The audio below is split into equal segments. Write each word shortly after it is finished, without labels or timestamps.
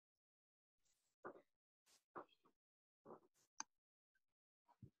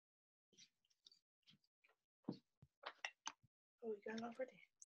going already?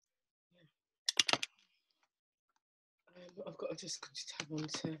 I've got to just tab on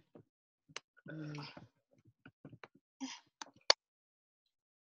to.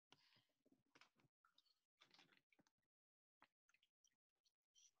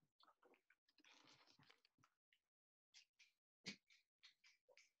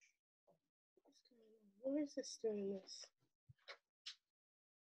 Why is this doing this?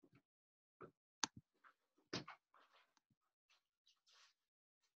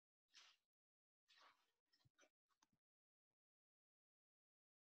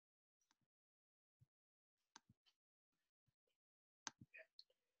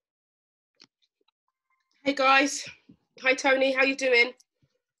 Hey guys, hi Tony, how you doing?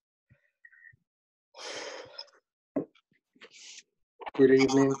 Good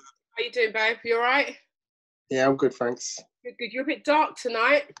evening. How you doing, babe? You all right? Yeah, I'm good, thanks. Good, good. You're a bit dark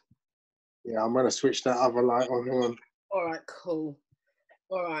tonight. Yeah, I'm gonna switch that other light on. Hang on. All right, cool.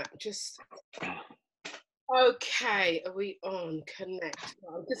 All right, just okay. Are we on? Connect.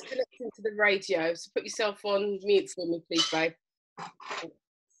 I'm just connecting to the radio. So put yourself on mute for me, please, babe.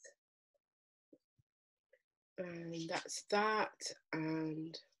 And that's that.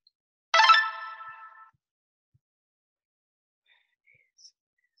 And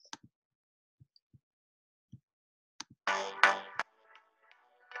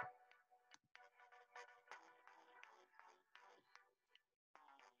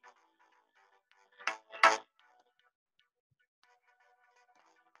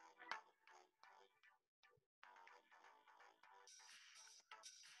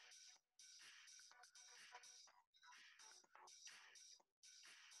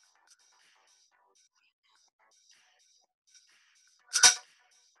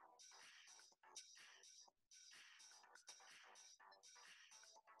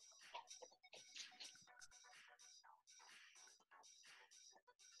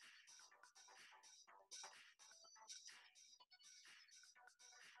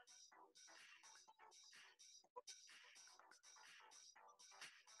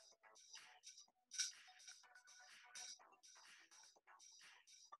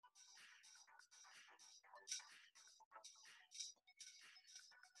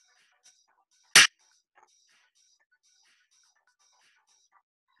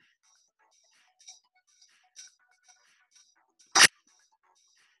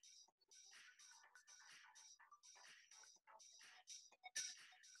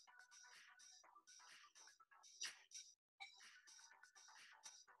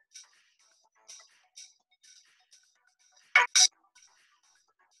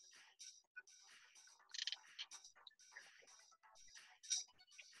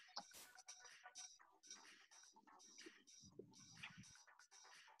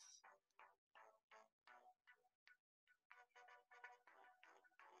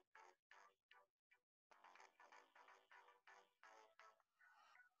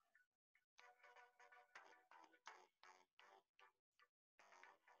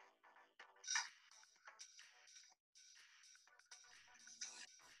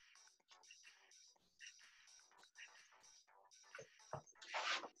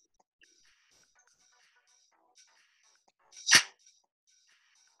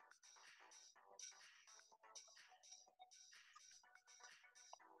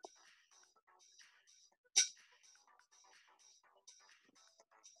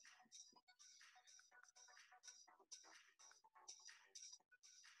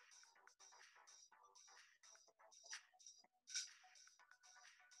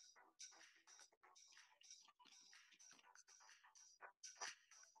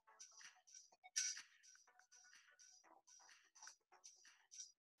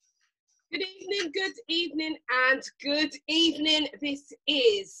good evening, good evening, and good evening. This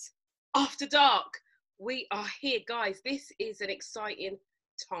is After Dark. We are here, guys. This is an exciting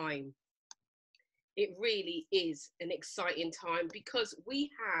time. It really is an exciting time because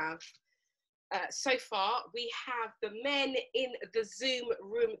we have, so far, we have the men in the Zoom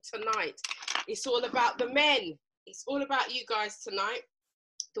room tonight. It's all about the men. It's all about you guys tonight.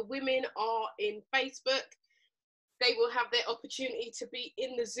 The women are in Facebook. They will have their opportunity to be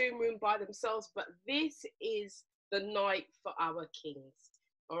in the Zoom room by themselves, but this is the night for our kings.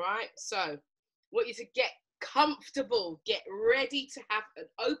 All right, so I want you to get comfortable, get ready to have an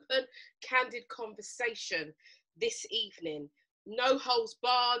open, candid conversation this evening. No holds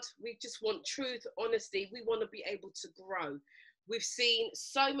barred. We just want truth, honesty. We want to be able to grow. We've seen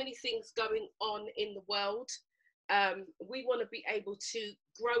so many things going on in the world. We want to be able to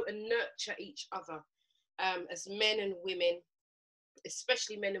grow and nurture each other. As men and women,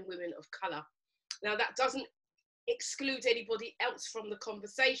 especially men and women of colour. Now, that doesn't exclude anybody else from the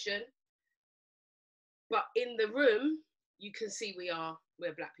conversation. But in the room, you can see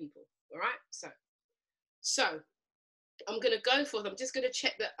we're Black people. All right. So I'm going to go for them. I'm just going to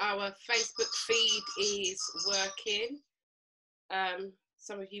check that our Facebook feed is working.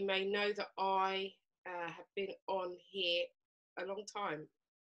 Some of you may know that I have been on here a long time.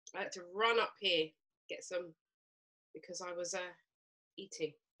 I had to run up here, get some, because I was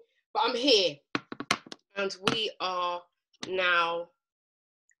eating. But I'm here, and we are now,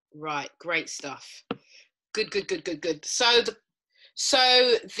 right, great stuff. Good.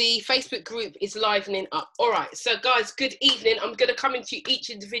 So the Facebook group is livening up. All right, so guys, good evening. I'm going to come into you each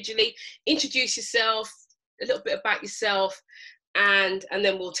individually, introduce yourself, a little bit about yourself, and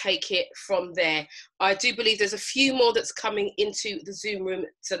then we'll take it from there. I do believe there's a few more that's coming into the Zoom room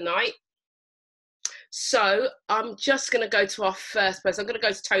tonight. So I'm just going to go to our first person. I'm going to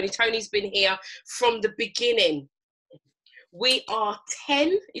go to Tony. Tony's been here from the beginning. We are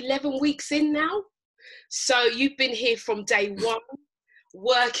 11 weeks in now. So you've been here from day one,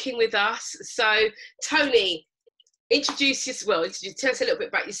 working with us. So Tony, introduce yourself. Tell us a little bit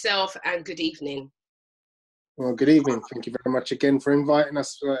about yourself, and good evening. Well, good evening. Thank you very much again for inviting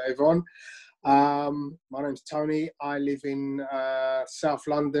us, everyone. My name's Tony. I live in South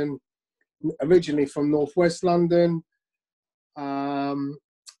London, originally from Northwest London.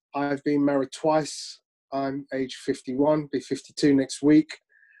 I've been married twice. I'm age 51, be 52 next week.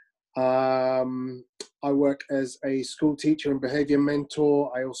 I work as a school teacher and behaviour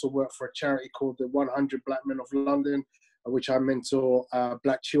mentor. I also work for a charity called the 100 Black Men of London, which I mentor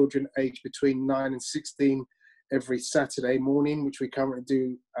Black children aged between 9 and 16 every Saturday morning, which we currently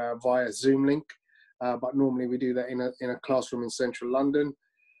do via Zoom link. But normally we do that in a classroom in central London.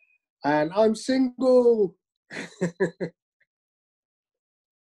 And I'm single.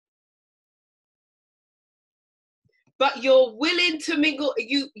 But you're willing to mingle.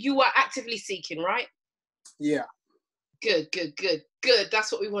 You are actively seeking, right? Yeah. Good.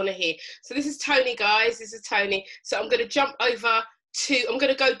 That's what we want to hear. So this is Tony, guys. This is Tony. So I'm going to jump over to, I'm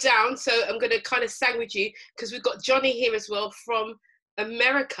going to go down. So I'm going to kind of sandwich you, because we've got Johnny here as well from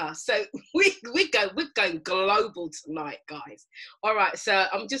America. So we're going global tonight, guys. All right. So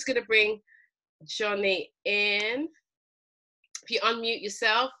I'm just going to bring Johnny in. If you unmute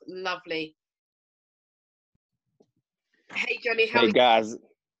yourself, lovely. Hey Johnny, how are you? Guys.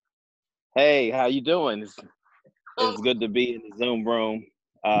 Hey, how you doing? It's good to be in the Zoom room.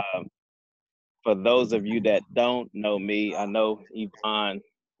 For those of you that don't know me, I know Yvonne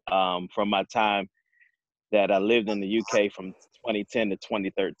from my time that I lived in the UK from 2010 to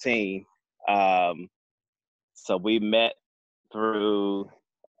 2013. So we met through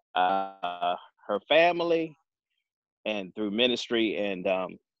her family and through ministry, and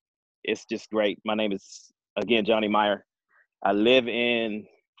it's just great. My name is, again, Johnny Meyer. I live in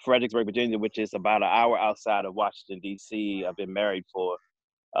Fredericksburg, Virginia, which is about an hour outside of Washington, D.C. I've been married for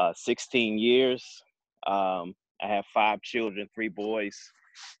 16 years. I have 5 children, 3 boys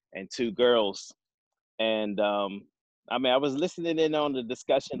and 2 girls. And I was listening in on the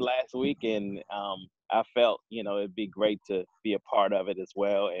discussion last week, and I felt, it'd be great to be a part of it as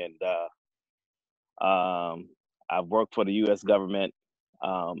well. And I've worked for the U.S. government,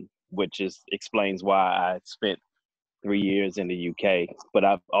 which explains why I spent 3 years in the UK, but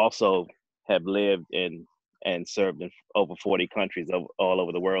I've also have lived in and served in over 40 countries all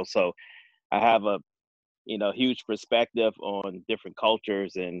over the world. So I have a, huge perspective on different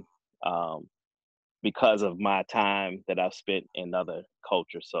cultures, and because of my time that I've spent in other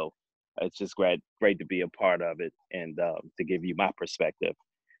cultures. So it's just great to be a part of it, and to give you my perspective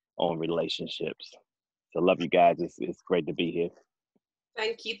on relationships. So love you guys. It's great to be here.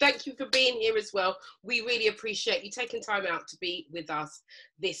 Thank you for being here as well. We really appreciate you taking time out to be with us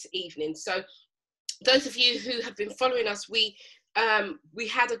this evening. So those of you who have been following us, we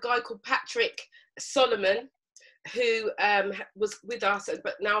had a guy called Patrick Solomon who was with us,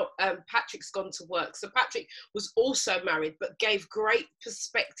 but now Patrick's gone to work. So Patrick was also married, but gave great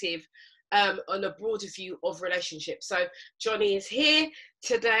perspective on a broader view of relationships. So Johnny is here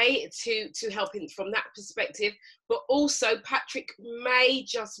today to help him from that perspective, but also Patrick may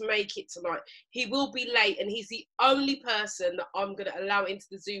just make it tonight. He will be late, and he's the only person that I'm going to allow into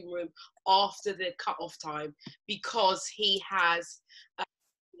the Zoom room after the cut-off time, because he has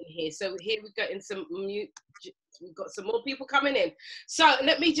here. So here we go in some mute. We've got some more people coming in. So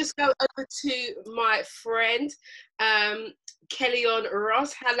let me just go over to my friend, Kellyanne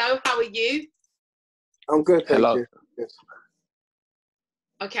Ross. Hello, how are you? I'm good, thank you. Yes.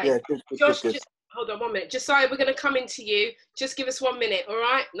 Okay, yeah, Josh, just hold on 1 minute. Josiah, we're going to come into you. Just give us 1 minute, all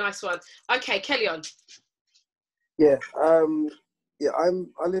right? Nice one. Okay, Kellyanne. Yeah, I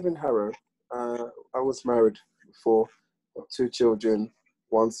live in Harrow. I was married before, got 2 children,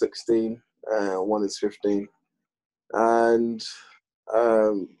 one's 16, one is 15, and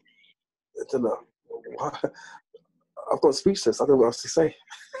I don't know. I've got speechless. I don't know what else to say.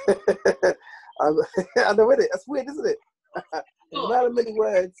 I know it. That's weird, isn't it? Not a many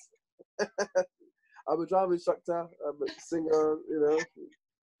words. I'm a driving instructor. I'm a singer.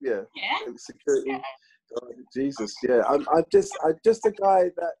 Yeah. And security. Oh, Jesus, yeah. I'm just a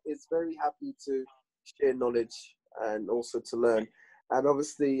guy that is very happy to share knowledge and also to learn. And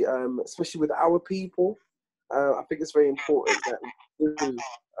obviously, especially with our people, I think it's very important that we do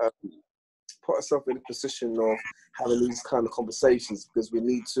put ourselves in a position of having these kind of conversations, because we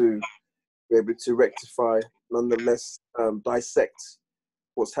need to be able to rectify, nonetheless, dissect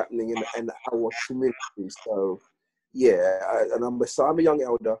what's happening in our community. So, yeah, I'm a young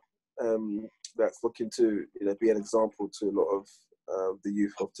elder that's looking to be an example to a lot of the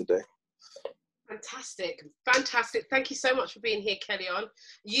youth of today. Fantastic. Thank you so much for being here, Kelly.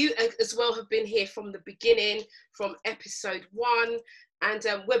 You as well have been here from the beginning, from episode 1, and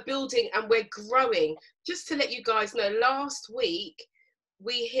we're building and we're growing. Just to let you guys know, last week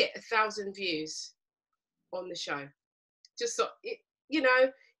we hit 1,000 views on the show. Just so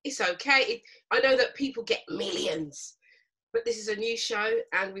it's okay. I know that people get millions, but this is a new show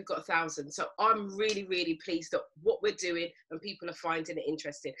and we've got 1,000. So I'm really, really pleased at what we're doing and people are finding it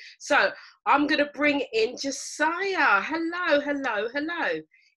interesting. So I'm going to bring in Josiah. Hello.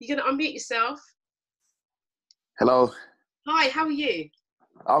 You're going to unmute yourself? Hello. Hi, how are you?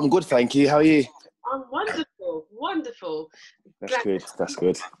 I'm good, thank you. How are you? I'm wonderful. That's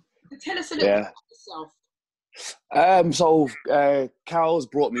good. Tell us a little bit about yourself. So Carl's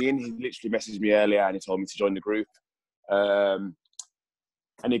brought me in. He literally messaged me earlier and he told me to join the group. And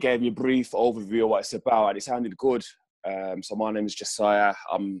he gave me a brief overview of what it's about, and it sounded good. So my name is Josiah.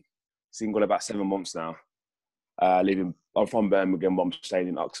 I'm single about 7 months now. I'm from Birmingham, but I'm staying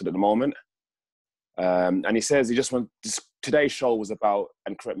in Oxford at the moment. And he says today's show was about,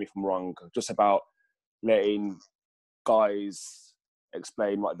 and correct me if I'm wrong, just about letting guys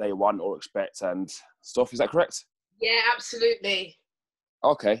explain what they want or expect and stuff. Is that correct? Yeah, absolutely.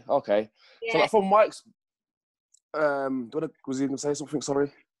 Okay. Yeah. So like from Mike's, was he going to say something?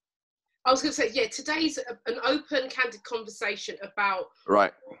 Sorry. I was going to say, yeah, today's an open, candid conversation about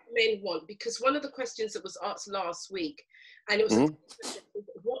what men want, because one of the questions that was asked last week, and it was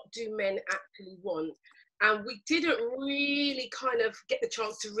what do men actually want? And we didn't really kind of get the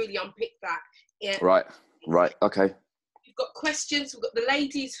chance to really unpick that. Yeah. Right, okay. We've got questions, we've got the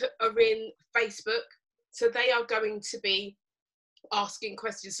ladies who are in Facebook, so they are going to be asking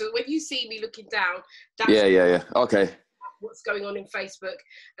questions. So when you see me looking down, that's okay, what's going on in Facebook,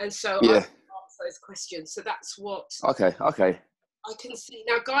 and so I ask those questions. So that's what okay I can see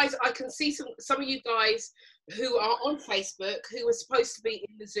now, guys. I can see some of you guys who are on Facebook who are supposed to be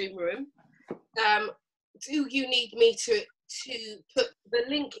in the Zoom room. Do you need me to put the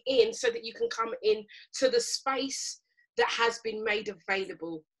link in so that you can come in to the space that has been made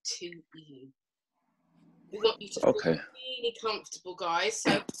available to you? We want you to feel really comfortable, guys.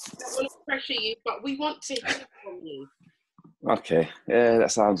 So I don't want to pressure you, but we want to hear from you. Okay, yeah,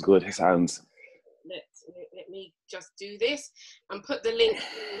 that sounds good. It sounds. Let me just do this and put the link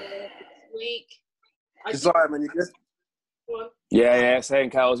in there this week. Sorry, man, you good? Yeah,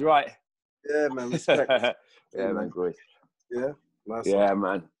 saying Carl's right. Yeah, man, respect. Yeah, man, good. Yeah, nice. Yeah,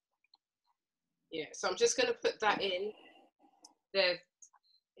 man. Yeah, so I'm just going to put that in there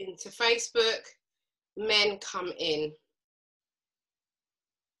into Facebook. Men come in.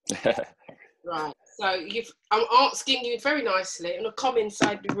 Right. So I'm asking you very nicely, and come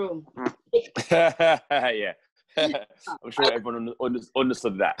inside the room. Yeah. I'm sure everyone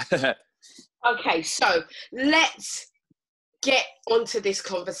understood that. Okay, so let's get onto this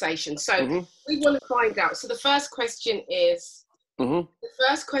conversation. So we want to find out. So the first question is, the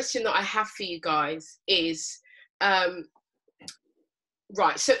first question that I have for you guys is, right,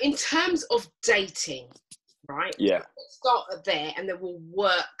 so in terms of dating, right? Yeah. Let's start there and then we'll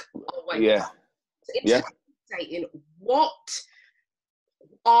work our way. Yeah. So in terms of dating, what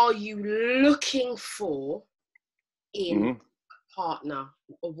are you looking for in a partner,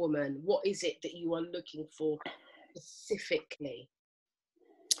 a woman? What is it that you are looking for specifically?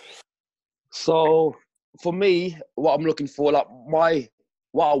 So for me, what I'm looking for, like what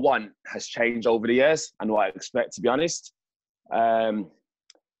I want has changed over the years and what I expect, to be honest. I'm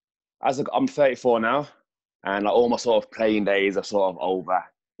 34 now, and like all my sort of playing days are sort of over.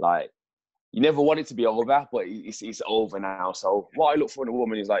 Like, you never want it to be over, but it's over now. So what I look for in a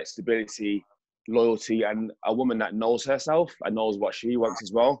woman is like stability, loyalty, and a woman that knows herself and knows what she wants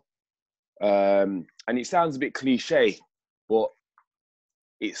as well. And it sounds a bit cliche, but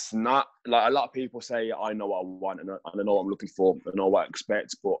it's not. Like, a lot of people say, I know what I want and I know what I'm looking for, I know what I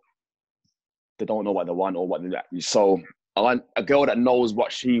expect, but they don't know what they want or what they actually. So I want a girl that knows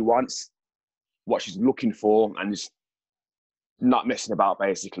what she wants, what she's looking for, and is not messing about,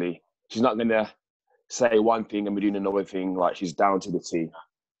 basically. She's not going to say one thing and be doing another thing. Like, she's down to the T.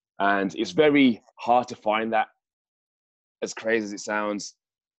 And it's very hard to find that, as crazy as it sounds.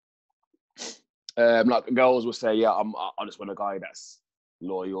 Like, girls will say, yeah, I just want a guy that's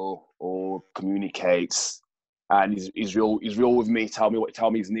loyal or communicates and is real with me, tell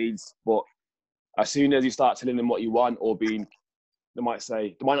me his needs. But as soon as you start telling them what you want, or they might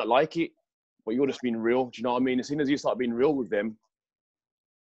not like it, but you're just being real. Do you know what I mean? As soon as you start being real with them,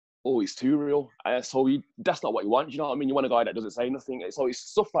 oh, it's too real. That's not what you want. Do you know what I mean? You want a guy that doesn't say nothing. So it's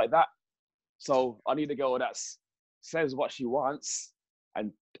stuff like that. So I need a girl that says what she wants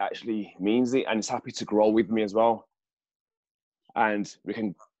and actually means it and is happy to grow with me as well. And we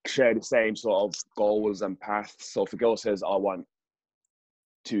can share the same sort of goals and paths. So if a girl says, I want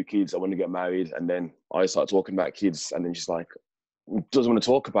 2 kids, I want to get married, and then I start talking about kids, and then she's like, doesn't want to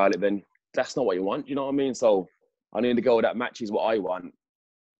talk about it, then that's not what you want. You know what I mean? So I need a girl that matches what I want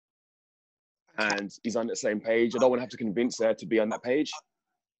and is on the same page. I don't want to have to convince her to be on that page.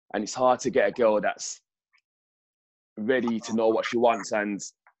 And it's hard to get a girl that's ready to know what she wants and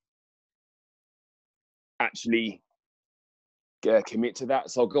actually commit to that.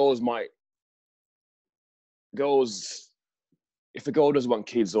 So if a girl doesn't want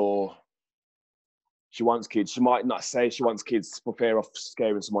kids or she wants kids, she might not say she wants kids for fear of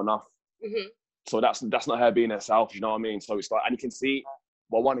scaring someone off. Mm-hmm. So that's not her being herself, you know what I mean? So it's like, and you can see,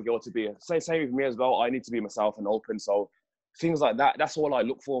 well, I want a girl to be, same with me as well, I need to be myself and open. So things like that, that's all I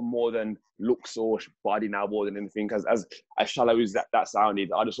look for, more than looks or body now, more than anything. Because as shallow as that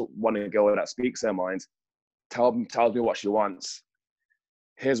sounded, I just want a girl that speaks her mind, tells me what she wants,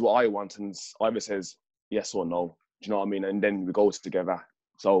 here's what I want, and either says yes or no. Do you know what I mean? And then we go together.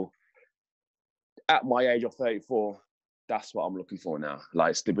 So at my age of 34, that's what I'm looking for now.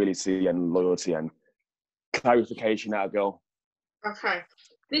 Like, stability and loyalty and clarification out of girl. Okay.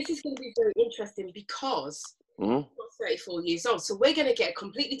 This is going to be very interesting because I'm 34 years old. So we're going to get a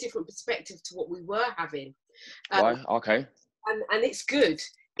completely different perspective to what we were having. Why? Okay. And it's good.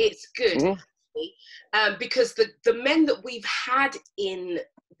 It's good. Because the men that we've had in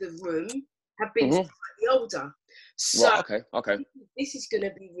the room have been slightly older. So okay. This is going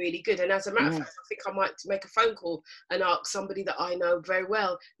to be really good. And as a matter of fact, I think I might make a phone call and ask somebody that I know very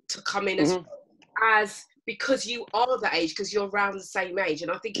well to come in as because you are that age, because you're around the same age.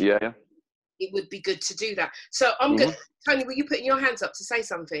 And I think it would be good to do that. So I'm going to, Tony, were you putting your hands up to say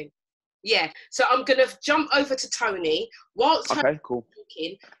something? Yeah. So I'm going to jump over to Tony. Whilst Tony's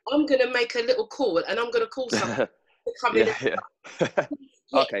talking, I'm going to make a little call and I'm going to call someone to come in and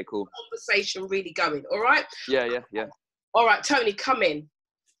okay, cool. Conversation really going. All right? Yeah. All right, Tony, come in.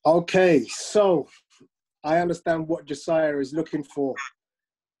 Okay, so I understand what Josiah is looking for.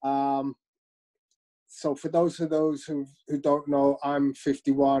 So for those who don't know, I'm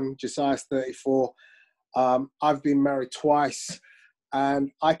 51, Josiah's 34. I've been married twice,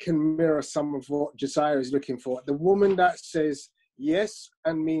 and I can mirror some of what Josiah is looking for. The woman that says yes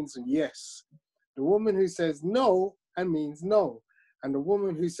and means yes. The woman who says no and means no. And the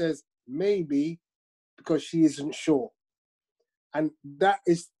woman who says maybe because she isn't sure. And that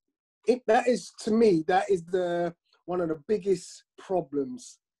is to me, that is one of the biggest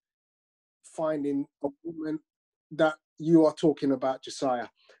problems, finding a woman that you are talking about, Josiah.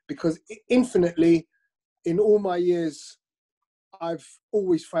 Because infinitely, in all my years, I've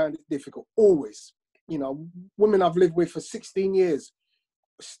always found it difficult, always. You know, women I've lived with for 16 years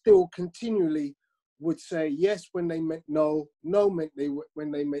still continually would say yes when they meant no, no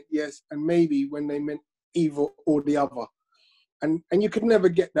when they meant yes, and maybe when they meant either or the other. And you could never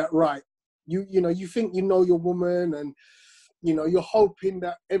get that right. You know, you think you know your woman, and you know, you're hoping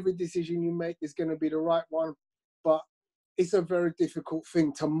that every decision you make is going to be the right one, but it's a very difficult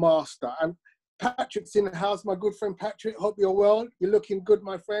thing to master. And Patrick's in the house, my good friend Patrick. Hope you're well. You're looking good,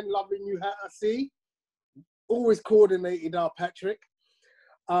 my friend. Lovely new hat, I see. Always coordinated, Patrick.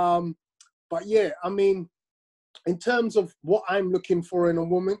 But yeah, I mean, in terms of what I'm looking for in a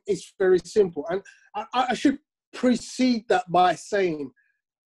woman, it's very simple. And I should precede that by saying,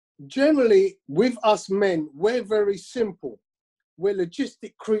 generally, with us men, we're very simple. We're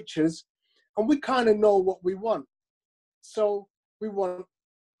logistic creatures, and we kind of know what we want. So we want,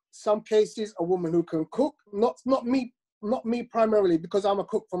 some cases, a woman who can cook. Not me not me primarily, because I'm a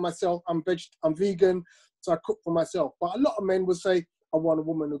cook for myself. I'm vegan, so I cook for myself. But a lot of men will say, I want a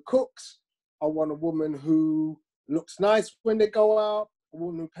woman who cooks. I want a woman who looks nice when they go out. A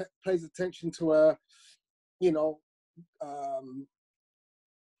woman who pays attention to her, you know,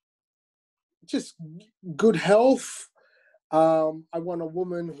 just good health. I want a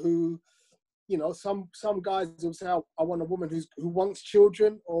woman who, you know, some guys will say, I want a woman who wants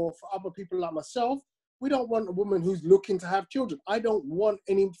children, or for other people like myself, we don't want a woman who's looking to have children. I don't want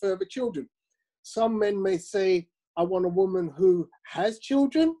any further children. Some men may say, I want a woman who has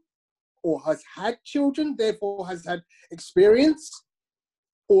children or has had children, therefore has had experience.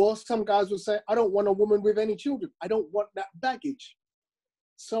 Or some guys will say, I don't want a woman with any children. I don't want that baggage.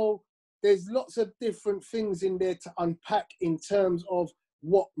 So there's lots of different things in there to unpack in terms of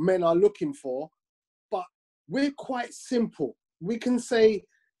what men are looking for. But we're quite simple. We can say,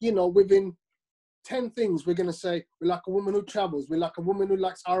 you know, within 10 things, we're going to say, we like a woman who travels. We like a woman who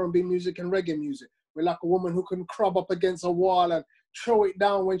likes R&B music and reggae music. We like a woman who can crab up against a wall and throw it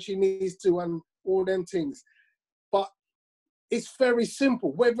down when she needs to, and all them things. But it's very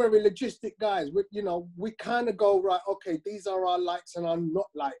simple. We're very logistic guys. You know, we kind of go, right, okay, these are our likes and our not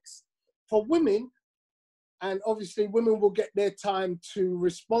likes. For women, and obviously women will get their time to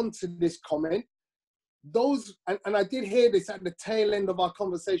respond to this comment, those, and I did hear this at the tail end of our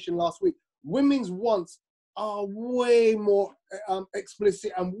conversation last week, women's wants are way more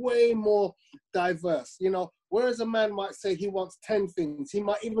explicit and way more diverse, you know. Whereas a man might say he wants 10 things, he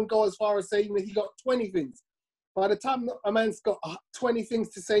might even go as far as saying that he got 20 things. By the time a man's got 20 things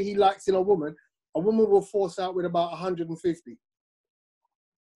to say he likes in a woman will force out with about 150.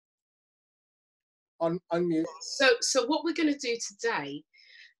 On mute. So what we're going to do today,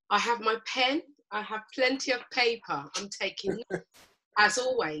 I have my pen, I have plenty of paper, I'm taking it, as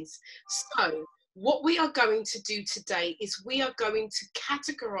always. So what we are going to do today is we are going to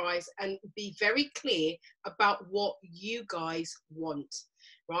categorize and be very clear about what you guys want,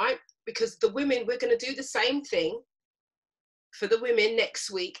 right? Because the women, we're going to do the same thing for the women next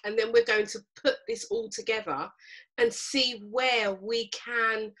week, and then we're going to put this all together and see where we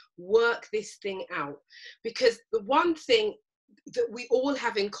can work this thing out. Because the one thing that we all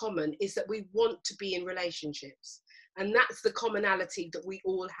have in common is that we want to be in relationships. And that's the commonality that we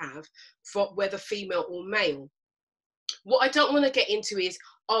all have, for whether female or male. What I don't want to get into is,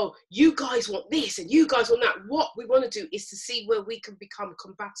 oh, you guys want this and you guys want that. What we want to do is to see where we can become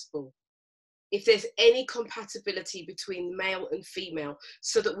compatible. If there's any compatibility between male and female,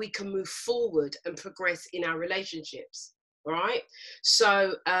 so that we can move forward and progress in our relationships. All right.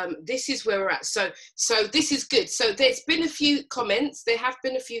 So this is where we're at. So this is good. So there's been a few comments. There have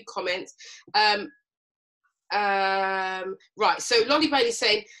been a few comments. Right, so Lolly Bailey's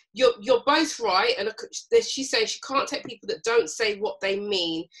saying you're both right, and she's saying she can't take people that don't say what they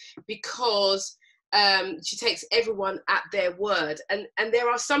mean, because she takes everyone at their word, and there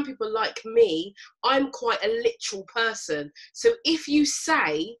are some people like me. I'm quite a literal person, so if you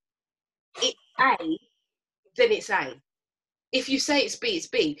say it's A, then it's A. If you say it's B, it's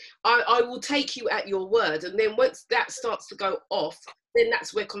B. I will take you at your word, and then once that starts to go off, then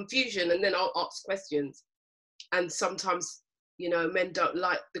that's where confusion, and then I'll ask questions. And sometimes, you know, men don't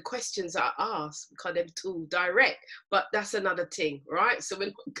like the questions I ask because they're too direct, but that's another thing, right? So we're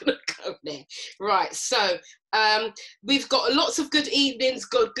not going to go there. Right, so we've got lots of good evenings.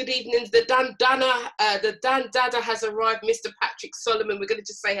 Good evenings. The Dan Dada has arrived, Mr. Patrick Solomon. We're going to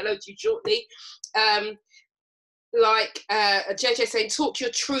just say hello to you shortly. JJ saying, talk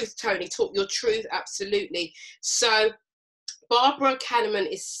your truth, Tony, talk your truth, absolutely. So Barbara Kahneman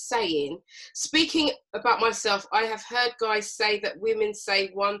is saying, speaking about myself, I have heard guys say that women say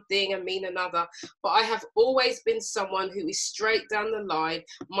one thing and mean another, but I have always been someone who is straight down the line.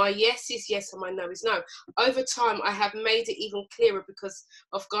 My yes is yes and my no is no. Over time, I have made it even clearer because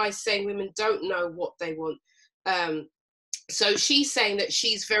of guys saying women don't know what they want. So she's saying that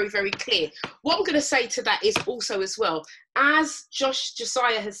she's very, very clear. What I'm going to say to that is also as well, as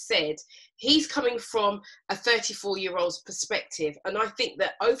Josiah has said, he's coming from a 34-year-old's perspective. And I think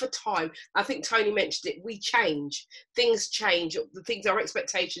that over time, I think Tony mentioned it, we change. Things change. Our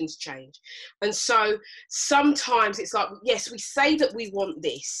expectations change. And so sometimes it's like, yes, we say that we want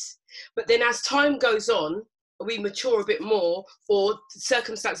this, but then as time goes on, we mature a bit more, or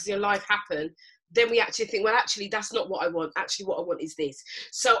circumstances in your life happen, then we actually think, well, actually, that's not what I want. Actually, what I want is this.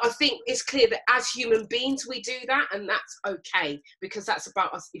 So I think it's clear that as human beings, we do that, and that's okay, because that's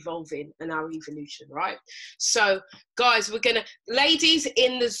about us evolving and our evolution, right? So, guys, ladies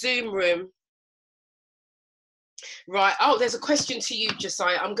in the Zoom room, Right. Oh, there's a question to you,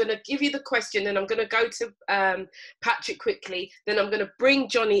 Josiah. I'm going to give you the question, then I'm going to go to Patrick quickly. Then I'm going to bring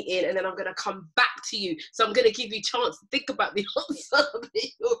Johnny in, and then I'm going to come back to you. So I'm going to give you a chance to think about the answer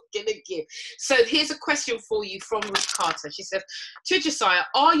that you're going to give. So here's a question for you from Ruth Carter. She said, to Josiah,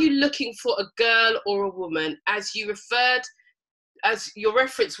 are you looking for a girl or a woman? As your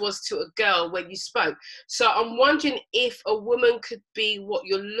reference was to a girl when you spoke. So I'm wondering if a woman could be what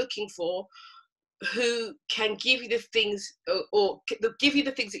you're looking for, who can give you the things or give you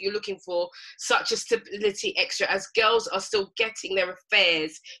the things that you're looking for, such as stability, extra, as girls are still getting their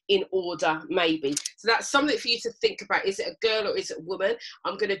affairs in order, maybe. So that's something for you to think about. Is it a girl or is it a woman?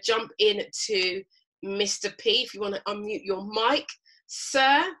 I'm going to jump in to Mr. P, if you want to unmute your mic.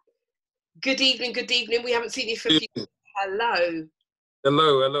 Sir, good evening, good evening. We haven't seen you for a few minutes. Hello.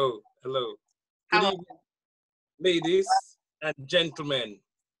 Hello, hello, hello. Good How evening, ladies and gentlemen.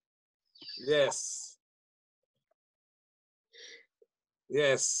 Yes.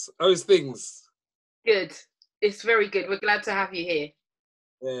 Yes. How's things? Good. It's very good. We're glad to have you here.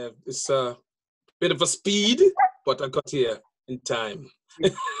 Yeah, it's a bit of a speed, but I got here in time.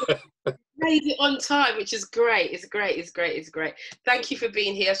 Made it on time, which is great. It's great. It's great. It's great. Thank you for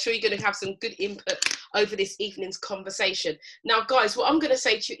being here. I'm sure you're going to have some good input over this evening's conversation. Now, guys, what I'm going to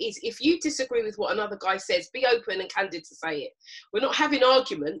say to you is, if you disagree with what another guy says, be open and candid to say it. We're not having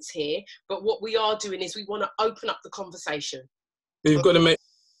arguments here, but what we are doing is we want to open up the conversation. You've got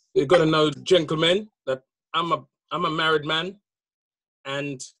to know, gentlemen, that I'm a married man,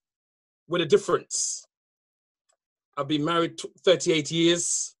 and with a difference. I've been married 38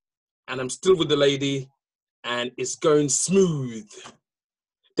 years. And I'm still with the lady, and it's going smooth.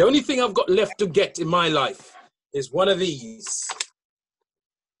 The only thing I've got left to get in my life is one of these,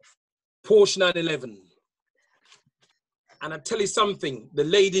 Porsche 911. And I tell you something, the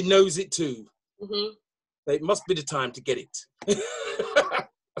lady knows it too. Mm-hmm. It must be the time to get it.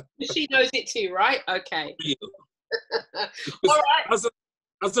 She knows it too, right? Okay. All right.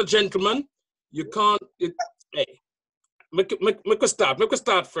 As a gentleman, you can't. Hey, make a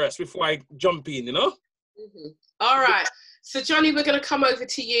start first before I jump in, you know? Mm-hmm. All right. So, Johnny, we're going to come over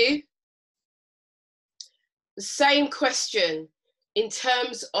to you. The same question in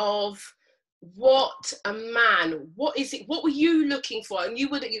terms of what a man, what were you looking for? And you've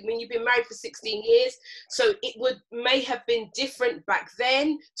been married for 16 years, so it may have been different back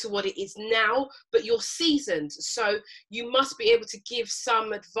then to what it is now, but you're seasoned, so you must be able to give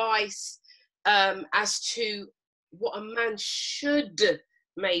some advice as to what a man should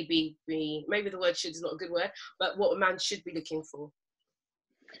maybe be. Maybe the word should is not a good word, but what a man should be looking for.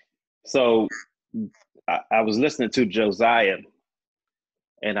 So I was listening to Josiah,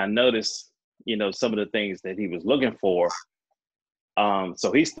 and I noticed, some of the things that he was looking for.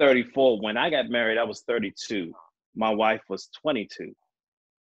 So he's 34. When I got married, I was 32. My wife was 22.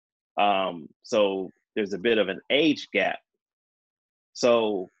 So there's a bit of an age gap.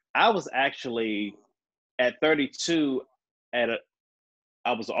 So I was actually at 32 I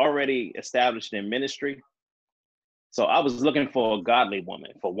was already established in ministry. So I was looking for a godly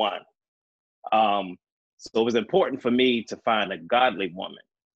woman, for one. So it was important for me to find a godly woman.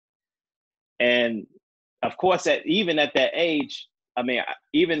 And of course, even at that age,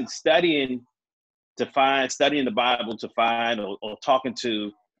 even studying the Bible to find, or talking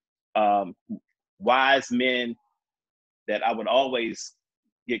to wise men that I would always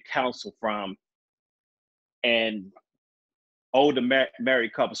get counsel from, and older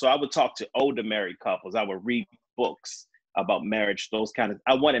married couples. So I would talk to older married couples. I would read books about marriage, those kind of.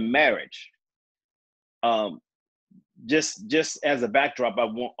 I wanted marriage. Just as a backdrop, I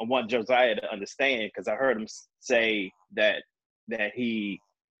want Josiah to understand, because I heard him say that the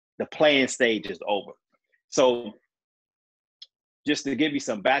playing stage is over. So just to give you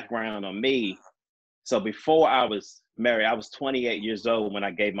some background on me, so before I was married, I was 28 years old when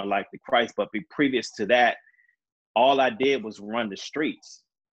I gave my life to Christ. But previous to that, all I did was run the streets.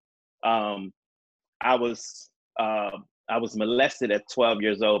 I was molested at 12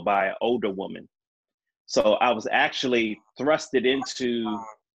 years old by an older woman. So I was actually thrusted into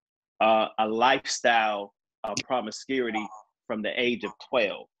a lifestyle of promiscuity from the age of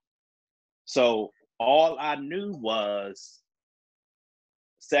 12. So all I knew was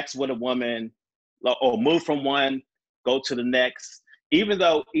sex with a woman, or move from one, go to the next. Even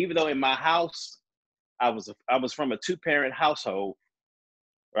though in my house, I was from a 2-parent household,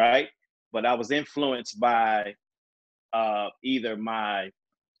 right? But I was influenced by either my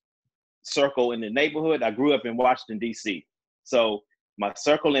circle in the neighborhood. I grew up in Washington, D.C. So my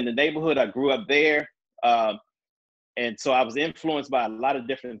circle in the neighborhood, I grew up there. And so I was influenced by a lot of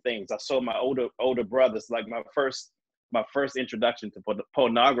different things. I saw my older brothers, like my first introduction to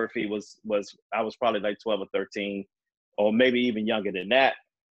pornography was I was probably like 12 or 13, or maybe even younger than that.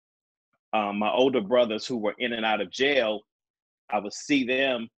 My older brothers who were in and out of jail, I would see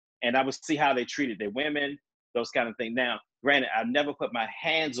them and I would see how they treated their women, those kind of things. Now, granted, I never put my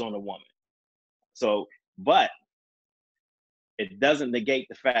hands on a woman. So, but it doesn't negate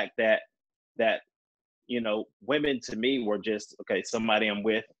the fact that women to me were just, okay, somebody I'm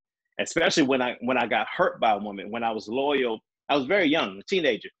with, especially when I got hurt by a woman. When I was loyal, I was very young, a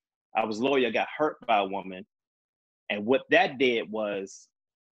teenager. I was loyal, got hurt by a woman. And what that did was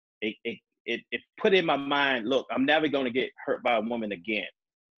it put in my mind, look, I'm never going to get hurt by a woman again.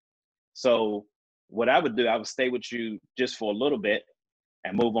 So what I would do, I would stay with you just for a little bit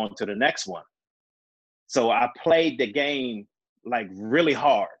and move on to the next one. So I played the game like really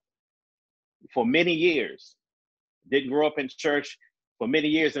hard for many years. Didn't grow up in church for many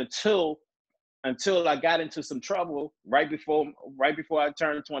years until I got into some trouble right before I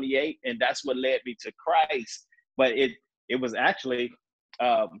turned 28, and that's what led me to Christ. But it was actually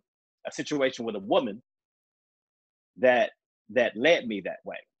a situation with a woman that led me that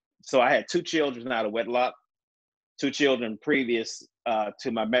way. So I had 2 children out of wedlock, 2 children previous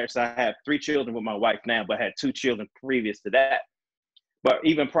to my marriage. So I have 3 children with my wife now, but I had 2 children previous to that. But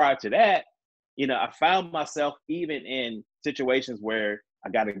even prior to that, I found myself even in situations where I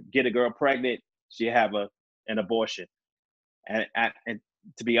got to get a girl pregnant, she have an abortion. And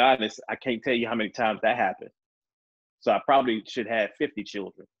to be honest, I can't tell you how many times that happened. So I probably should have 50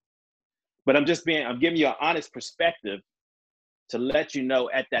 children. But I'm giving you an honest perspective to let you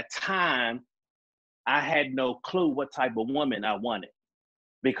know at that time, I had no clue what type of woman I wanted,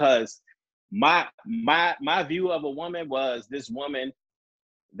 because my view of a woman was this woman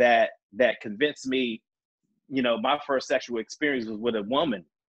that convinced me. My first sexual experience was with a woman,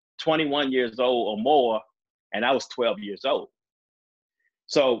 21 years old or more, and I was 12 years old.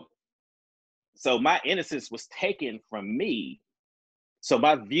 So my innocence was taken from me. So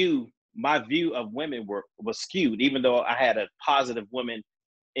my view of women was skewed, even though I had a positive woman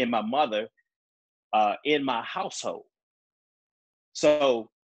in my mother, in my household. So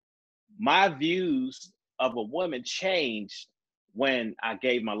my views of a woman changed when I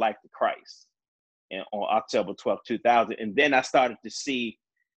gave my life to Christ on October 12th, 2000. And then I started to see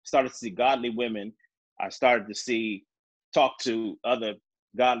godly women. I started to talk to other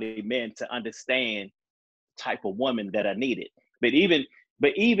godly men to understand the type of woman that I needed. But even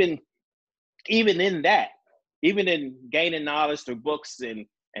in that, even in gaining knowledge through books and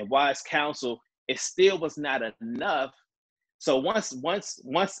wise counsel, it still was not enough. So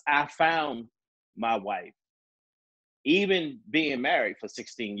once I found my wife, even being married for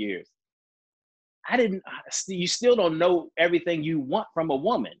 16 years, you still don't know everything you want from a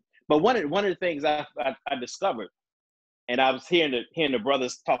woman. But one of the things I discovered, and I was hearing the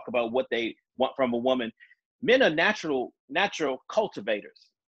brothers talk about what they want from a woman. Men are natural cultivators.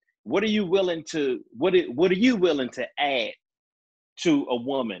 What are you willing to add to a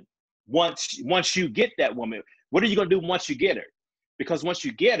woman once you get that woman? What are you gonna do once you get her? Because once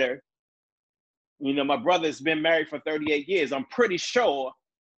you get her, my brother's been married for 38 years. I'm pretty sure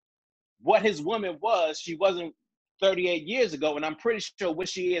what his woman was, she wasn't 38 years ago, and I'm pretty sure what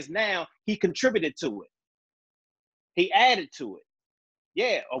she is now, he contributed to it. He added to it.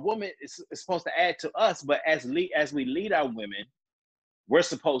 Yeah, a woman is supposed to add to us, but as we lead our women, we're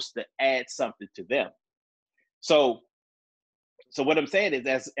supposed to add something to them. So what I'm saying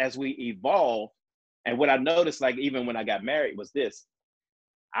is, as we evolve, and what I noticed, like even when I got married, was this.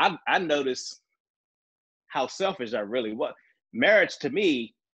 I noticed how selfish I really was. Marriage to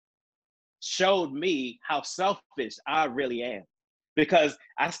me showed me how selfish I really am, because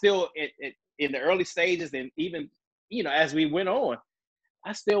I still in the early stages, and even as we went on,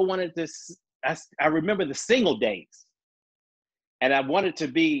 I still wanted to. I remember the single days, and I wanted to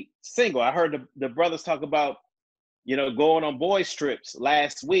be single. I heard the brothers talk about going on boys trips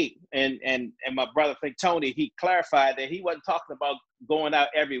last week, and my brother, I think Tony, he clarified that he wasn't talking about going out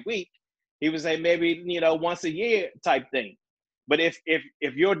every week. He was saying maybe once a year type thing. But if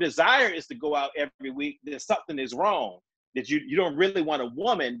your desire is to go out every week, then something is wrong. That you don't really want a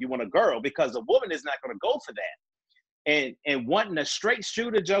woman, you want a girl, because a woman is not going to go for that. And wanting a straight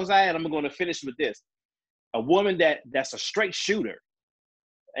shooter, Josiah, and I'm going to finish with this. A woman that's a straight shooter,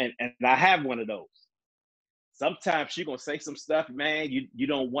 and I have one of those. Sometimes she's going to say some stuff, man, you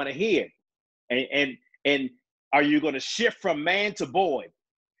don't want to hear. And are you going to shift from man to boy?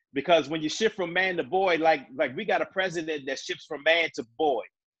 Because when you shift from man to boy, like we got a president that shifts from man to boy.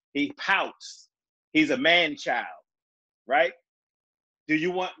 He pouts. He's a man child. right? Do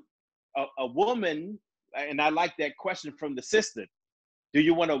you want a woman? And I like that question from the sister. Do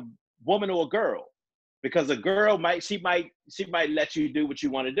you want a woman or a girl? Because a girl might let you do what you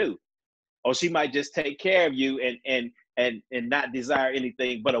want to do, or she might just take care of you and not desire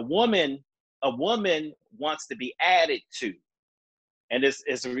anything. But a woman wants to be added to, and it's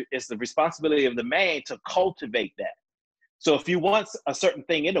the responsibility of the man to cultivate that. So if you want a certain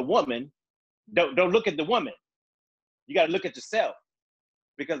thing in a woman, don't look at the woman. You got to look at yourself,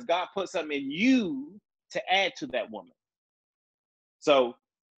 because God put something in you to add to that woman. So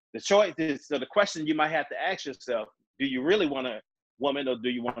the choice is, so the question you might have to ask yourself: do you really want a woman, or do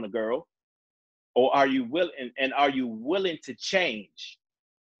you want a girl? Or are you willing to change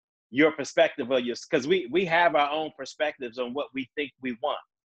your perspective of because we have our own perspectives on what we think we want.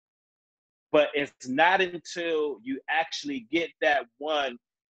 But it's not until you actually get that one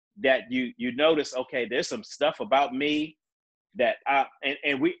that you notice, okay, there's some stuff about me that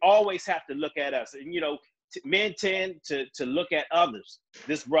and we always have to look at us. And men tend to look at others.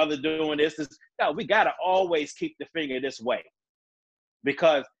 This brother doing this. No, we gotta always keep the finger this way,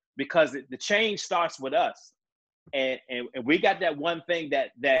 because the change starts with us, and we got that one thing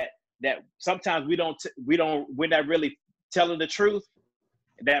that sometimes we're not really telling the truth.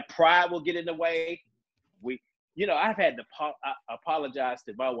 That pride will get in the way. I've had to apologize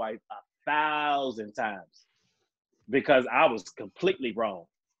to my wife 1,000 times because I was completely wrong.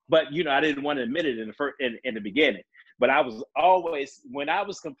 But I didn't want to admit it in the beginning. But I was always, when I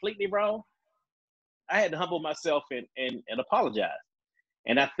was completely wrong, I had to humble myself and apologize.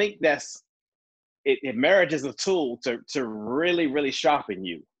 And I think that's it. Marriage is a tool to really, really sharpen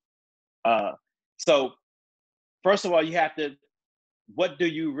you. So first of all, you have to, what do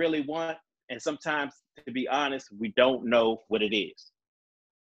you really want? And sometimes, to be honest, we don't know what it is.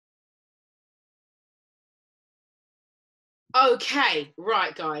 Okay,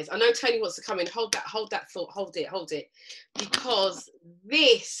 right, guys. I know Tony wants to come in. Hold that thought. Hold it. Because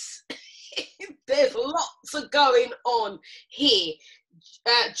this, there's lots of going on here.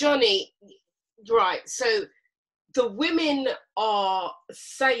 Johnny, right, so the women are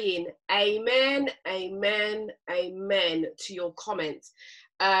saying amen, amen, amen to your comments.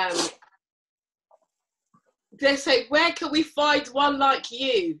 They say, where can we find one like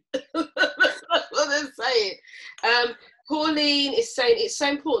you? That's what they're saying. Pauline is saying, it's so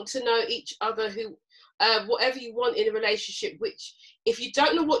important to know each other, who, whatever you want in a relationship, which if you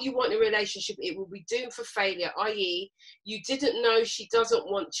don't know what you want in a relationship, it will be doomed for failure, i.e. you didn't know she doesn't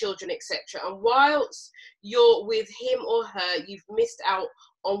want children, etc. And whilst you're with him or her, you've missed out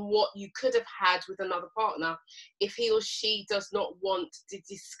on what you could have had with another partner if he or she does not want to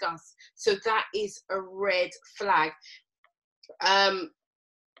discuss. So that is a red flag.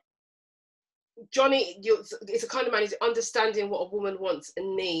 Johnny, it's a kind of man who's understanding what a woman wants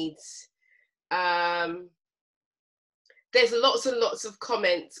and needs. There's lots and lots of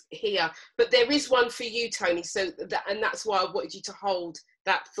comments here, but there is one for you, Tony. So that's why I wanted you to hold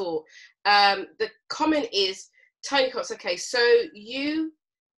that thought. The comment is, Tony Cox, okay, so you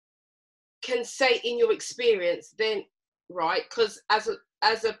can say in your experience then, right, because as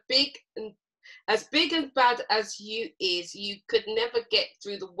big and bad as you is, you could never get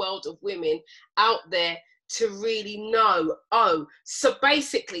through the world of women out there to really know. Oh, so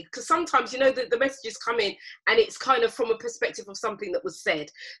basically, because sometimes the messages come in and it's kind of from a perspective of something that was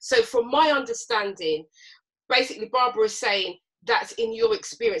said. So from my understanding, basically Barbara is saying that's in your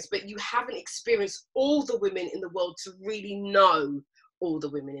experience, but you haven't experienced all the women in the world to really know all the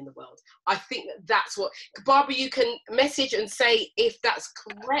women in the world. I think that's what, Barbara, you can message and say if that's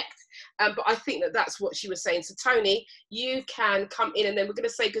correct, but I think that's what she was saying. So Tony, you can come in, and then we're going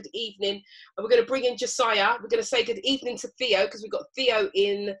to say good evening, and we're going to bring in Josiah. We're going to say good evening to Theo, because we've got Theo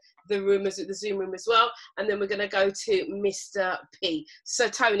in the room, the Zoom room as well, and then we're going to go to Mr. P. So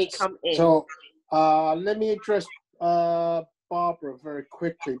Tony, come in. So let me address Barbara very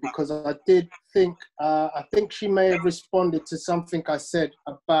quickly, because I did think, I think she may have responded to something I said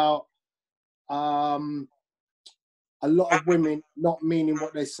about a lot of women not meaning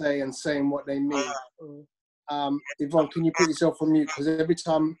what they say and saying what they mean. Yvonne, can you put yourself on mute? Because every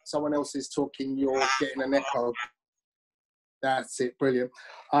time someone else is talking, you're getting an echo. That's it, brilliant.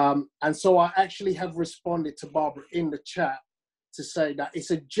 And so I actually have responded to Barbara in the chat to say that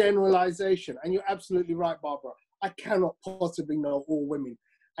it's a generalization. And you're absolutely right, Barbara. I cannot possibly know all women.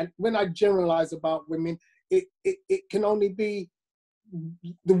 And when I generalize about women, it can only be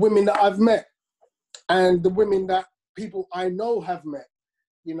the women that I've met and the women that people I know have met.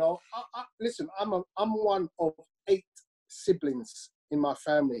 Listen, I'm one of 8 siblings in my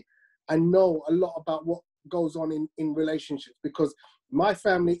family. I know a lot about what goes on in relationships, because my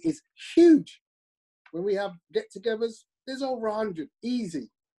family is huge. When we have get-togethers, there's over 100, easy.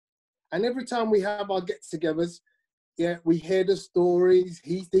 And every time we have our get-togethers, yeah, we hear the stories.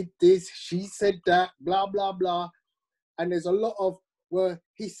 He did this, she said that, blah, blah, blah. And there's a lot of, well,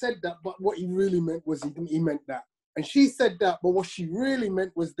 he said that, but what he really meant was he meant that. And she said that, but what she really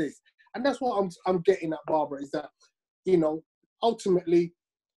meant was this. And that's what I'm getting at, Barbara, is that, you know, ultimately,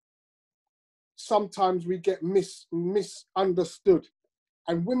 sometimes we get misunderstood.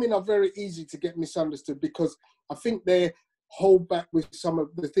 And women are very easy to get misunderstood, because I think they hold back with some of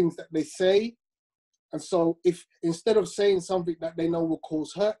the things that they say. And so if instead of saying something that they know will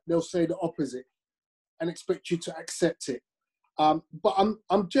cause hurt, they'll say the opposite and expect you to accept it. But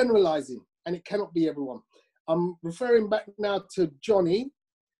I'm generalizing, and it cannot be everyone. I'm referring back now to Johnny.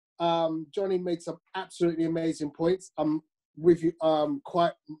 Johnny made some absolutely amazing points. I'm with you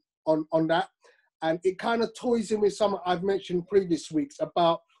quite on that. And it kind of toys in with something I've mentioned previous weeks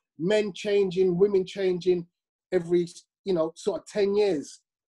about men changing, women changing every, you know, sort of 10 years.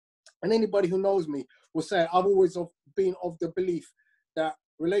 And anybody who knows me will say I've always been of the belief that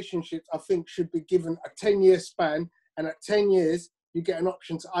relationships, I think, should be given a 10-year span. And at 10 years, you get an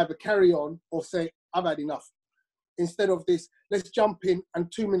option to either carry on or say, I've had enough. Instead of this, let's jump in,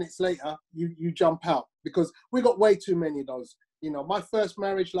 and 2 minutes later, you jump out. Because we got way too many of those. You know, my first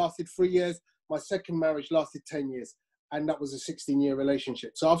marriage lasted 3 years. My second marriage lasted 10 years. And that was a 16-year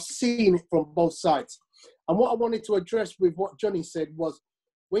relationship. So I've seen it from both sides. And what I wanted to address with what Johnny said was,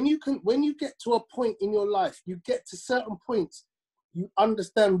 when you get to a point in your life, you get to certain points, you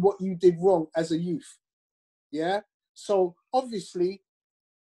understand what you did wrong as a youth. Yeah? So obviously,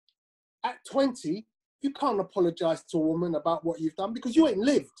 at 20, you can't apologize to a woman about what you've done, because you ain't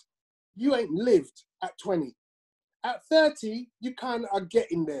lived. You ain't lived at 20. At 30, you kind of are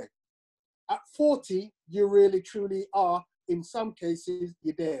getting there. At 40, you really, truly are. In some cases,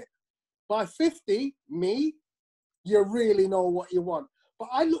 you're there. By 50, you really know what you want. But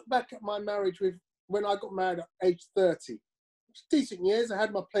I look back at my marriage when I got married at age 30. Decent years. I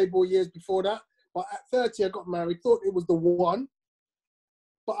had my Playboy years before that. But at 30, I got married, thought it was the one.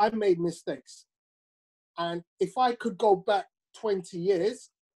 But I made mistakes. And if I could go back 20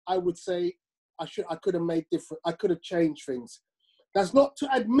 years, I would say I could have made different. I could have changed things. That's not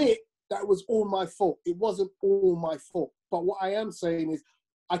to admit that it was all my fault. It wasn't all my fault. But what I am saying is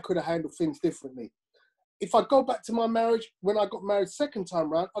I could have handled things differently. If I go back to my marriage, when I got married second time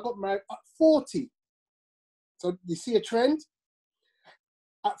round, I got married at 40. So you see a trend?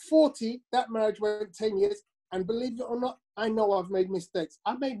 At 40, that marriage went 10 years. And believe it or not, I know I've made mistakes.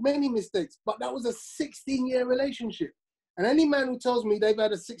 I made many mistakes, but that was a 16-year relationship. And any man who tells me they've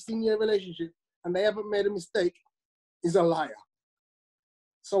had a 16-year relationship and they haven't made a mistake is a liar.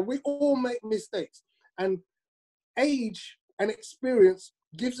 So we all make mistakes. And age and experience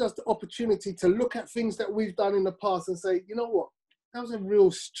gives us the opportunity to look at things that we've done in the past and say, you know what, that was a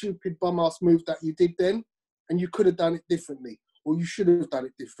real stupid bum-ass move that you did then, and you could have done it differently, or you should have done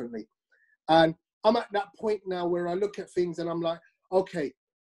it differently. And I'm at that point now where I look at things and I'm like, okay,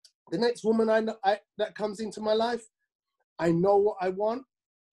 the next woman that comes into my life, I know what I want,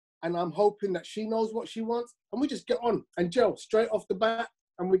 and I'm hoping that she knows what she wants, and we just get on and gel straight off the bat,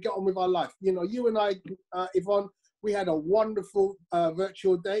 and we get on with our life. You know, you and I, Yvonne, we had a wonderful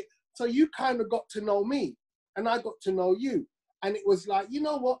virtual date. So you kind of got to know me, and I got to know you. And it was like, you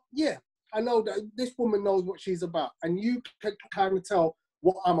know what? Yeah, I know that this woman knows what she's about, and you can kind of tell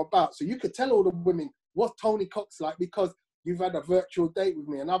what I'm about. So you could tell all the women what Tony Cox like, because you've had a virtual date with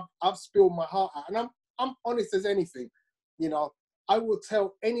me, and I've spilled my heart out, and I'm honest as anything. You know, I will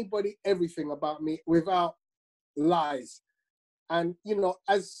tell anybody everything about me without lies. And, you know,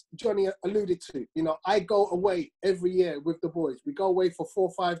 as Johnny alluded to, you know, I go away every year with the boys. We go away for 4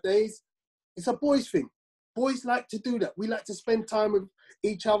 or 5 days. It's a boys thing. Boys like to do that. We like to spend time with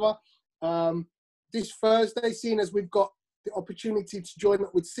each other. This Thursday, seeing as we've got the opportunity to join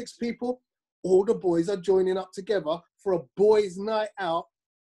up with 6 people, all the boys are joining up together for a boys' night out,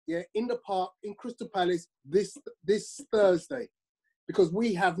 yeah, in the park in Crystal Palace this Thursday, because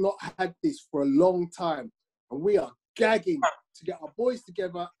we have not had this for a long time, and we are gagging to get our boys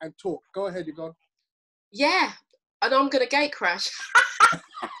together and talk. Go ahead, Yvonne. Yeah, and I'm going to gate crash.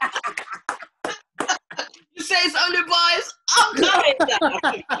 You say it's only boys, I'm coming.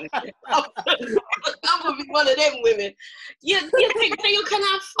 I'm going to be one of them women. You think that you can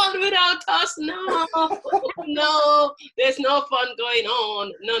have fun without us? No, no, there's no fun going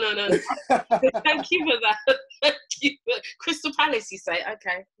on. No. Thank you for that. Thank you. Crystal Palace, you say?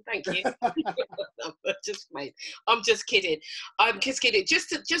 Okay, thank you. I'm just kidding. I'm just kidding. Just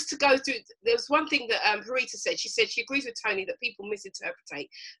to go through, there's one thing that Parita said. She said she agrees with Tony that people misinterpret,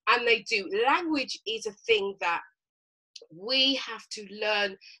 and they do. Language is a thing that we have to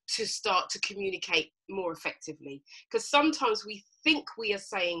learn to start to communicate more effectively, because sometimes we think we are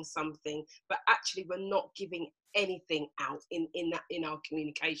saying something but actually we're not giving anything out in our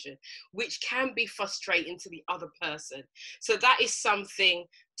communication, which can be frustrating to the other person. So that is something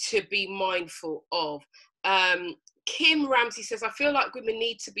to be mindful of. Kim Ramsey says, I feel like women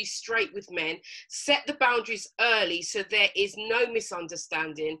need to be straight with men, set the boundaries early so there is no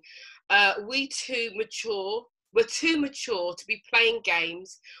misunderstanding. We're too mature to be playing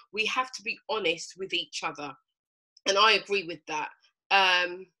games. We have to be honest with each other. And I agree with that.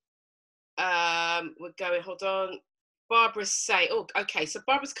 We're going, hold on. Barbara's say, oh, okay. So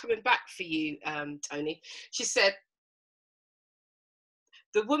Barbara's coming back for you, Tony. She said,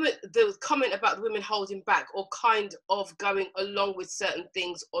 the comment about the women holding back or kind of going along with certain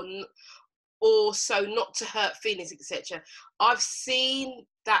things or so not to hurt feelings, etc. I've seen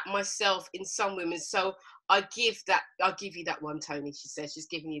that myself in some women. So I'll give you that one, Tony. She says she's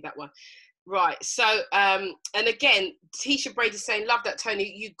giving you that one. Right. So, and again, Tisha Brady's saying, love that,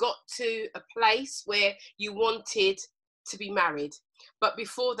 Tony. You got to a place where you wanted to be married. But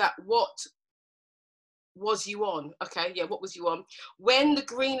before that, what was you on? Okay, yeah, what was you on? When the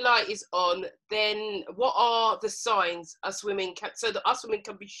green light is on, then what are the signs us women can, so that us women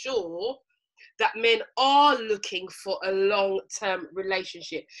can be sure that men are looking for a long-term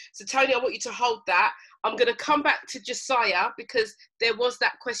relationship? So Tony, I want you to hold that. I'm going to come back to Josiah because there was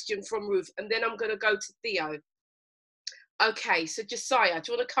that question from Ruth, and then I'm going to go to Theo. Okay, so Josiah,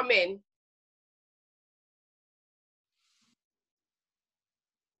 do you want to come in?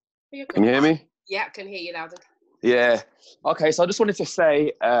 Can you hear me? Yeah, I can hear you loud. Yeah. Okay, so I just wanted to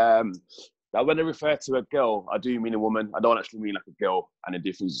say that when I refer to a girl, I do mean a woman. I don't actually mean like a girl and a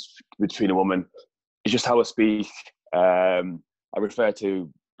difference between a woman. It's just how I speak. I refer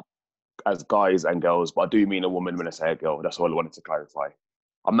to as guys and girls, but I do mean a woman when I say a girl. That's all I wanted to clarify.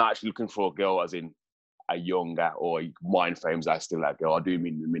 I'm not actually looking for a girl as in a younger or mind frames that are still that girl. I do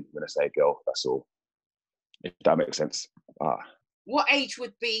mean women when I say girl. That's all. If that makes sense. What age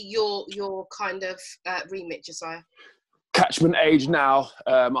would be your kind of remit, Josiah? Catchment age now,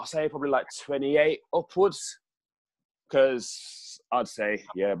 I'll say probably like 28 upwards, because I'd say,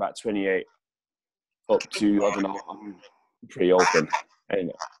 yeah, about 28 up to, I don't know, I'm pretty open, ain't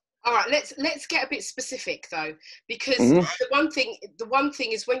it? All right, let's get a bit specific though, because the one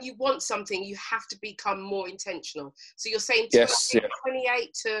thing is when you want something, you have to become more intentional. So you're saying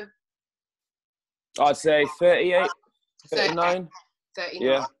 28 to? I'd say 38, 39. 39.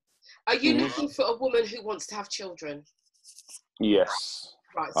 Yeah. Are you looking for a woman who wants to have children? Yes.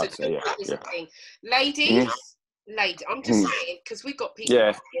 Right, so children is a thing. Ladies, I'm just saying, because we've got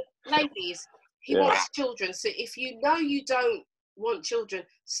people, ladies, he wants children. So if you know you don't want children,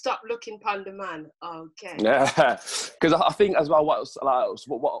 stop looking panda man. Okay. Yeah, because I think as well, what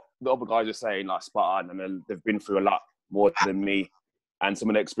the other guys are saying, like spot on, and they've been through a lot more than me. And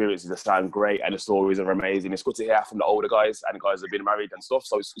some of the experiences that sound great and the stories are amazing. It's good to hear from the older guys and the guys that have been married and stuff.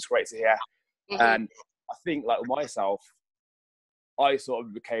 So it's great to hear. And I think like with myself, I sort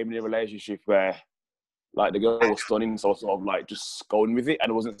of became in a relationship where like the girl was stunning. So I was sort of like just going with it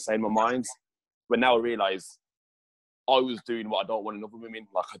and I wasn't saying my mind. But now I realise I was doing what I don't want in other women.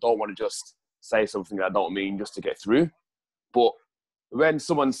 Like I don't want to just say something that I don't mean just to get through. But when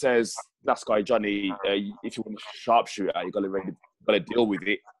someone says, "That's guy Johnny, if you want a sharpshooter, you got to deal with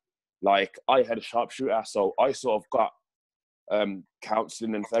it." Like I had a sharpshooter, so I sort of got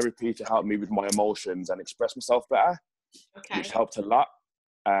counselling and therapy to help me with my emotions and express myself better, which helped a lot.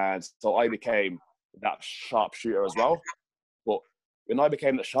 And so I became that sharpshooter as well. But when I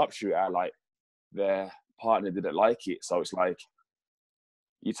became that sharpshooter, like their partner didn't like it. So it's like,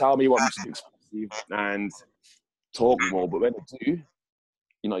 you tell me you want me to be expressive and talk more, but when I do,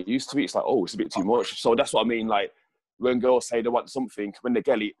 you're not used to it. It's like, oh, it's a bit too much. So that's what I mean. Like when girls say they want something, when they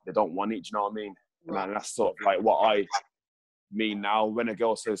get it, they don't want it. Do you know what I mean? Right. And that's sort of like what I mean now. When a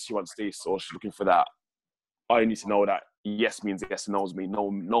girl says she wants this or she's looking for that, I need to know that yes means yes and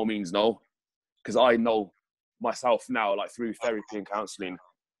no means no. Because I know myself now, like through therapy and counselling,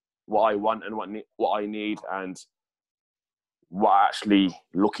 what I want and what I need and what I'm actually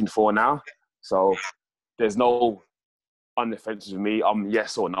looking for now. So there's no, on the fence with me. I'm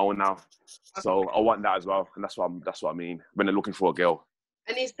yes or no now. So I want that as well, and that's what I mean when they're looking for a girl.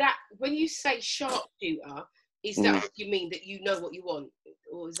 And is that when you say sharpshooter? Is that what you mean, that you know what you want,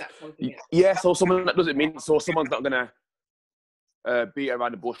 or is that something else? Yeah. So someone that doesn't mean someone's not gonna beat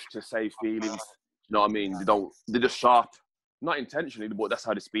around the bush to save feelings. You know what I mean? They're just sharp, not intentionally, but that's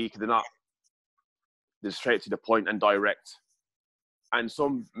how they speak. They're straight to the point and direct. And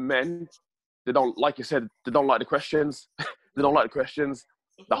some men, they don't, like you said, they don't like the questions. They don't like the questions.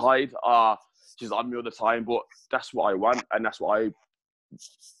 The hide she's on me all the time, but that's what I want, and that's what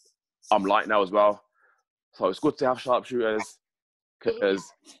I'm like now as well. So it's good to have sharpshooters, because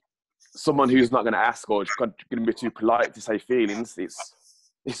someone who's not going to ask or going to be too polite to say feelings,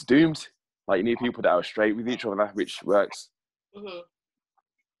 it's doomed. Like, you need people that are straight with each other, which works.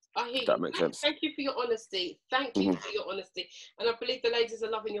 I hear that you. makes sense. Thank you for your honesty. Thank you for your honesty. And I believe the ladies are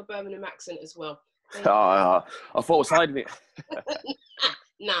loving your Birmingham accent as well. I thought I was hiding it.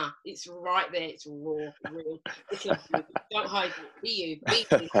 Nah, it's right there. It's raw, real. It's lovely. Don't hide it. Be you.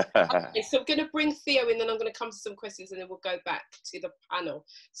 Okay, so I'm going to bring Theo in, then I'm going to come to some questions, and then we'll go back to the panel.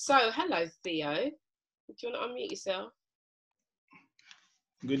 So, hello, Theo. Do you want to unmute yourself?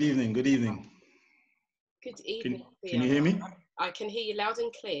 Good evening. Good evening. Good evening, Theo. Can you hear me? I can hear you loud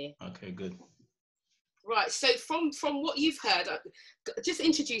and clear. Okay, good. Right, so from what you've heard, just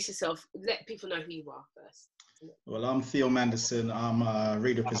introduce yourself. Let people know who you are first. Well, I'm Theo Manderson. I'm a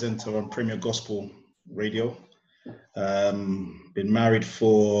radio presenter on Premier Gospel Radio. Been married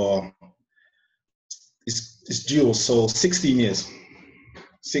for, it's dual, so 16 years.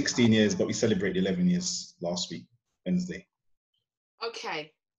 16 years, but we celebrated 11 years last week, Wednesday.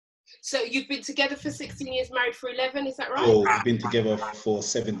 Okay. So you've been together for 16 years, married for 11, is that right? Oh, we've been together for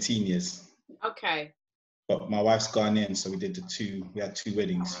 17 years. Okay. But my wife's Ghanaian, so we had two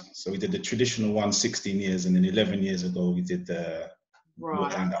weddings. So we did the traditional one 16 years, and then 11 years ago we did the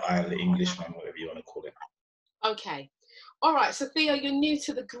down the aisle, the English one, whatever you want to call it. Okay. All right. So Theo, you're new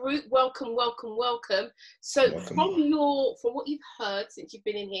to the group. Welcome, welcome, welcome. So Welcome. from what you've heard since you've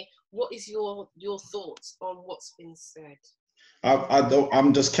been in here, what is your thoughts on what's been said?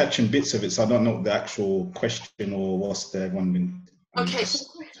 I'm just catching bits of it, so I don't know the actual question or what's the one been. Okay, so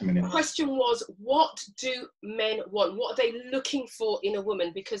the question was, what do men want? What are they looking for in a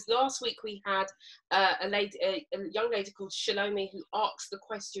woman? Because last week we had a young lady called Shalomi who asked the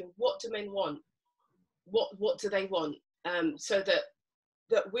question, what do men want? What do they want? So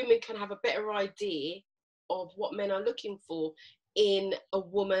that women can have a better idea of what men are looking for in a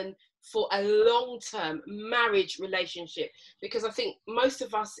woman for a long-term marriage relationship. Because I think most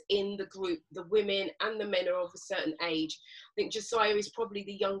of us in the group, the women and the men, are of a certain age. I think Josiah is probably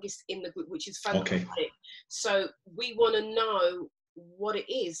the youngest in the group, which is fantastic. Okay. So we want to know what it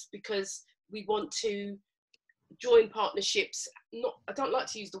is, because we want to join partnerships. I don't like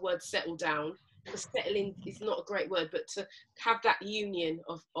to use the word settle down, because settling is not a great word, but to have that union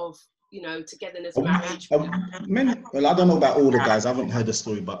of togetherness, marriage. Men, well, I don't know about all the guys, I haven't heard the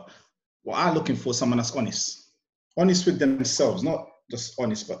story, but what I'm looking for is someone that's honest with themselves, not just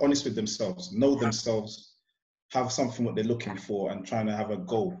honest, but honest with themselves, know themselves, have something what they're looking for, and trying to have a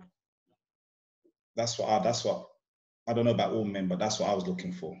goal. That's what I don't know about all men, but that's what I was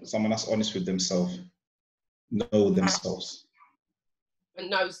looking for. Someone that's honest with themselves, know themselves. And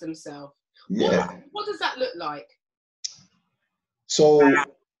knows themselves. Yeah. What does that look like? So,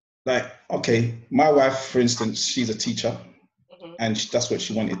 like, okay, my wife, for instance, she's a teacher, and that's what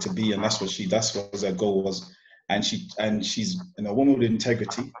she wanted to be, and that's what her goal was, and she's a woman with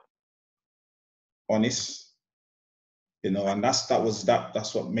integrity, honest, and that's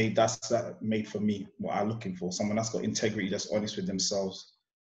what made for me what I'm looking for. Someone that's got integrity, that's honest with themselves,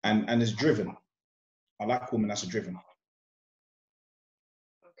 and is driven. I like women that's driven.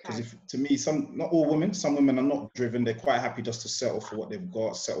 Because to me, not all women, some women are not driven. They're quite happy just to settle for what they've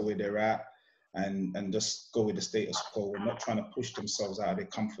got, settle where they're at, and just go with the status quo, and not trying to push themselves out of their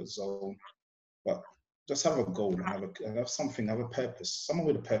comfort zone, but just have a goal and have a purpose. Someone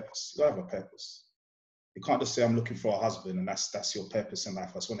with a purpose. You gotta have a purpose. You can't just say, I'm looking for a husband, and that's your purpose in life.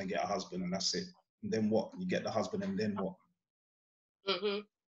 I just want to get a husband, and that's it. And then what? You get the husband, and then what?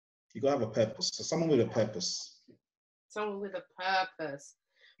 You gotta have a purpose. So someone with a purpose. Someone with a purpose.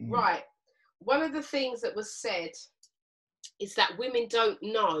 Right. One of the things that was said is that women don't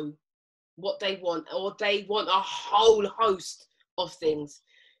know what they want, or they want a whole host of things.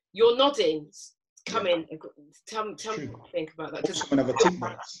 You're nodding. Come in. Tell me what you think about that. Most women have a tick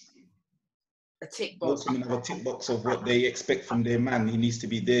box. A tick box. Most women have a tick box of what they expect from their man. He needs to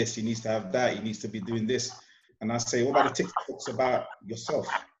be this. He needs to have that. He needs to be doing this. And I say, what about the tick box about yourself?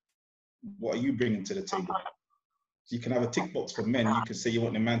 What are you bringing to the table? So you can have a tick box for men. You can say you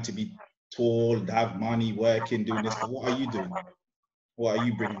want the man to be tall, have money, working, doing this, but what are you doing? What are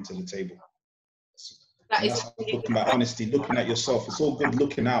you bringing to the table? And that's talking about honesty, looking at yourself. It's all good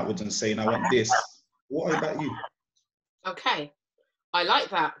looking outwards and saying, I want this. What about you? Okay, I like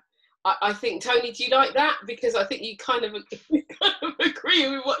that. I think, Tony, do you like that? Because I think you kind of agree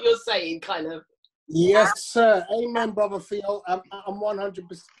with what you're saying, kind of. Yes, sir. Amen, brother Theo. I'm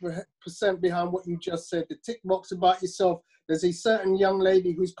 100% behind what you just said. The tick box about yourself. There's a certain young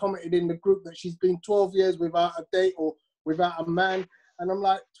lady who's commented in the group that she's been 12 years without a date or without a man. And I'm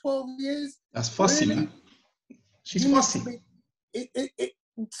like, 12 years? That's fussy, really? man. She's fussy.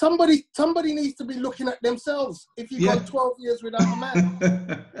 Somebody needs to be looking at themselves if you've gone 12 years without a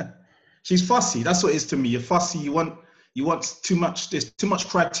man. She's fussy. That's what it is to me. You're fussy. You want too much. There's too much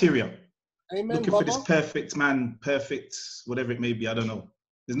criteria. Amen, looking brother. for this perfect man, perfect, whatever it may be. I don't know.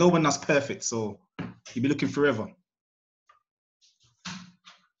 There's no one that's perfect, so you'll be looking forever.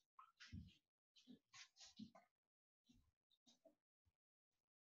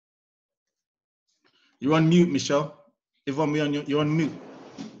 You're on mute, Michelle. Yvonne, you're on mute.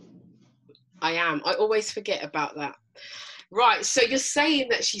 I am. I always forget about that. Right, so you're saying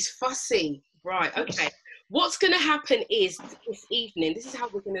that she's fussy. Right, okay. What's going to happen is this evening, this is how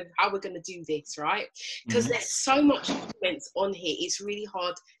we're going to do this, right? Because there's so much comments on here. It's really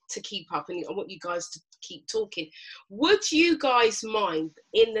hard to keep up, and I want you guys to keep talking. Would you guys mind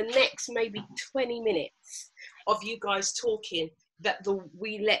in the next maybe 20 minutes of you guys talking that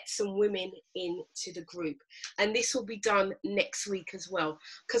we let some women into the group, and this will be done next week as well,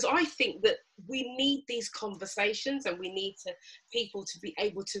 because I think that we need these conversations, and we need people to be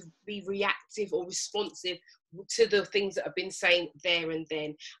able to be reactive or responsive to the things that have been saying there and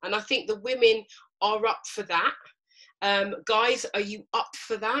then, and I think the women are up for that. Guys, are you up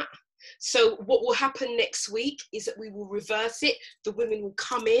for that? So what will happen next week is that we will reverse it. The women will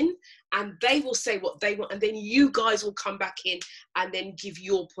come in and they will say what they want, and then you guys will come back in and then give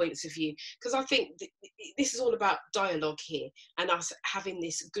your points of view. Because I think this is all about dialogue here, and us having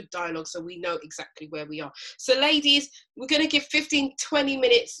this good dialogue so we know exactly where we are. So ladies, we're going to give 15-20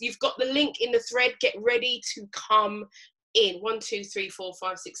 minutes. You've got the link in the thread. Get ready to come in. 1, 2, 3, 4,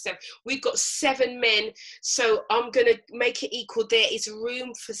 5, 6, 7. We've got 7 men, so I'm gonna make it equal. There is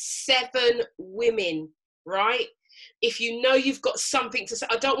room for 7 women, right? If you know you've got something to say,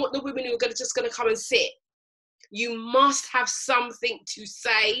 I don't want the women who are just gonna come and sit. You must have something to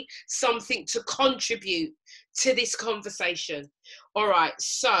say, something to contribute to this conversation. All right,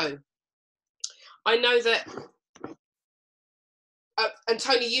 so I know that and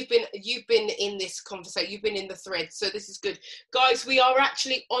Tony, you've been in this conversation, you've been in the thread, so this is good. Guys, we are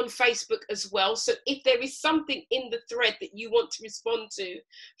actually on Facebook as well, so if there is something in the thread that you want to respond to,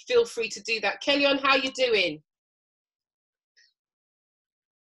 feel free to do that. Kellyanne, how you doing?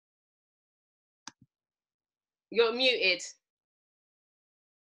 You're muted.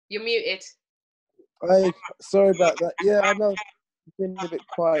 You're muted. Hey, sorry about that. Yeah, I know. I've been a bit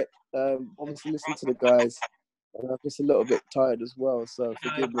quiet. Obviously listening to the guys. And I'm just a little bit tired as well, so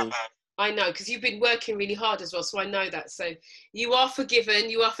forgive me. I know, because you've been working really hard as well, so I know that. So you are forgiven,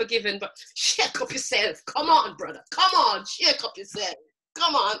 but check up yourself. Come on, brother. Come on, check up yourself.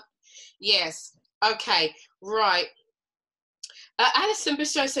 Come on. Yes. Okay, right. Alison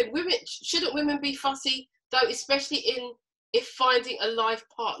Bishop said, shouldn't women be fussy, though, especially if finding a life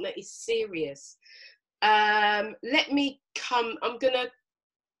partner is serious? Let me come. I'm going to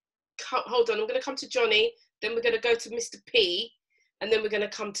hold on. I'm going to come to Johnny. Then we're going to go to Mr. P, and then we're going to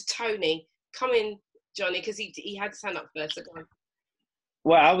come to Tony. Come in, Johnny, because he had his hand up first. So go on.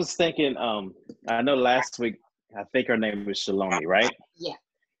 Well, I was thinking, I know last week, I think her name was Shalomi, right? Yeah.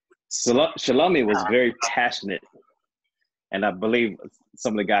 Shalomi was very passionate, and I believe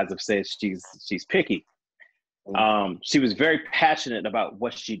some of the guys have said she's picky. She was very passionate about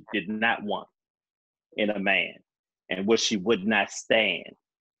what she did not want in a man and what she would not stand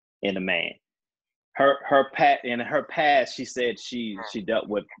in a man. In her past, she said she dealt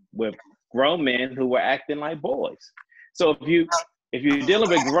with grown men who were acting like boys. So if you're dealing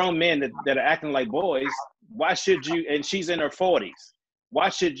with grown men that are acting like boys, why should you? And she's in her 40s. Why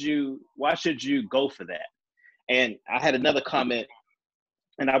should you go for that? And I had another comment,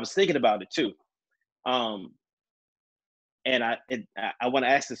 and I was thinking about it too. And I want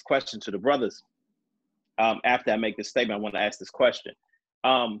to ask this question to the brothers. After I make this statement, I want to ask this question.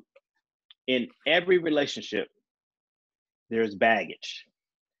 In every relationship, there's baggage.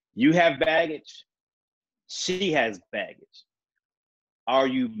 You have baggage. She has baggage. Are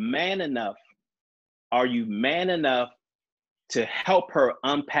you man enough? Are you man enough to help her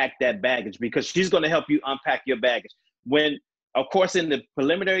unpack that baggage, because she's going to help you unpack your baggage. When, of course, in the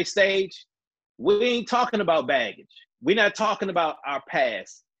preliminary stage, we ain't talking about baggage. We're not talking about our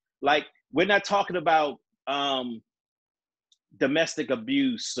past. Like, we're not talking about domestic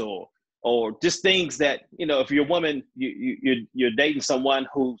abuse or just things that, you know, if you're a woman, you're dating someone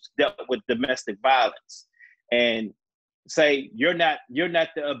who's dealt with domestic violence, and say you're not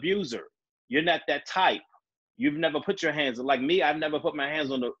the abuser, you're not that type. You've never put your hands, like me, I've never put my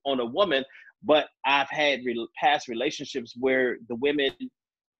hands on a woman, but I've had past relationships where the women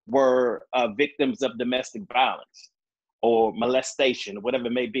were victims of domestic violence or molestation or whatever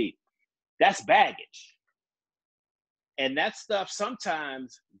it may be. That's baggage. And that stuff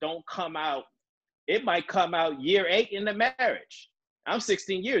sometimes don't come out. It might come out year 8 in the marriage. I'm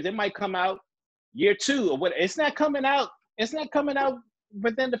 16 years. It might come out year 2 or what. It's not coming out. It's not coming out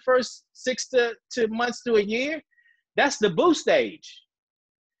within the first 6 to months to a year. That's the boo stage.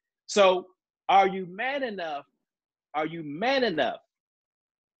 So are you man enough? Are you man enough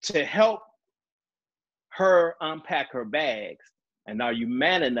to help her unpack her bags? And are you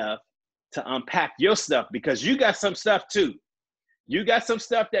man enough to unpack your stuff? Because you got some stuff too. You got some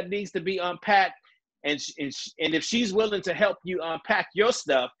stuff that needs to be unpacked. And if she's willing to help you unpack your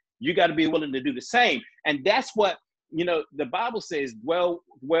stuff, you got to be willing to do the same. And that's what, you know, the Bible says, dwell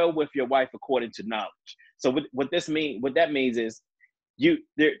with your wife according to knowledge. So what that means is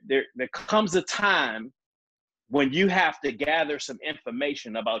there comes a time when you have to gather some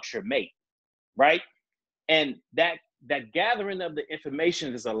information about your mate, right? And that gathering of the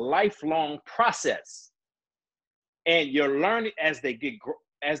information is a lifelong process. And you're learning as they get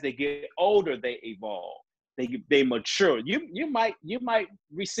older, they evolve, they mature. You might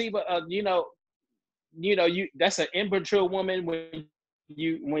receive that's an immature woman when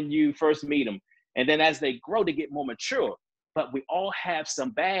you first meet them, and then as they grow, they get more mature. But we all have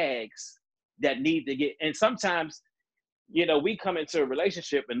some bags that need to get, and sometimes, you know, we come into a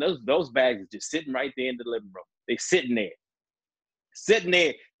relationship and those bags are just sitting right there in the living room. They sitting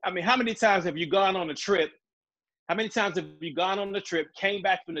there. I mean, how many times have you gone on a trip? How many times have you gone on the trip, came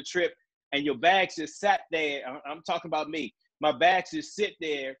back from the trip, and your bags just sat there? I'm talking about me. My bags just sit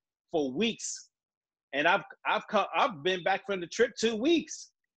there for weeks, and I've been back from the trip 2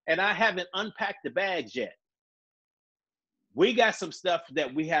 weeks, and I haven't unpacked the bags yet. We got some stuff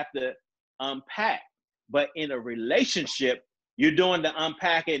that we have to unpack, but in a relationship, you're doing the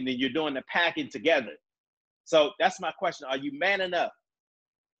unpacking and you're doing the packing together. So that's my question. Are you man enough?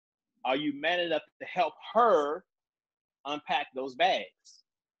 Are you man enough to help her unpack those bags?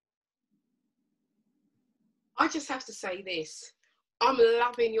 I just have to say this. I'm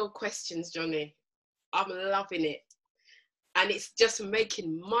loving your questions, Johnny. I'm loving it. And it's just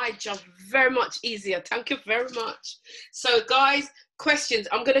making my job very much easier. Thank you very much. So guys, questions.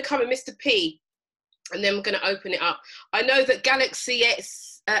 I'm going to come with Mr. P, and then we're going to open it up. I know that Galaxy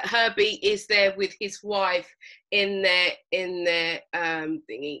X Herbie is there with his wife in their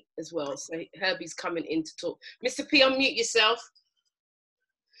thingy as well. So Herbie's coming in to talk. Mr. P, unmute yourself.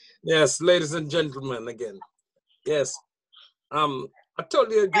 Yes, ladies and gentlemen, again. Yes, I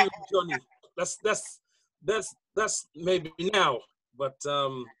totally agree with Johnny. That's maybe now, but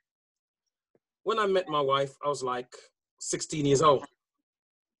when I met my wife, I was like 16 years old.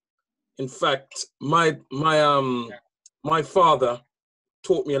 In fact, my father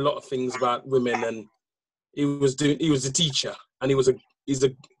taught me a lot of things about women, and he was a teacher, and he's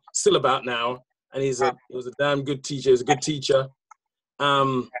still about now, and he was a damn good teacher. He's a good teacher.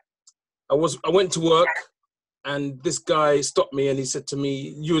 I went to work, and this guy stopped me, and he said to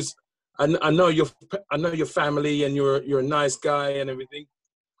me, I know your family, and you're a nice guy and everything.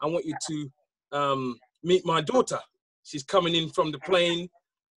 I want you to meet my daughter. She's coming in from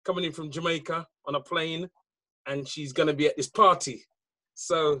Jamaica on a plane, and she's gonna be at this party.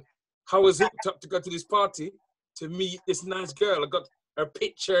 So I was hooked up to go to this party to meet this nice girl. I got her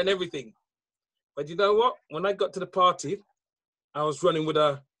picture and everything. But you know what? When I got to the party, I was running with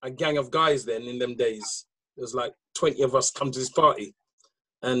a gang of guys then in them days. There was like 20 of us come to this party.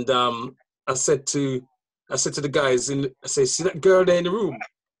 And I said to the guys, I say, see that girl there in the room?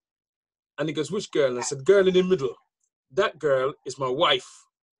 And he goes, which girl? And I said, girl in the middle. That girl is my wife.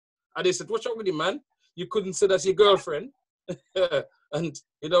 And they said, what's wrong with you, man? You couldn't say that's your girlfriend. And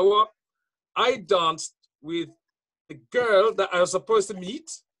you know what? I danced with the girl that I was supposed to meet.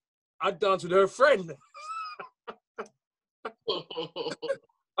 I danced with her friend.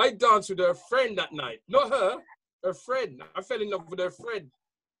 I danced with her friend that night. Not her friend. I fell in love with her friend.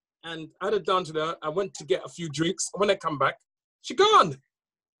 And I had a dance with her. I went to get a few drinks. When I come back, she gone.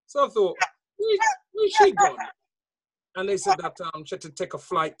 So I thought, where's she gone? and they said that she had to take a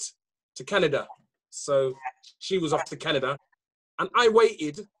flight to Canada. So she was off to Canada, and I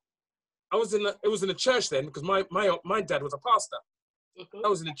waited. It was in a church then, because my dad was a pastor. I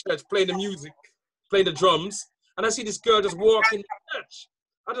was in the church playing the music, playing the drums, and I see this girl just walking in the church.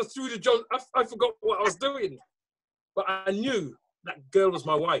 I just threw the drum. I forgot what I was doing, but I knew that girl was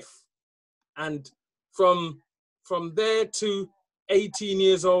my wife. And from there to 18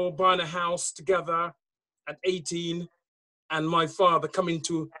 years old, buying a house together at 18, and my father coming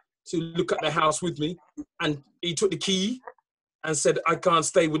to look at the house with me, and he took the key and said, I can't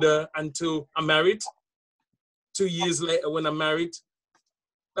stay with her until I'm married. 2 years later, when I'm married,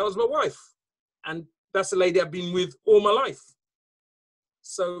 that was my wife. And that's the lady I've been with all my life.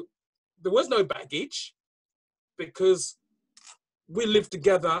 So there was no baggage, because we live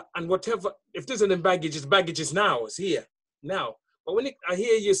together, and whatever, if there's any baggage, it's baggage is now, it's here, now. But I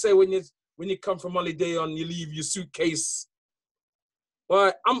hear you say when you come from holiday and you leave your suitcase,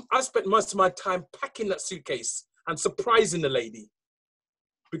 well, I spent most of my time packing that suitcase and surprising the lady,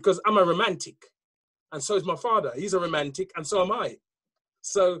 because I'm a romantic, and so is my father. He's a romantic, and so am I.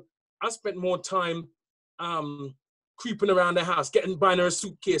 So I spent more time creeping around the house, buying her a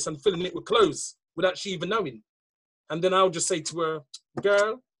suitcase and filling it with clothes without she even knowing. And then I'll just say to her,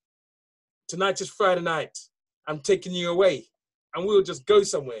 girl, tonight is Friday night. I'm taking you away, and we'll just go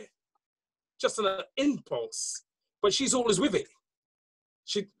somewhere. Just an impulse. But she's always with it.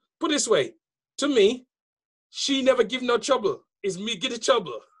 She, put it this way, to me, she never give no trouble. It's me get the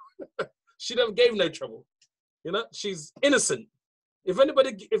trouble. She never gave no trouble. You know, she's innocent. If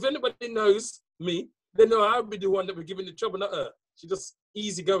anybody knows me, they know I'll be the one that be giving the trouble, not her. She's just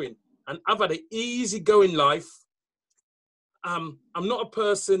easygoing. And I've had an easygoing life. I'm not a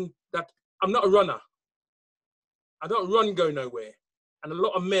person I'm not a runner. I don't run, go nowhere. And a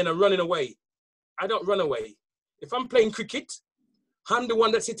lot of men are running away. I don't run away. If I'm playing cricket, I'm the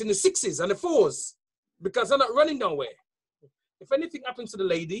one that's hitting the 6s and the 4s, because I'm not running nowhere. If anything happens to the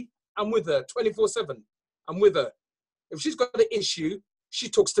lady, I'm with her 24/7. I'm with her. If she's got an issue, she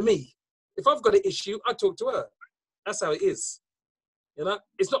talks to me. If I've got an issue, I talk to her. That's how it is. You know,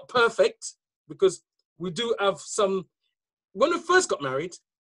 it's not perfect, because we do have some. When we first got married,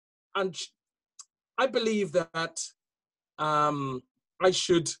 and I believe that I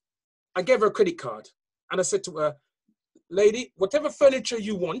gave her a credit card, and I said to her, lady, whatever furniture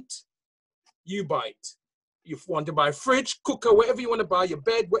you want, you buy it. You want to buy a fridge, cooker, whatever you want to buy, your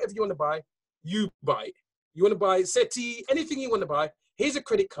bed, whatever you want to buy, you buy it. You want to buy a settee, anything you want to buy, here's a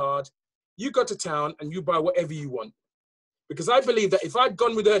credit card. You go to town and you buy whatever you want. Because I believe that if I'd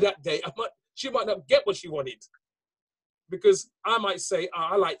gone with her that day, she might not get what she wanted. Because I might say, oh,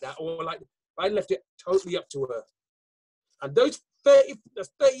 I like that, or I left it totally up to her. And that's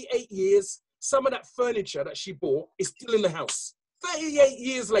 38 years, some of that furniture that she bought is still in the house. 38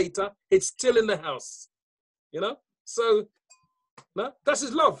 years later, it's still in the house. You know? So, no, that's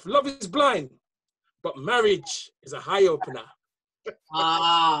his love. Love is blind. But marriage is a high opener.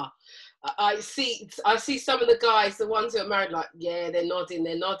 I see some of the guys, the ones who are married, like, yeah, they're nodding.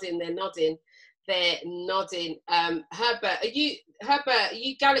 Herbert, are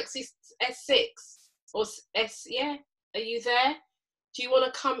you Galaxy S6 or S? Yeah, are you there? Do you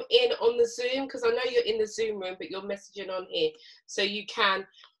want to come in on the Zoom? Because I know you're in the Zoom room, but you're messaging on here, so you can.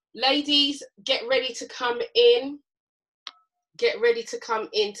 Ladies, get ready to come in. Get ready to come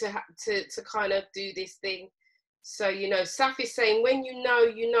in to kind of do this thing. So, you know, Saf is saying, when you know,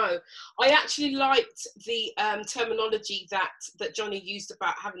 you know. I actually liked the terminology that Johnny used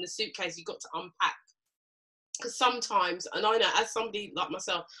about having the suitcase you got to unpack. Because sometimes, and I know as somebody like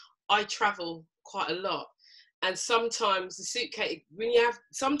myself, I travel quite a lot. And sometimes the suitcase,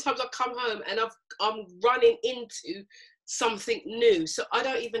 sometimes I come home and I'm running into something new. So I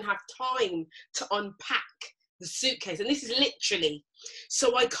don't even have time to unpack the suitcase, and this is literally,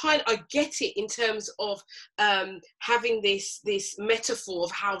 so I get it in terms of having this metaphor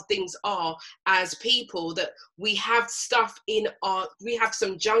of how things are as people, that we have stuff we have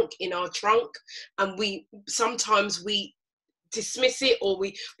some junk in our trunk, and sometimes we dismiss it, or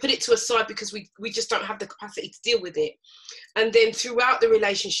we put it to a side because we just don't have the capacity to deal with it. And then throughout the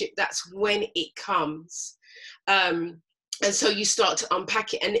relationship, that's when it comes. And so you start to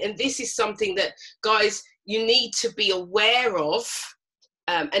unpack it. And this is something that, guys, you need to be aware of.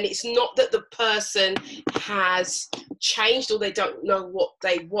 And it's not that the person has changed or they don't know what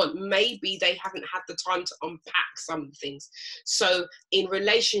they want. Maybe they haven't had the time to unpack some things. So in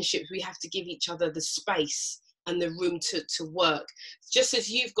relationships, we have to give each other the space and the room to work. Just as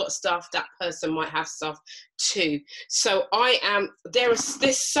you've got stuff, that person might have stuff too. So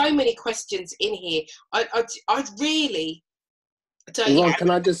there's so many questions in here. I really don't. Yvonne, can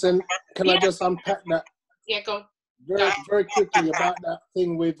I just unpack that? Yeah, go on. Very quickly about that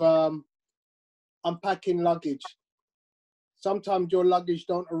thing with unpacking luggage. Sometimes your luggage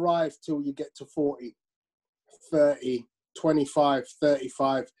don't arrive till you get to 40, 30, 25,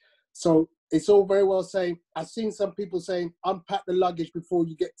 35. So it's all very well saying, I've seen some people saying, unpack the luggage before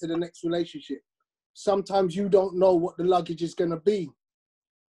you get to the next relationship. Sometimes you don't know what the luggage is going to be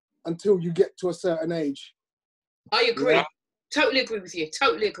until you get to a certain age. I agree. Yeah? Totally agree with you.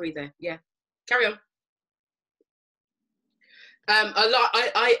 Totally agree there. Yeah. Carry on.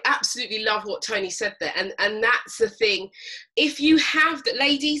 I absolutely love what Tony said there, and that's the thing. If you have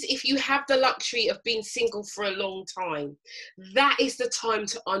the luxury of being single for a long time, that is the time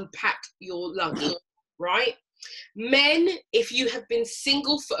to unpack your luggage, right? Men, if you have been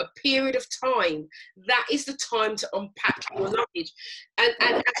single for a period of time, that is the time to unpack your luggage. And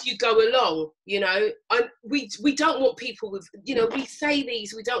as you go along, we don't want people with, we say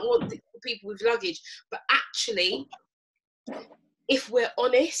these, we don't want people with luggage, but actually, if we're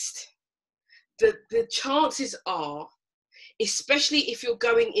honest, the chances are, especially if you're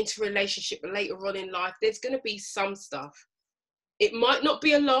going into a relationship later on in life, there's going to be some stuff. It might not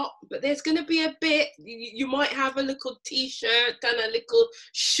be a lot, but there's going to be a bit. You might have a little t-shirt and a little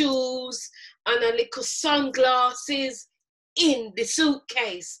shoes and a little sunglasses in the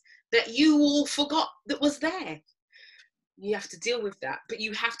suitcase that you all forgot that was there. You have to deal with that, but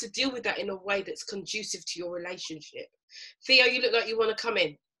you have to deal with that in a way that's conducive to your relationship. Theo, you look like you want to come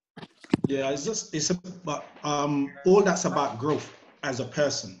in. Yeah, it's about all that's about growth as a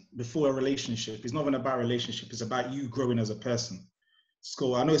person before a relationship. It's not even about relationship. It's about you growing as a person.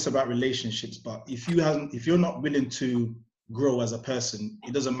 So I know it's about relationships, but if you're not willing to grow as a person,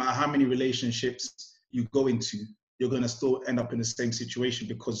 it doesn't matter how many relationships you go into, you're going to still end up in the same situation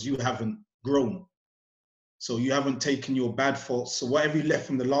because you haven't grown. So you haven't taken your bad faults. So whatever you left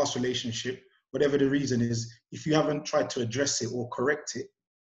from the last relationship, whatever the reason is, if you haven't tried to address it or correct it,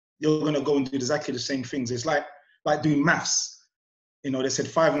 you're going to go and do exactly the same things. It's like doing maths. They said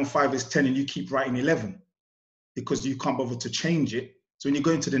 5 and 5 is 10 and you keep writing 11 because you can't bother to change it. So when you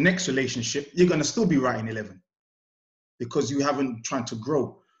go into the next relationship, you're going to still be writing 11 because you haven't tried to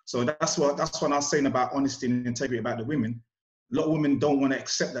grow. So that's what I was saying about honesty and integrity about the women. A lot of women don't want to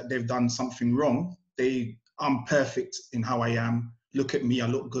accept that they've done something wrong. I'm perfect in how I am. Look at me, I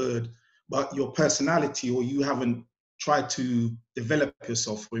look good. But your personality, or you haven't tried to develop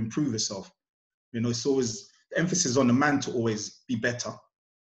yourself or improve yourself. It's always the emphasis on the man to always be better,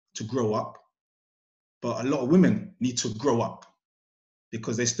 to grow up. But a lot of women need to grow up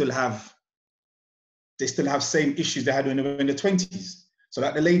because they still have same issues they had when they were in their 20s. So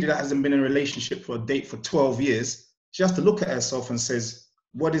that the lady that hasn't been in a relationship for a date for 12 years, she has to look at herself and says,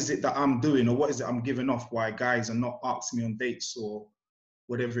 what is it that I'm doing, or what is it I'm giving off why guys are not asking me on dates or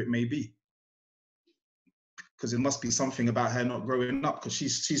whatever it may be? Because it must be something about her not growing up, because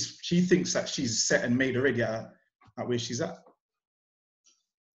she thinks that she's set and made already at where she's at.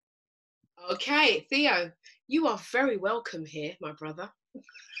 Okay, Theo, you are very welcome here, my brother.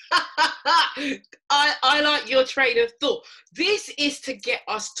 I like your train of thought. This is to get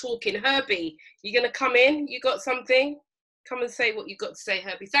us talking. Herbie, you going to come in? You got something? Come and say what you got to say,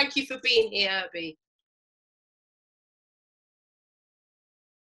 Herbie. Thank you for being here, Herbie.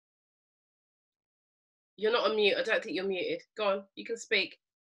 You're not on mute. I don't think you're muted. Go on, you can speak.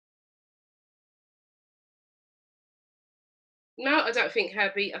 No, I don't think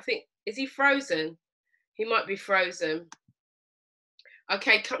Herbie. Is he frozen? He might be frozen.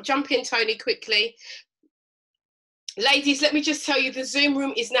 Okay, jump in, Tony, quickly. Ladies, let me just tell you, the Zoom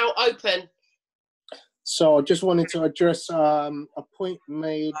room is now open. So I just wanted to address a point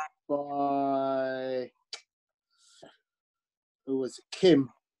made by, who was it? Kim,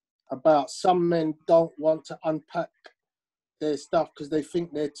 about some men don't want to unpack their stuff because they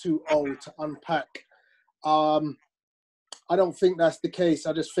think they're too old to unpack. I don't think that's the case.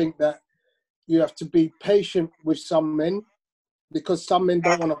 I just think that you have to be patient with some men, because some men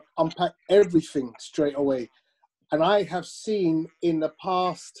don't want to unpack everything straight away. And I have seen in the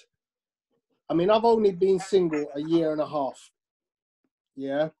past, I've only been single a year and a half,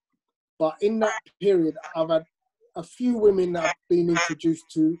 yeah? But in that period, I've had a few women that I've been introduced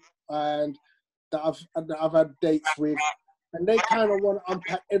to and that I've had dates with, and they kind of want to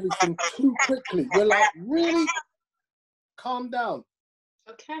unpack everything too quickly. You're like, really? Calm down.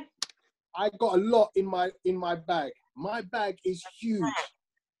 Okay. I got a lot in my bag. My bag is huge.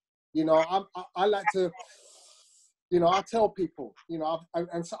 I like to You know, I tell people, you know,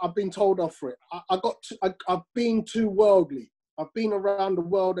 and so I've been told off for it. I've been too worldly. I've been around the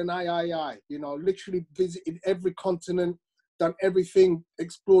world and you know, literally visited every continent, done everything,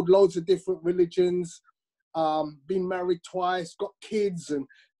 explored loads of different religions, been married twice, got kids and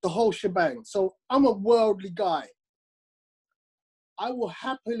the whole shebang. So I'm a worldly guy. I will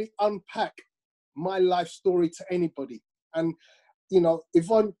happily unpack my life story to anybody. And, you know,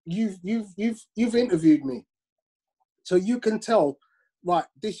 Yvonne, you've interviewed me. So you can tell, right,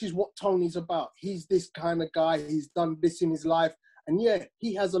 this is what Tony's about. He's this kind of guy. He's done this in his life. And yeah,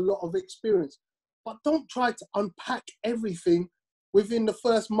 he has a lot of experience. But don't try to unpack everything within the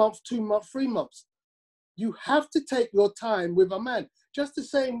first month, 2 months, 3 months. You have to take your time with a man. Just the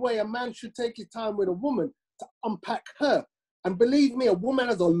same way a man should take his time with a woman to unpack her. And believe me, a woman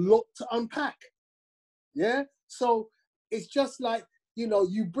has a lot to unpack. Yeah? So it's just like, you know,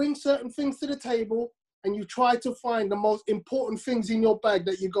 you bring certain things to the table and you try to find the most important things in your bag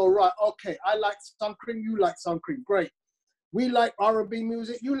that you go, right, okay, I like sun cream, you like sun cream, great. We like R&B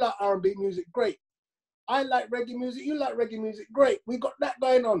music, you like R&B music, great. I like reggae music, you like reggae music, great. We got that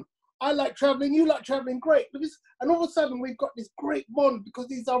going on. I like traveling, you like traveling, great. And all of a sudden we've got this great bond because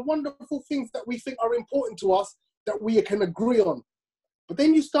these are wonderful things that we think are important to us that we can agree on. But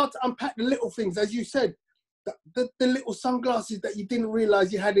then you start to unpack the little things, as you said, the little sunglasses that you didn't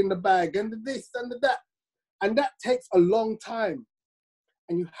realize you had in the bag and the this and the that. And that takes a long time.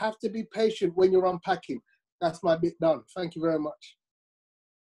 And you have to be patient when you're unpacking. That's my bit done. Thank you very much.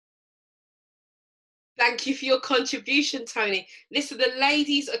 Thank you for your contribution, Tony. Listen, the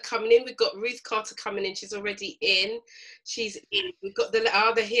ladies are coming in. We've got Ruth Carter coming in. She's already in. She's in. We've got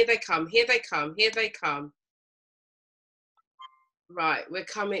here they come. Here they come. Here they come. Right, we're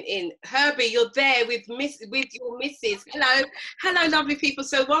coming in. Herbie, you're there with your missus. Hello, hello, lovely people.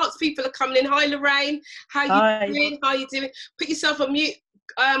 So whilst people are coming in, hi Lorraine, how you doing? How you doing? Put yourself on mute.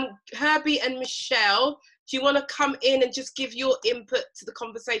 Herbie and Michelle, do you want to come in and just give your input to the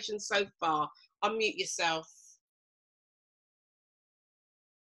conversation so far? Unmute yourself.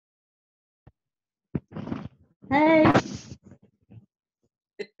 Hey.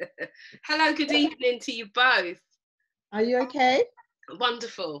 Hello, good evening to you both. Are you okay?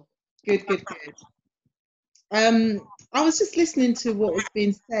 Wonderful. Good, good, good. I was just listening to what was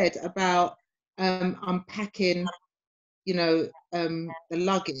being said about unpacking, you know, the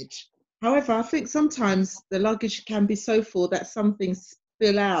luggage. However, I think sometimes the luggage can be so full that some things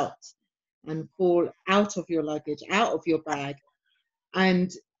spill out and fall out of your luggage, out of your bag.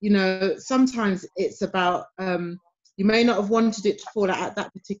 And, you know, sometimes it's about, you may not have wanted it to fall out at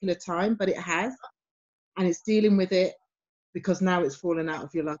that particular time, but it has. And it's dealing with it because now it's fallen out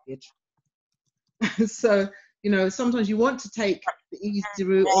of your luggage. So, you know, sometimes you want to take the easy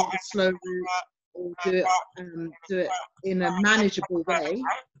route or the slow route or do it in a manageable way.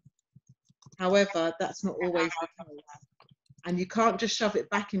 However, that's not always the case. And you can't just shove it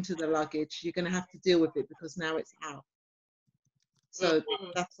back into the luggage. You're going to have to deal with it because now it's out. So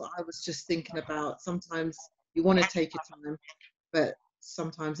that's what I was just thinking about. Sometimes you want to take your time, but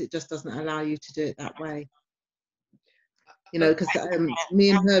sometimes it just doesn't allow you to do it that way. You know, because me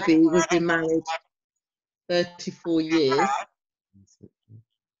and Herbie, we've been married 34 years.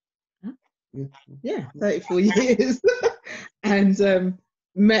 Yeah, 34 years. And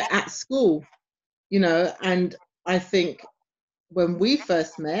met at school, you know, and I think when we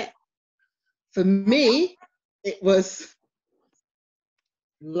first met, for me, it was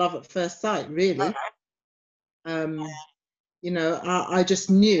love at first sight, really. You know, I just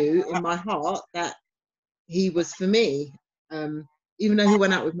knew in my heart that he was for me, even though he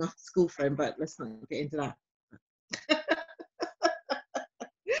went out with my school friend, but let's not get into that.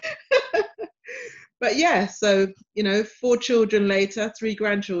 But yeah, so, you know, 4 children later, 3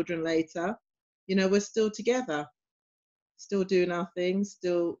 grandchildren later, you know, we're still together, still doing our things,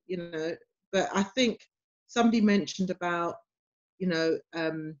 still, you know. But I think somebody mentioned about, you know,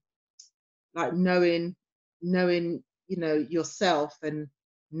 like knowing, you know, yourself and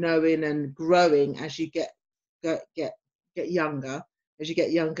knowing and growing as you get younger. As you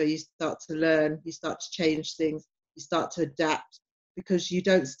get younger, you start to learn, you start to change things, you start to adapt, because you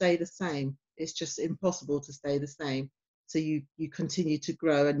don't stay the same. It's just impossible to stay the same. So you continue to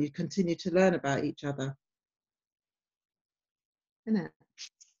grow and you continue to learn about each other. Isn't it?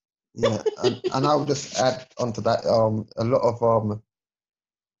 Yeah, and I would just add onto that a lot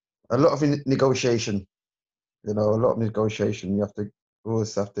of negotiation. You know, a lot of negotiation. You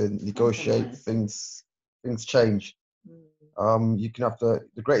always have to negotiate things. Things change. You can have the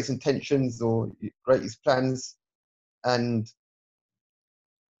greatest intentions or greatest plans, and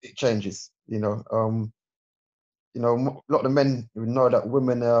it changes. You know, you know, a lot of the men know that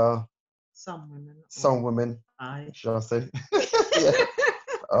women are Some women. some women, Aye. shall I say? Yeah.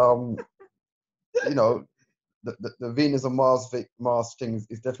 You know, the Venus and Mars thing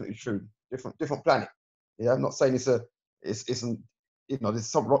is definitely true. Different planet. Yeah, I'm not saying isn't, you know,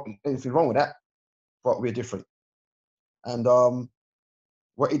 there's anything wrong with that, but we're different. And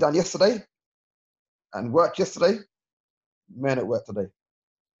what he done yesterday and worked yesterday, men at work today.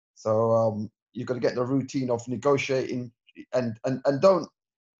 So you've got to get the routine of negotiating and don't.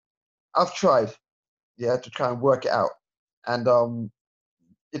 I've tried, yeah, to try and work it out. And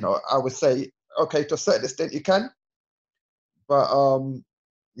you know, I would say, okay, to a certain extent you can, but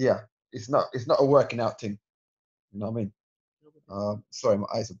yeah, it's not a working out thing. You know what I mean? Sorry, my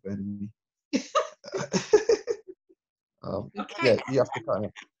eyes are burning me. Okay. Yeah, you have to kind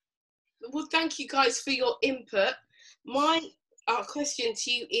of. Well, thank you guys for your input. My question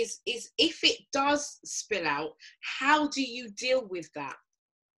to you is if it does spill out, how do you deal with that?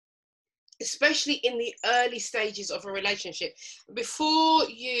 Especially in the early stages of a relationship. Before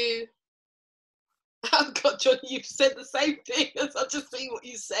you... Oh God, John, you've said the same thing as I just see what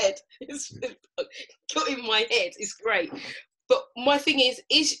you said. It's got in my head. It's great. But my thing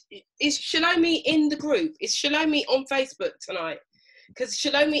is Shalomi in the group? Is Shalomi on Facebook tonight? Because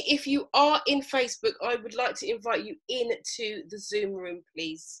Shalomi, if you are in Facebook, I would like to invite you into the Zoom room,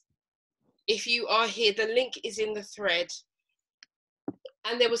 please. If you are here, the link is in the thread.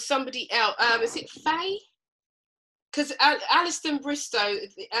 And there was somebody else. Is it Faye? Because Alison Bristow,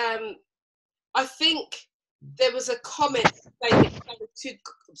 I think there was a comment saying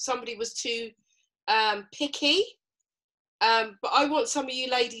somebody was too picky. But I want some of you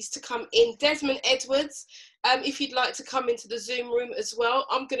ladies to come in. Desmond Edwards, if you'd like to come into the Zoom room as well,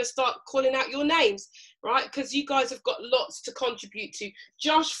 I'm going to start calling out your names, right? Because you guys have got lots to contribute to.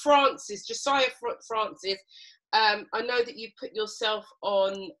 Josh Francis, Josiah Francis, I know that you put yourself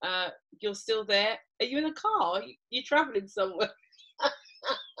on, you're still there. Are you in a car? You're traveling somewhere?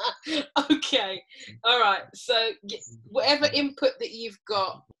 Okay, all right. So whatever input that you've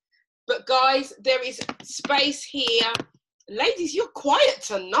got. But guys, there is space here. Ladies, you're quiet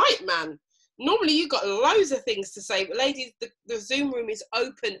tonight, man. Normally you've got loads of things to say, but ladies, the Zoom room is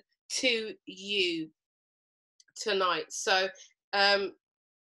open to you tonight. So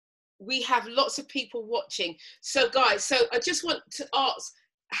we have lots of people watching. So guys, so I just want to ask,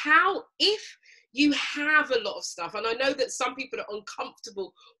 how, if you have a lot of stuff, and I know that some people are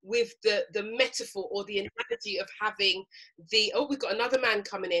uncomfortable with the metaphor or the analogy of having the, oh, we've got another man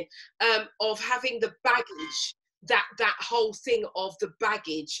coming in, of having the baggage, that whole thing of the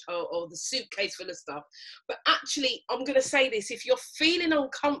baggage or the suitcase full of stuff. But actually, I'm going to say this, if you're feeling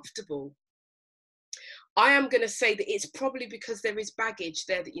uncomfortable, I am going to say that it's probably because there is baggage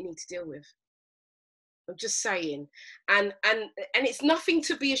there that you need to deal with. I'm just saying, and it's nothing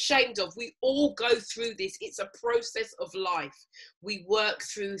to be ashamed of. We all go through this. It's a process of life. We work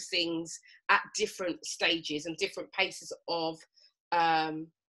through things at different stages and different paces of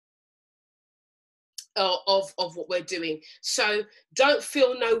what we're doing. So don't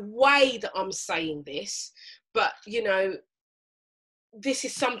feel no way that I'm saying this, but you know, this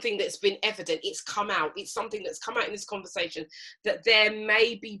is something that's been evident. It's come out. It's something that's come out in this conversation, that there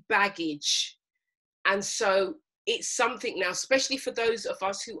may be baggage. And so it's something now, especially for those of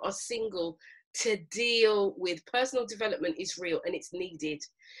us who are single, to deal with. Personal development is real and it's needed.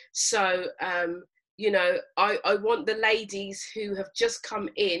 So, you know, I want the ladies who have just come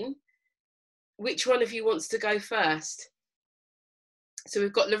in. Which one of you wants to go first? So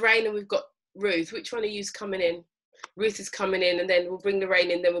we've got Lorraine and we've got Ruth. Which one of you's coming in? Ruth is coming in, and then we'll bring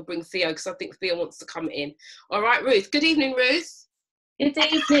Lorraine in, then we'll bring Theo, because I think Theo wants to come in. All right, Ruth. Good evening, Ruth.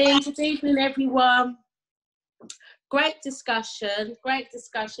 Good evening, everyone. Great discussion, great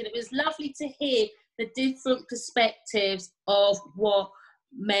discussion. It was lovely to hear the different perspectives of what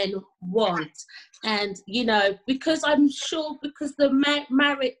men want. And, you know, because I'm sure, because the men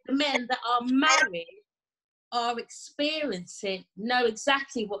that are married are experiencing, know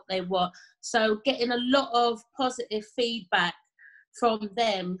exactly what they want. So getting a lot of positive feedback from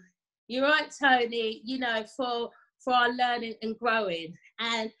them. You're right, Tony, you know, for our learning and growing.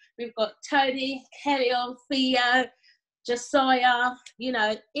 And we've got Tony, Kelly on, Theo, Josiah, you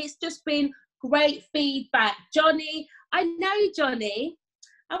know, it's just been great feedback. Johnny, I know Johnny.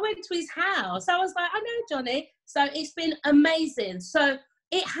 I went to his house. I was like, I know Johnny. So it's been amazing. So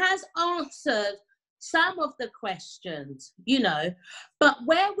it has answered some of the questions, you know, but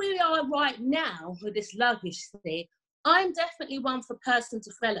where we are right now with this luggage thing, I'm definitely one for personal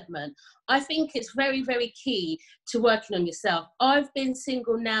development. I think it's very, very key to working on yourself. I've been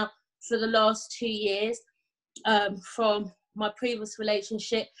single now for the last 2 years, from my previous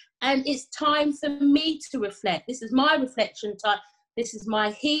relationship, and it's time for me to reflect. This is my reflection time. This is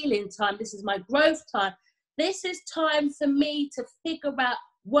my healing time. This is my growth time. This is time for me to figure out,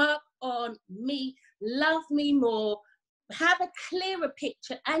 work on me, love me more, have a clearer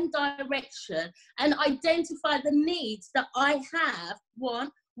picture and direction, and identify the needs that I have,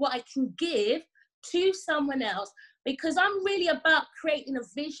 what I can give to someone else, because I'm really about creating a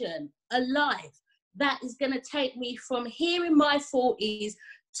vision, a life that is going to take me from here in my 40s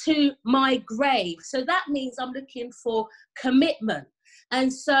to my grave. So that means I'm looking for commitment.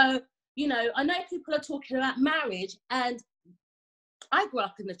 And so, you know, I know people are talking about marriage, and I grew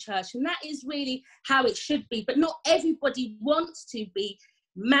up in the church, and that is really how it should be. But not everybody wants to be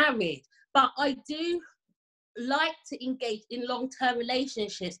married. But I do like to engage in long-term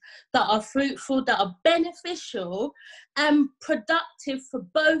relationships that are fruitful, that are beneficial and productive for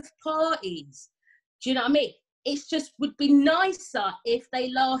both parties. Do you know what I mean? It's just would be nicer if they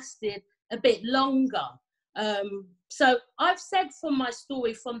lasted a bit longer. So I've said from my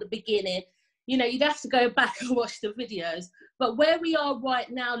story from the beginning, you know, you'd have to go back and watch the videos. But where we are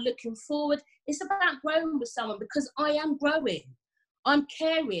right now, looking forward, it's about growing with someone, because I am growing. I'm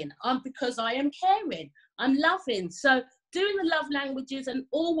caring. Because I am caring. I'm loving. So doing the love languages and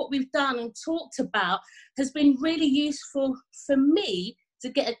all what we've done and talked about has been really useful for me to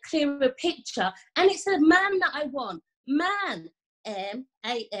get a clearer picture. And it's a man that I want. Man.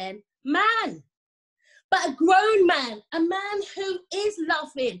 M-A-N. Man. But a grown man. A man who is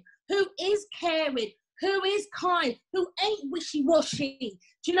loving, who is caring, who is kind, who ain't wishy-washy.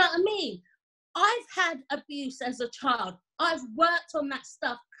 Do you know what I mean? I've had abuse as a child. I've worked on that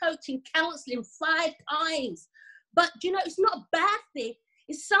stuff, coaching, counselling 5 times. But, you know, it's not a bad thing.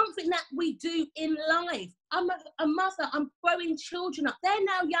 It's something that we do in life. I'm a mother. I'm growing children up. They're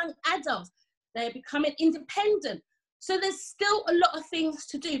now young adults. They're becoming independent. So there's still a lot of things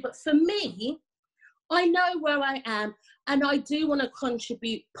to do. But for me, I know where I am, and I do want to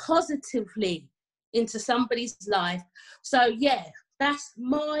contribute positively into somebody's life. So, yeah, that's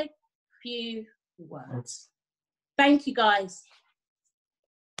my few words. Thank you, guys.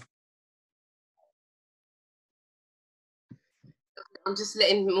 I'm just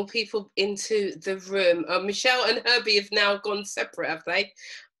letting more people into the room. Michelle and Herbie have now gone separate, have they?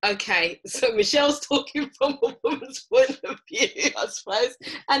 Okay, so Michelle's talking from a woman's point of view, I suppose,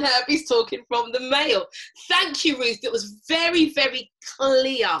 and Herbie's talking from the male. Thank you, Ruth. It was very, very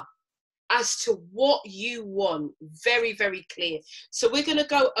clear as to what you want. Very, very clear. So we're going to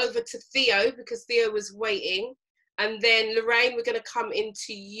go over to Theo, because Theo was waiting. And then Lorraine, we're going to come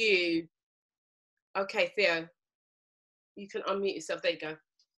into you. Okay, Theo, you can unmute yourself. There you go.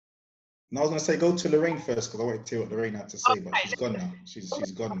 No, I was going to say go to Lorraine first, because I wanted to hear what Lorraine had to say, but she's gone now. She's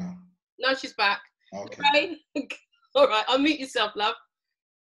gone now. No, she's back. Okay. Lorraine, all right, unmute yourself, love.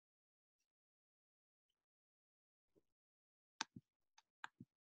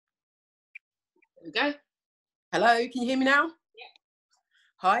 There we go. Hello, can you hear me now? Yeah.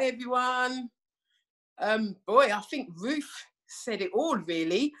 Hi, everyone. Boy, I think Ruth said it all,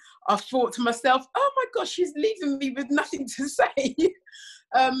 really. I thought to myself, oh my gosh, she's leaving me with nothing to say.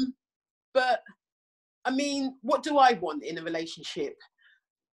 But I mean, what do I want in a relationship?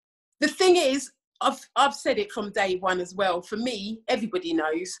 The thing is, I've said it from day one as well. For me, everybody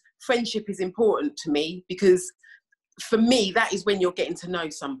knows friendship is important to me, because for me, that is when you're getting to know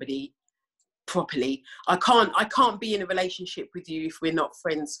somebody properly. I can't be in a relationship with you if we're not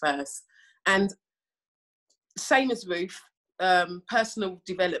friends first. And same as Ruth, personal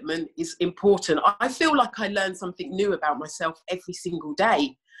development is important. I feel like I learn something new about myself every single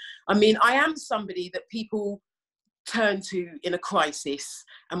day. I mean, I am somebody that people turn to in a crisis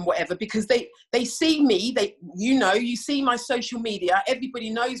and whatever, because they see me, you see my social media, everybody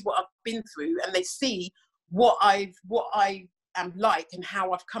knows what I've been through, and they see what I am like and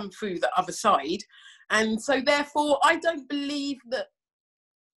how I've come through the other side. And so therefore I don't believe that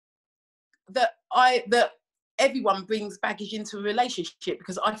everyone brings baggage into a relationship,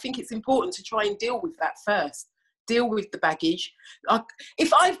 because I think it's important to try and deal with that first. Deal with the baggage.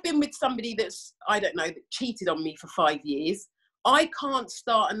 If I've been with somebody that's, I don't know, that cheated on me for 5 years, I can't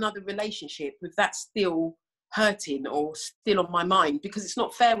start another relationship with that still hurting or still on my mind, because it's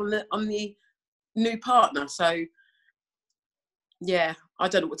not fair on the new partner. So yeah, I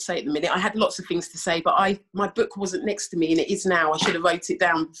don't know what to say at the minute. I had lots of things to say, but my book wasn't next to me, and it is now. I should have wrote it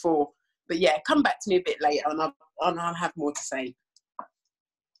down before. But yeah, come back to me a bit later, and I'll have more to say.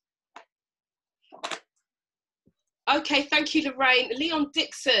 Okay, thank you, Lorraine. Leon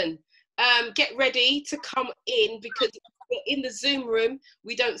Dixon, get ready to come in, because we're in the Zoom room.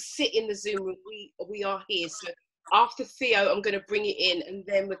 We don't sit in the Zoom room. We are here. So after Theo, I'm going to bring it in, and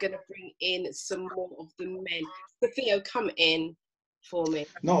then we're going to bring in some more of the men. So Theo, come in for me.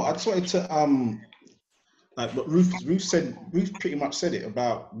 No, I just wanted to like what Ruth pretty much said it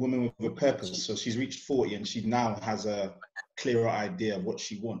about women with a purpose. So she's reached 40 and she now has a clearer idea of what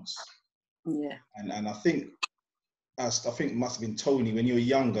she wants. Yeah. And I think it must have been Tony, when you're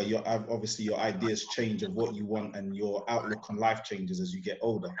younger, obviously your ideas change of what you want, and your outlook on life changes as you get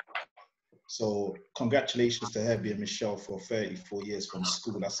older. So congratulations to Herbie and Michelle for 34 years from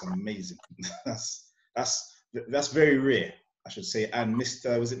school. That's amazing. that's very rare, I should say. And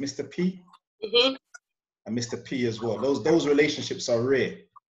was it Mr. P? Mm-hmm. And Mr. P as well. Those relationships are rare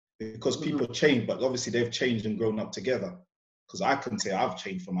because people change, but obviously they've changed and grown up together. Because I can say I've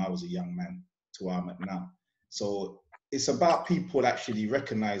changed from I was a young man to where I'm at now. So it's about people actually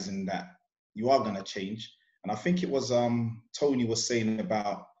recognizing that you are going to change. And I think it was Tony was saying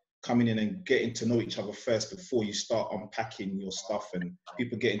about coming in and getting to know each other first before you start unpacking your stuff and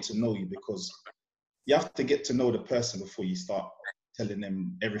people getting to know you, because you have to get to know the person before you start telling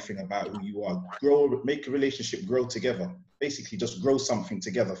them everything about who you are. Make a relationship grow together. Basically, just grow something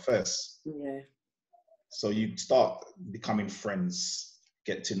together first. Yeah. So you start becoming friends,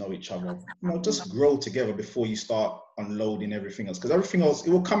 get to know each other. Just grow together before you start unloading everything else. Because everything else, it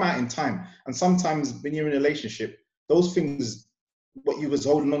will come out in time. And sometimes when you're in a relationship, those things, what you was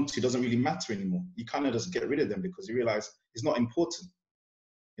holding on to doesn't really matter anymore. You kind of just get rid of them because you realize it's not important.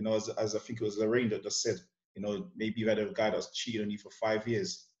 As I think it was Lorraine that just said, maybe you had a guy that's cheated on you for 5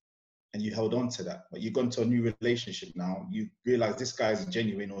 years and you held on to that. But you've gone to a new relationship now. You realize this guy is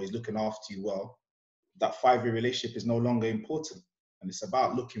genuine or he's looking after you well. That 5-year relationship is no longer important. And it's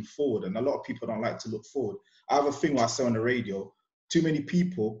about looking forward. And a lot of people don't like to look forward. I have a thing where I say on the radio, too many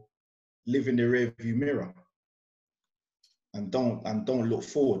people live in the rearview mirror and don't look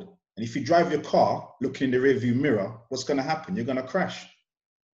forward. And if you drive your car looking in the rearview mirror, what's going to happen? You're going to crash.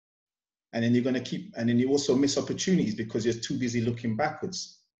 And then you also miss opportunities because you're too busy looking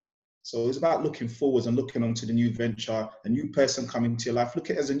backwards. So it's about looking forwards and looking onto the new venture, a new person coming to your life. Look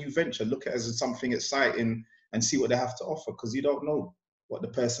at it as a new venture, look at it as something exciting and see what they have to offer, because you don't know what the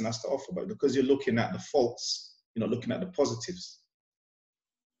person has to offer. But because you're looking at the faults, you're not looking at the positives.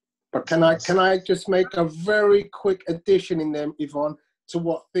 But can I just make a very quick addition in them, Yvonne, to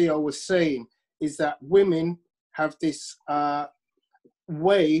what Theo was saying, is that women have this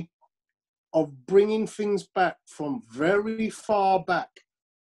way of bringing things back from very far back.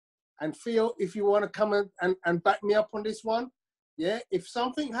 And Theo, if you want to come and back me up on this one, yeah, if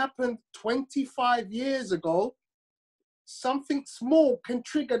something happened 25 years ago, something small can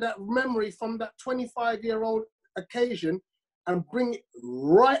trigger that memory from that 25-year-old occasion and bring it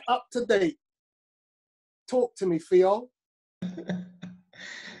right up to date. Talk to me, Theo.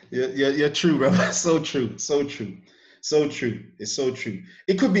 You're true, bro. So true, so true. So true. It's so true.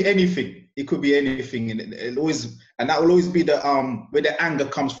 It could be anything. It could be anything, and that will always be the where the anger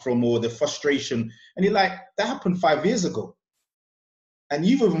comes from or the frustration. And you're like, that happened 5 years ago, and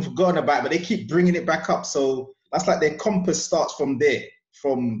you've even forgotten about it, but they keep bringing it back up. So that's like their compass starts from there,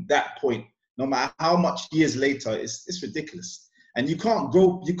 from that point. No matter how much years later, it's ridiculous. And you can't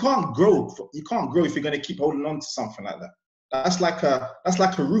grow. You can't grow if you're going to keep holding on to something like that. That's like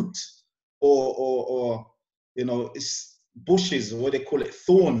a root, or it's bushes, or what they call it,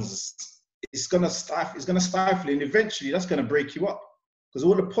 thorns. It's gonna stifle, and eventually that's gonna break you up. Because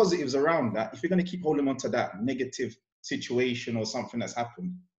all the positives around that, if you're gonna keep holding on to that negative situation or something that's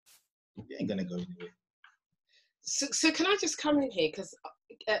happened, you ain't gonna go anywhere. So can I just come in here? Because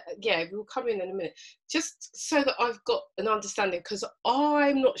we'll come in a minute, just so that I've got an understanding, because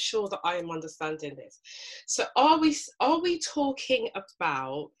I'm not sure that I am understanding this. So are we talking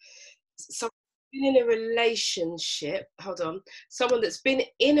about someone in a relationship? Hold on, someone that's been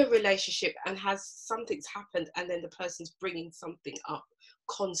in a relationship and something's happened, and then the person's bringing something up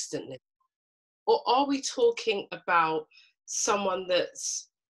constantly, or are we talking about someone that's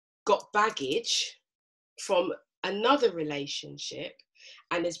got baggage from another relationship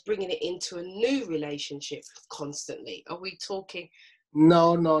and is bringing it into a new relationship constantly? Are we talking?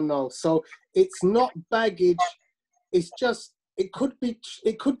 No. So it's not baggage. It's just, it could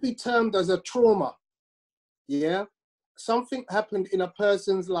be termed as a trauma. Yeah, something happened in a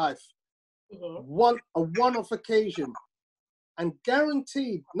person's life, a one-off occasion, and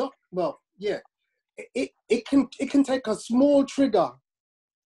guaranteed, it can take a small trigger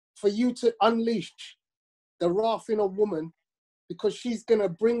for you to unleash the wrath in a woman, because she's gonna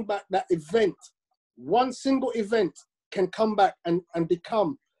bring back that event. One single event can come back and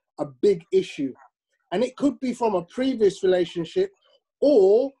become a big issue. And it could be from a previous relationship,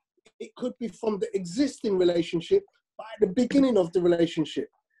 or it could be from the existing relationship, but at the beginning of the relationship.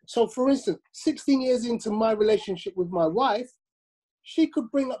 So for instance, 16 years into my relationship with my wife, she could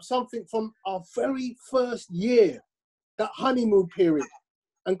bring up something from our very first year, that honeymoon period,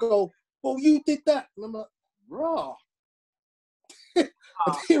 and go, well, you did that. And I'm like, rah.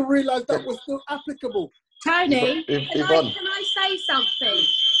 I didn't realize that was still applicable. Tony, can I say something?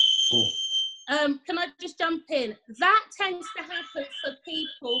 Can I just jump in? That tends to happen for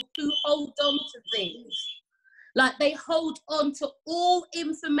people who hold on to things. Like they hold on to all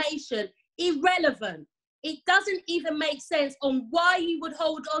information, irrelevant. It doesn't even make sense on why you would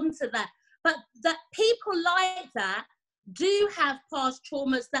hold on to that. But that people like that do have past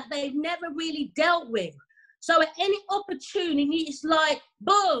traumas that they've never really dealt with. So at any opportunity, it's like,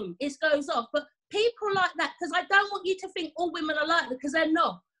 boom, it goes off. But people like that, because I don't want you to think all women are like that, because they're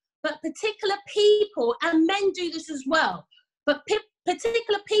not. But particular people, and men do this as well, but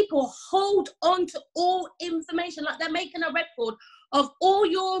particular people hold on to all information, like they're making a record of all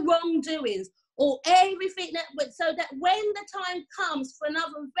your wrongdoings or everything that, so that when the time comes for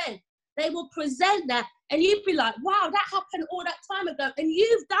another event, they will present that and you'd be like, wow, that happened all that time ago. And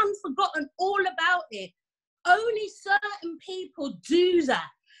you've forgotten all about it. Only certain people do that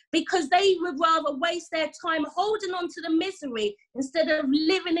because they would rather waste their time holding on to the misery instead of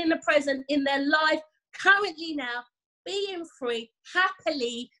living in the present, in their life, currently now, being free,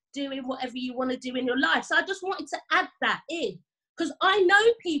 happily doing whatever you want to do in your life. So I just wanted to add that in because I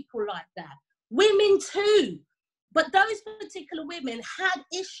know people like that. Women too. But those particular women had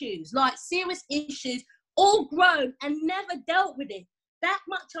issues, like serious issues, all grown and never dealt with it. That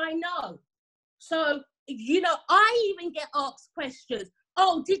much I know. So, you know, I even get asked questions.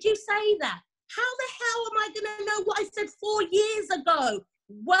 Oh, did you say that? How the hell am I going to know what I said 4 years ago,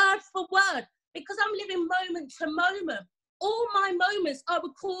 word for word? Because I'm living moment to moment. All my moments are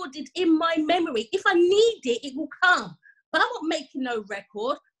recorded in my memory. If I need it, it will come. But I'm not making no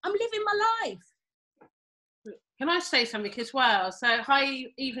record. I'm living my life. Can I say something as well? So, hi,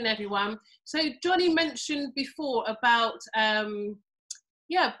 evening, everyone. So, Johnny mentioned before about,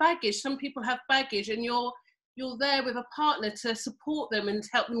 baggage. Some people have baggage, and you're there with a partner to support them and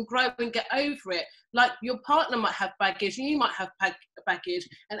help them grow and get over it. Like your partner might have baggage, and you might have baggage.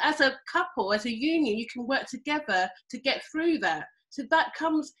 And as a couple, as a union, you can work together to get through that. So that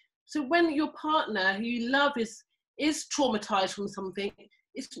comes. So when your partner, who you love, is traumatized from something,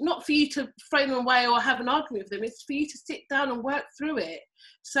 it's not for you to throw them away or have an argument with them. It's for you to sit down and work through it.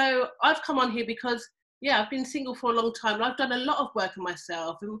 So I've come on here because, I've been single for a long time and I've done a lot of work on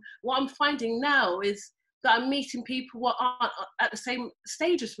myself. And what I'm finding now is that I'm meeting people who aren't at the same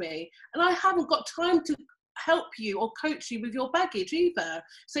stage as me. And I haven't got time to help you or coach you with your baggage either.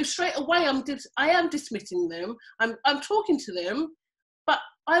 So straight away, I am dismissing them. I'm talking to them, but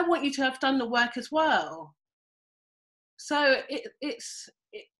I want you to have done the work as well. So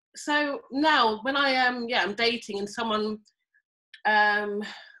so now when I am, I'm dating and someone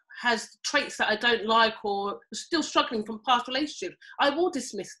has traits that I don't like or still struggling from past relationships, I will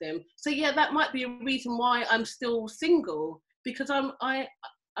dismiss them. So that might be a reason why I'm still single, because I'm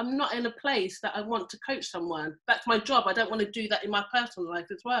not in a place that I want to coach someone. That's my job. I don't want to do that in my personal life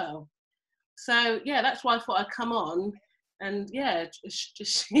as well. So that's why I thought I'd come on and just to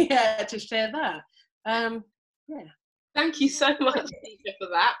share that. Thank you so much, Tisha, for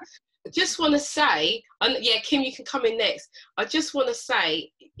that. I just want to say, and Kim, you can come in next. I just want to say,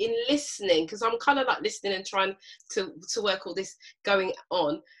 in listening, because I'm kind of like listening and trying to work all this going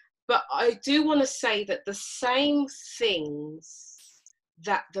on, but I do want to say that the same things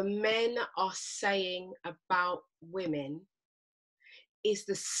that the men are saying about women is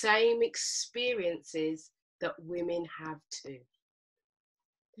the same experiences that women have too.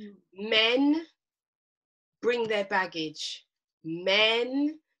 Men bring their baggage,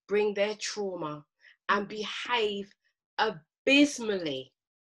 men bring their trauma and behave abysmally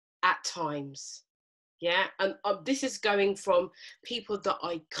at times. And this is going from people that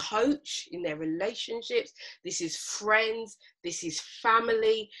I coach in their relationships. This is friends, this is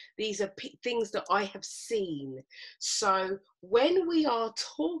family. These are things that I have seen. So when we are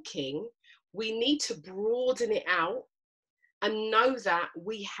talking, we need to broaden it out and know that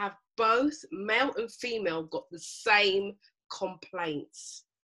we have both male and female got the same complaints.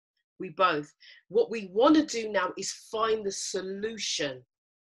 We both. What we want to do now is find the solution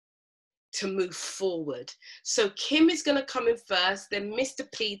to move forward. So Kim is going to come in first, then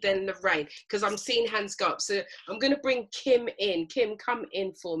Mr. P, then Lorraine, because I'm seeing hands go up. So I'm going to bring Kim in. Kim, come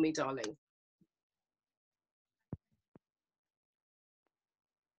in for me, darling.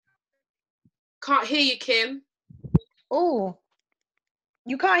 Can't hear you, Kim. Oh,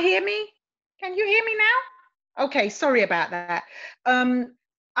 you can't hear me? Can you hear me now? Okay, sorry about that.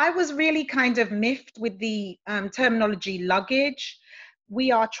 I was really kind of miffed with the terminology luggage.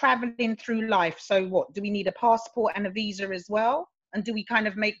 We are traveling through life. So what, do we need a passport and a visa as well? And do we kind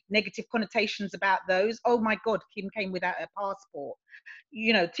of make negative connotations about those? Oh my God, Kim came without a passport.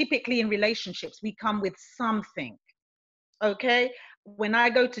 You know, typically in relationships, we come with something, okay? When I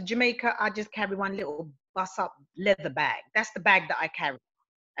go to Jamaica, I just carry one little bus up leather bag. That's the bag that I carry.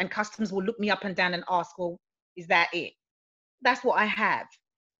 And customs will look me up and down and ask, well, is that it? That's what I have.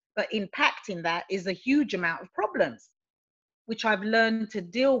 But impacting that is a huge amount of problems, which I've learned to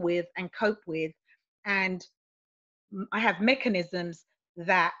deal with and cope with. And I have mechanisms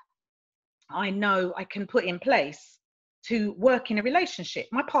that I know I can put in place to work in a relationship.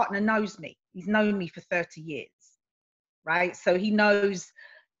 My partner knows me. He's known me for 30 years, right? So he knows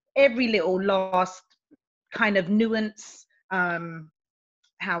every little last kind of nuance.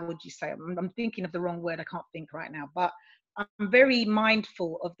 How would you say? I'm thinking of the wrong word. I can't think right now, but I'm very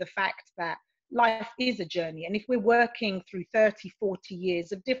mindful of the fact that life is a journey. And if we're working through 30, 40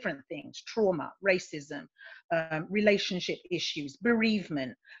 years of different things, trauma, racism, relationship issues,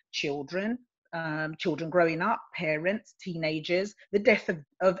 bereavement, children growing up, parents, teenagers, the death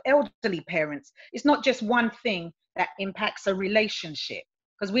of elderly parents, it's not just one thing that impacts a relationship,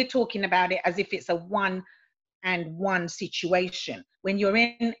 because we're talking about it as if it's a one situation. When you're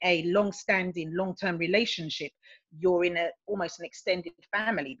in a long-standing, long-term relationship, you're in almost an extended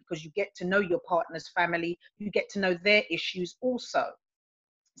family, because you get to know your partner's family, you get to know their issues also.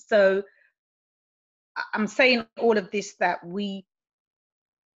 So I'm saying all of this that we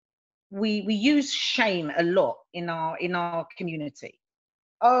use shame a lot in our community.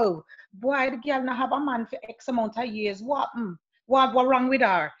 Oh, why the girl not have a man for X amount of years? What wrong with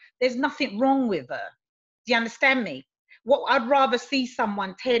her? There's nothing wrong with her. Do you understand me? What I'd rather see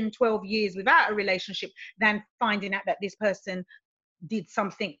someone 10, 12 years without a relationship than finding out that this person did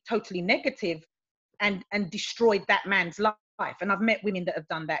something totally negative and destroyed that man's life. And I've met women that have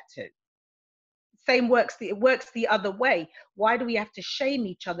done that too. It works the other way. Why do we have to shame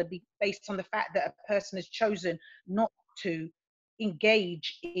each other based on the fact that a person has chosen not to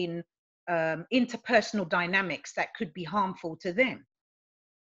engage in interpersonal dynamics that could be harmful to them?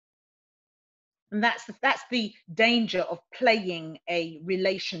 And that's the danger of playing a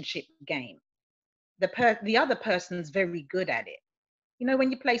relationship game. The other person's very good at it. You know,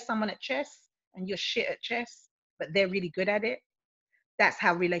 when you play someone at chess and you're shit at chess, but they're really good at it, that's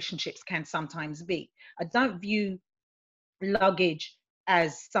how relationships can sometimes be. I don't view luggage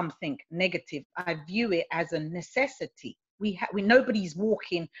as something negative. I view it as a necessity. Nobody's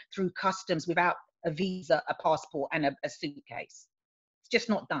walking through customs without a visa, a passport, and a suitcase. It's just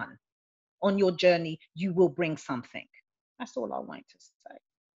not done. On your journey, you will bring something. That's all I wanted to say.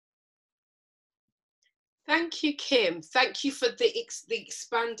 Thank you, Kim. Thank you for the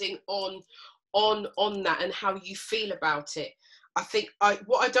expanding on that and how you feel about it. I think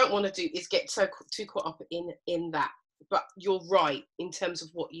what I don't want to do is get too caught up in that. But you're right in terms of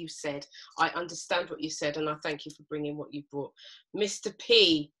what you said. I understand what you said, and I thank you for bringing what you brought. Mr.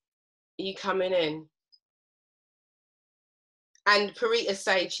 P, are you coming in? And Parita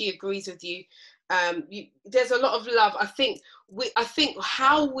said she agrees with you. There's a lot of love. I think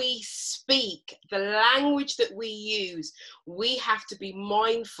how we speak, the language that we use, we have to be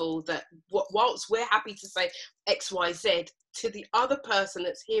mindful that whilst we're happy to say X, Y, Z, to the other person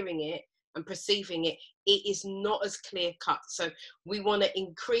that's hearing it and perceiving it, it is not as clear cut. So we want to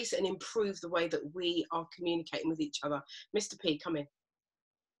increase and improve the way that we are communicating with each other. Mr. P, come in.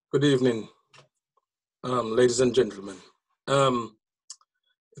 Good evening, ladies and gentlemen. The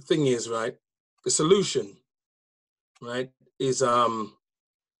thing is, right, the solution, right, is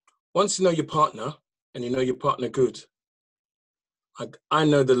once you know your partner and you know your partner good. Like, I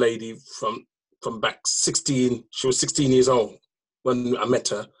know the lady from back 16, she was 16 years old when I met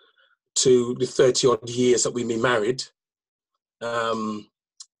her, to the 30 odd years that we've been married.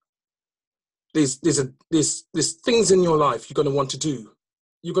 There's things in your life you're going to want to do.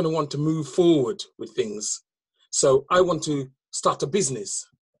 You're going to want to move forward with things. So I want to start a business.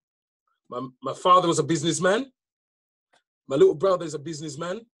 My father was a businessman. My little brother is a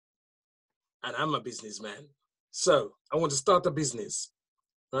businessman. And I'm a businessman. So I want to start a business,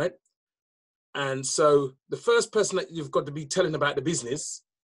 right? And so the first person that you've got to be telling about the business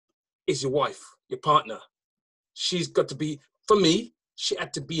is your wife, your partner. She's got to be, for me, she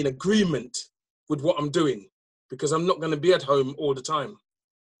had to be in agreement with what I'm doing, because I'm not going to be at home all the time.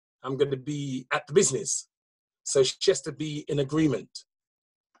 I'm going to be at the business. So she has to be in agreement.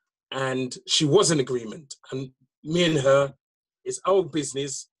 and she was in agreement. And me and her, it's our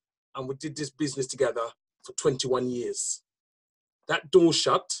business, and we did this business together for 21 years. That door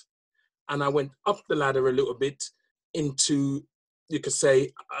shut, and I went up the ladder a little bit into, you could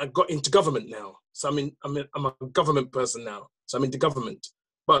say, I got into government now. So I'm a government person now. So I'm into government.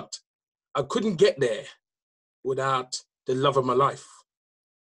 But I couldn't get there without the love of my life.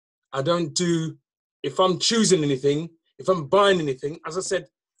 I don't do, if I'm choosing anything, if I'm buying anything, as I said,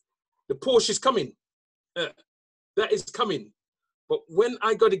 the Porsche is coming. That is coming. But when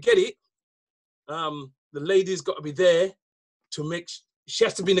I got to get it, the lady's got to be there to make, she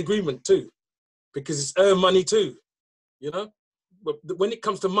has to be in agreement too, because it's her money too, you know? But when it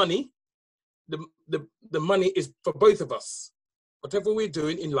comes to money, the money is for both of us. Whatever we're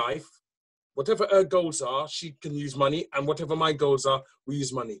doing in life, whatever her goals are, she can use money, and whatever my goals are, we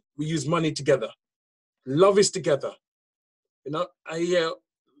use money. We use money together. Love is together. You know, I hear a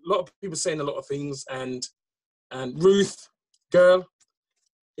lot of people saying a lot of things, and Ruth, girl,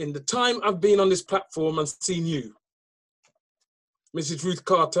 in the time I've been on this platform and seen you, Mrs. Ruth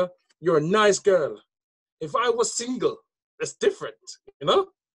Carter, you're a nice girl. If I was single, it's different, you know?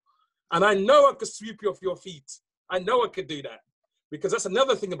 And I know I could sweep you off your feet. I know I could do that, because that's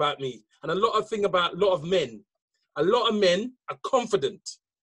another thing about me, and a lot of men. A lot of men are confident.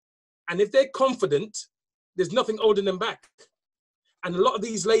 And if they're confident, there's nothing holding them back. And a lot of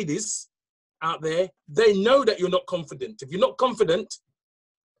these ladies out there, they know that you're not confident. If you're not confident,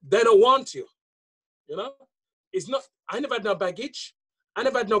 they don't want you, you know? It's not, I never had no baggage. I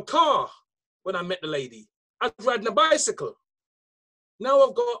never had no car when I met the lady. I was riding a bicycle. Now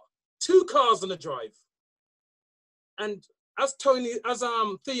I've got 2 cars on the drive. And as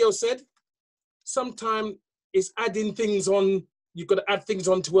Theo said, sometimes it's adding things on, you've got to add things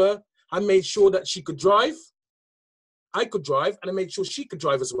onto her. I made sure that she could drive. I could drive, and I made sure she could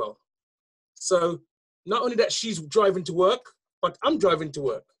drive as well. So not only that she's driving to work, but I'm driving to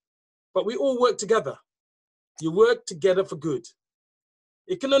work. But we all work together. You work together for good.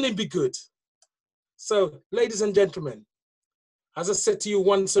 It can only be good. So, ladies and gentlemen, as I said to you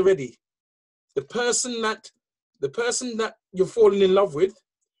once already, the person that you're falling in love with,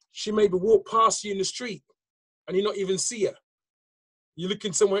 she maybe walk past you in the street and you not even see her. You're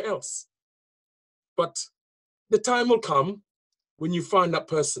looking somewhere else. But the time will come when you find that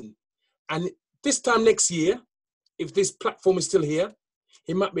person. And this time next year, if this platform is still here,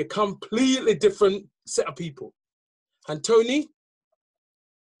 it might be a completely different set of people. And Tony,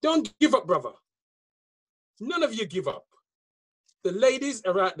 don't give up, brother. None of you give up. The ladies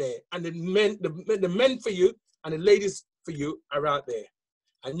are out there, and the men for you and the ladies for you are out there.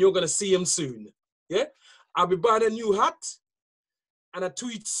 And you're going to see them soon. Yeah? I'll be buying a new hat and a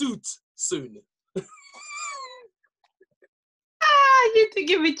tweed suit soon. You to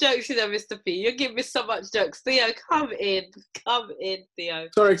give me jokes, you know, Mr. P. You give me so much jokes. Theo, come in, Theo.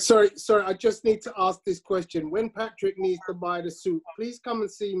 Sorry. I just need to ask this question. When Patrick needs to buy the suit, please come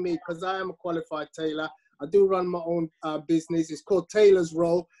and see me, because I am a qualified tailor. I do run my own business. It's called Tailor's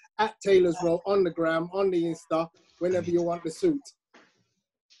Roll, at Tailor's Roll, on the gram, on the Insta, whenever you want the suit.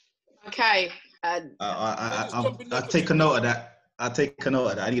 Okay. I'll take a note of that.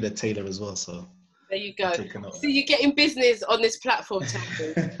 I need a tailor as well, so. There you go. So you're getting business on this platform,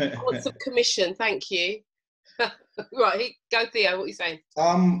 Tony. I want some commission, thank you. Right, go Theo, what are you saying?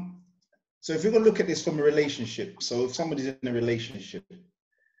 So if you're gonna look at this from a relationship, so if somebody's in a relationship,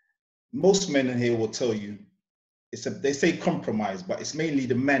 most men in here will tell you, they say compromise, but it's mainly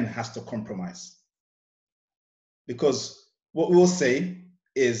the man has to compromise. Because what we'll say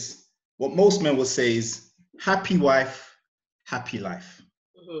is, what most men will say is, happy wife, happy life.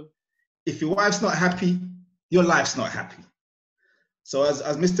 Mm-hmm. If your wife's not happy, your life's not happy. So as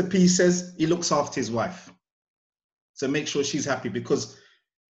Mr. P says, he looks after his wife. So make sure she's happy, because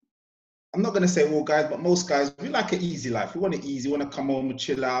I'm not going to say all guys, but most guys, we like an easy life. We want it easy. We want to come home and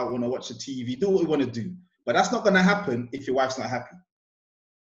chill out, want to watch the TV, do what we want to do. But that's not going to happen if your wife's not happy.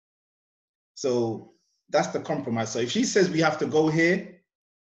 So that's the compromise. So if she says we have to go here,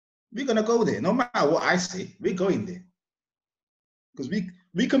 we're going to go there. No matter what I say, we're going there. Because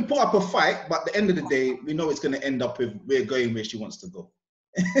we can put up a fight, but at the end of the day, we know it's going to end up with we're going where she wants to go.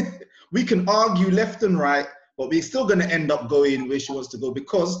 We can argue left and right, but we're still going to end up going where she wants to go,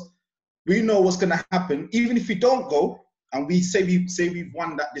 because we know what's going to happen. Even if we don't go and we say we've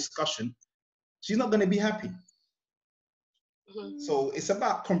won that discussion, she's not going to be happy. Mm-hmm. So it's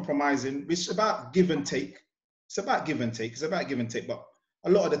about compromising. It's about give and take. It's about give and take. But a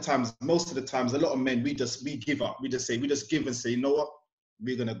lot of the times, most of the times, a lot of men, we give up. We just give and say, you know what?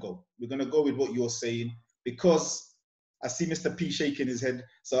 We're going to go. We're going to go with what you're saying, because I see Mr. P shaking his head.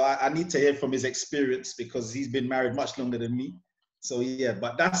 So I need to hear from his experience because he's been married much longer than me. So yeah,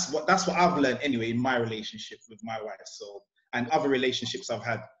 but that's what I've learned anyway in my relationship with my wife. So, and other relationships I've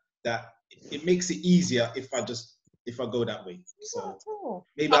had, that it makes it easier if I go that way. So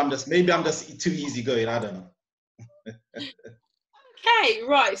maybe I'm just too easygoing. I don't know. Okay,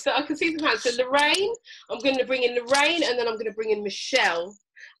 right. So I can see some hands. So Lorraine, I'm going to bring in Lorraine, and then I'm going to bring in Michelle,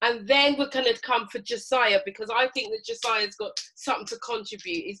 and then we're going to come for Josiah, because I think that Josiah's got something to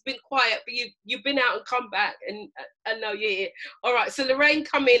contribute. He's been quiet, but you've been out and come back, and now you're here. All right. So Lorraine,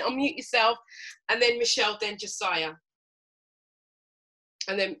 come in, unmute yourself, and then Michelle, then Josiah,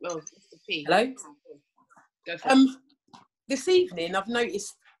 and then Mr. P. Hello. Go for it. This evening, I've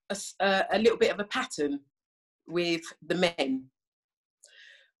noticed a little bit of a pattern with the men.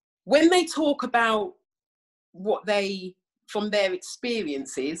 When they talk about what they, from their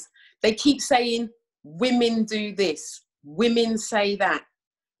experiences, they keep saying, women do this, women say that,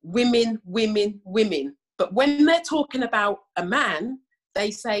 women, women, women. But when they're talking about a man, they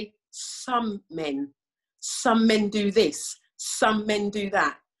say, some men do this, some men do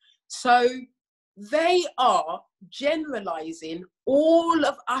that. So they are generalizing all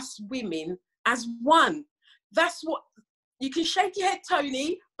of us women as one. That's what, you can shake your head,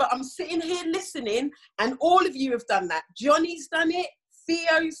 Tony, but I'm sitting here listening, and all of you have done that. Johnny's done it,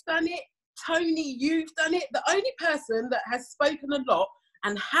 Theo's done it, Tony, you've done it. The only person that has spoken a lot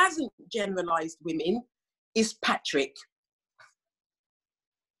and hasn't generalised women is Patrick.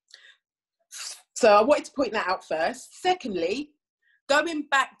 So I wanted to point that out first. Secondly, going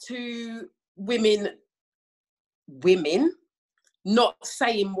back to women not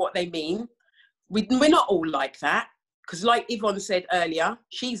saying what they mean, we're not all like that. Because like Yvonne said earlier,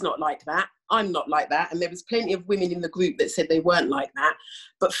 she's not like that, I'm not like that, and there was plenty of women in the group that said they weren't like that.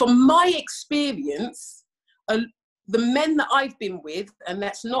 But from my experience, the men that I've been with, and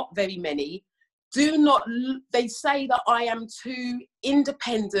that's not very many, they say that I am too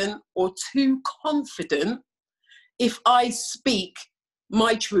independent or too confident if I speak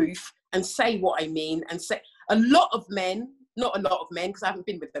my truth and say what I mean, and say a lot of men, not a lot of men, because I haven't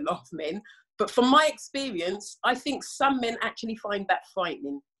been with a lot of men, but from my experience, I think some men actually find that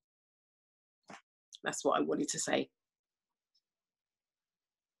frightening. That's what I wanted to say.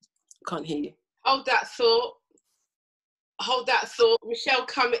 Can't hear you. Hold that thought. Hold that thought. Michelle,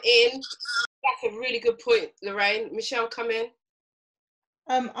 come in. That's a really good point, Lorraine. Michelle, come in.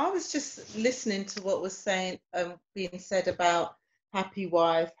 I was just listening to what was being said about happy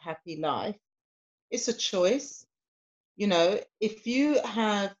wife, happy life. It's a choice. You know, if you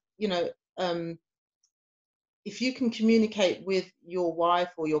have, if you can communicate with your wife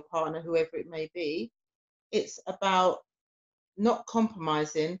or your partner, whoever it may be, it's about not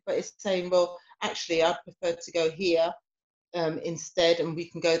compromising, but it's saying, well, actually, I prefer to go here instead, and we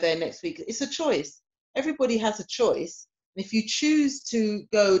can go there next week. It's a choice. Everybody has a choice. And if you choose to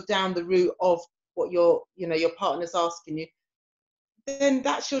go down the route of what your partner's asking you, then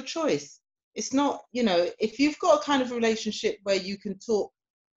that's your choice. It's not, if you've got a kind of relationship where you can talk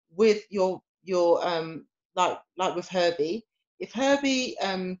with your like with Herbie, if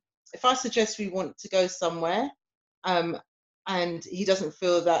I suggest we want to go somewhere, and he doesn't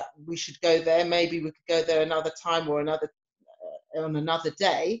feel that we should go there, maybe we could go there another time or on another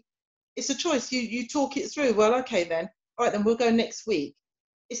day. It's a choice. You talk it through. Well, okay then. All right, then we'll go next week.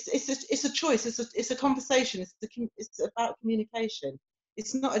 It's a choice. It's a conversation. It's about communication.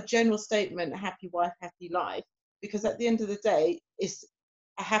 It's not a general statement, happy wife, happy life, because at the end of the day, it's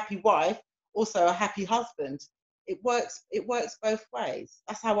a happy wife, also a happy husband. It works both ways.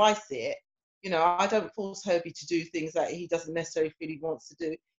 That's how I see it. I don't force Herbie to do things that he doesn't necessarily feel he wants to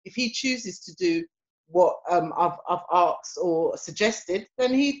do. If he chooses to do what I've asked or suggested,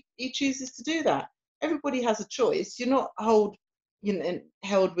 then he chooses to do that. Everybody has a choice. You're not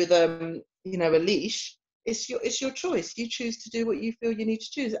held with a leash. It's your choice. You choose to do what you feel you need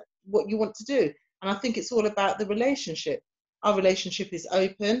to choose, what you want to do. And I think it's all about the relationship. Our relationship is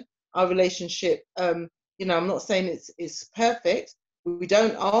open. Our relationship, I'm not saying it's perfect. We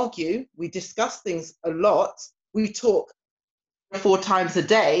don't argue. We discuss things a lot. We talk 4 times a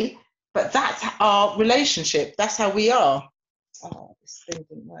day, but that's our relationship. That's how we are. Oh, this thing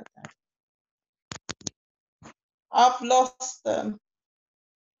didn't work out. I've lost them.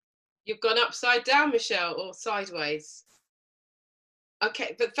 You've gone upside down, Michelle, or sideways?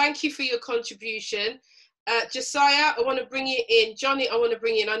 Okay, but thank you for your contribution. Josiah, I want to bring you in. Johnny, I want to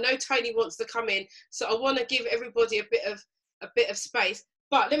bring you in. I know Tony wants to come in, so I want to give everybody a bit of space.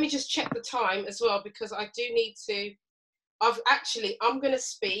 But let me just check the time as well, because I do need to. I'm going to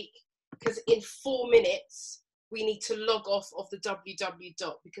speak, because in 4 minutes we need to log off of the www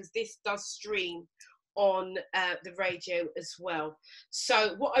dot, because this does stream on the radio as well.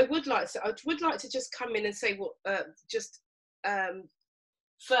 So what I would like to just come in and say what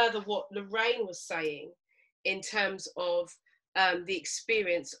further what Lorraine was saying in terms of the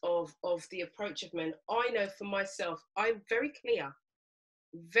experience of the approach of men. I know for myself, I'm very clear,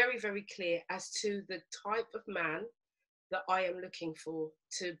 very, very clear as to the type of man that I am looking for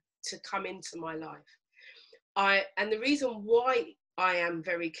to come into my life. And the reason why I am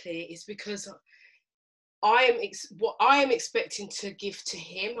very clear is because what I am expecting to give to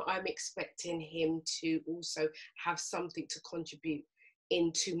him, I'm expecting him to also have something to contribute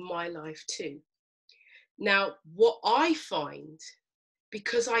into my life too. Now, what I find,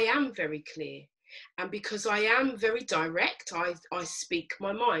 because I am very clear and because I am very direct, I speak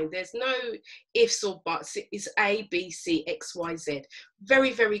my mind. There's no ifs or buts. It is A, B, C, X, Y, Z.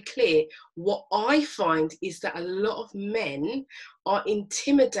 Very, very clear. What I find is that a lot of men are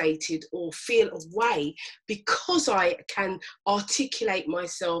intimidated or feel a way because I can articulate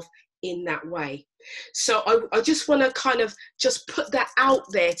myself in that way. So I just want to kind of just put that out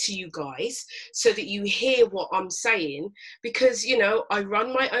there to you guys so that you hear what I'm saying, because, you know, I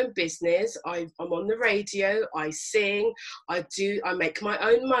run my own business. I'm on the radio, I sing, I make my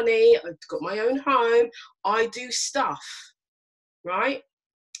own money, I've got my own home, I do stuff, right?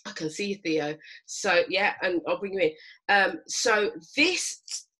 I can see you, Theo. So yeah, and I'll bring you in. So this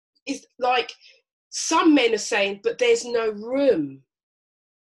is like, some men are saying, but there's no room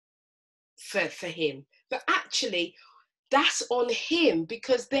for him. But actually, that's on him,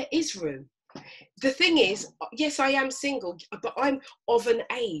 because there is room. The thing is, yes, I am single, but I'm of an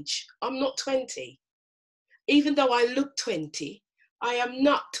age. I'm not 20. Even though I look 20, I am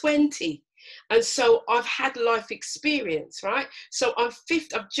not 20. And so I've had life experience, right? So I've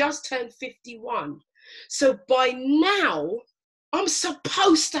just turned 51. So by now, I'm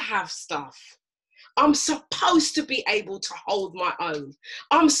supposed to have stuff. I'm supposed to be able to hold my own.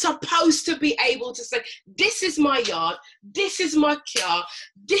 I'm supposed to be able to say, this is my yard, this is my car,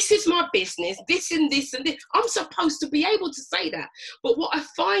 this is my business, this and this and this. I'm supposed to be able to say that. But what I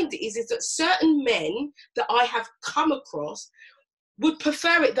find is that certain men that I have come across would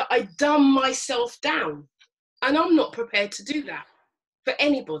prefer it that I dumb myself down. And I'm not prepared to do that for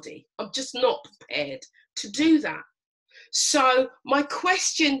anybody. I'm just not prepared to do that. So my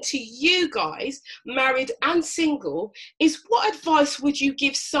question to you guys, married and single, is what advice would you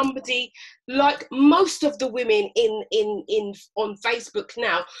give somebody like most of the women on Facebook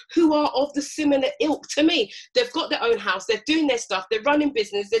now who are of the similar ilk to me? They've got their own house, they're doing their stuff, they're running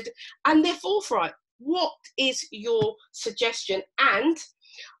business, and they're forthright. What is your suggestion? And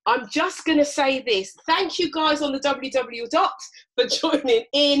I'm just going to say this. Thank you guys on the www dot for joining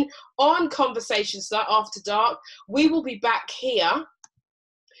in on Conversations After Dark. We will be back here.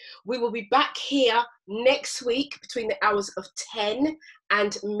 We will be back here next week between the hours of 10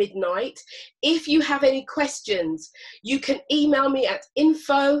 and midnight. If you have any questions, you can email me at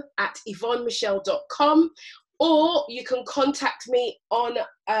info@yvonnemichelle.com, or you can contact me on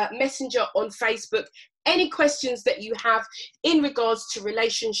Messenger on Facebook. Any questions that you have in regards to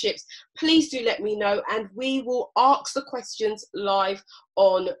relationships, please do let me know, and we will ask the questions live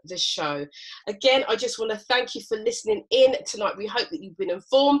on the show. Again, I just want to thank you for listening in tonight. We hope that you've been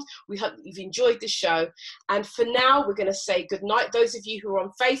informed. We hope that you've enjoyed the show. And for now, we're going to say good night. Those of you who are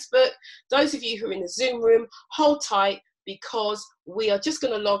on Facebook, those of you who are in the Zoom room, hold tight, because we are just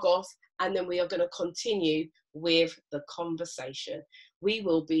going to log off, and then we are going to continue with the conversation. We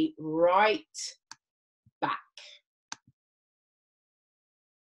will be right back.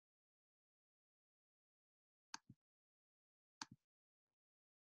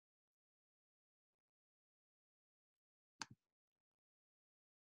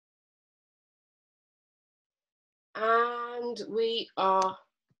 And we are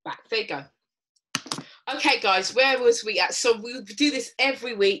back. There you go. Okay, guys, where was we at? So we do this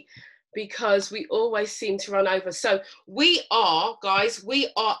every week because we always seem to run over. So we are, guys, we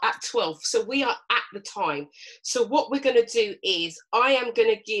are at 12. So we are at the time. So what we're going to do is I am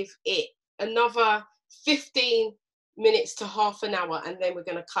going to give it another 15 minutes to half an hour, and then we're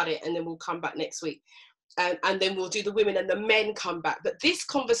going to cut it, and then we'll come back next week. And then we'll do the women, and the men come back. But this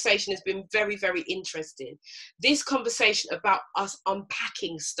conversation has been very, very interesting. This conversation about us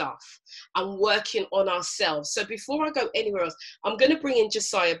unpacking stuff and working on ourselves. So before I go anywhere else, I'm going to bring in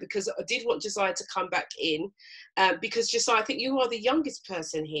Josiah, because I did want Josiah to come back in, because Josiah, I think you are the youngest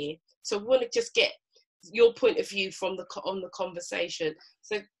person here. So I want to just get your point of view on the conversation.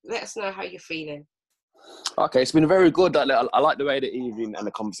 So let us know how you're feeling. Okay, it's been very good. I like the way the evening and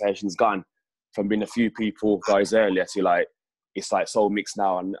the conversation's gone. from being a few people guys earlier to like, it's like so mixed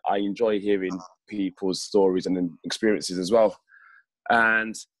now, and I enjoy hearing people's stories and experiences as well.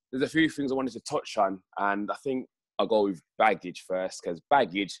 And there's a few things I wanted to touch on, and I think I'll go with baggage first, because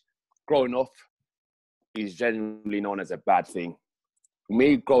baggage, growing up, is generally known as a bad thing.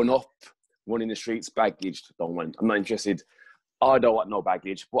 Me growing up, running the streets, baggage, don't want. I'm not interested. I don't want no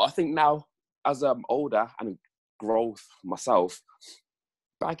baggage. But I think now, as I'm older and growth myself,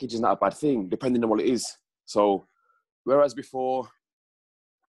 baggage is not a bad thing, depending on what it is. So, whereas before,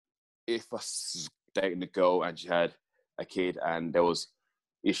 if I was dating a girl and she had a kid and there was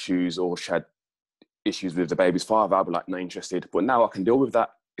issues, or she had issues with the baby's father, I'd be like, not interested. But now I can deal with that.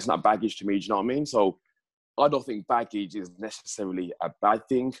 It's not baggage to me, do you know what I mean? So I don't think baggage is necessarily a bad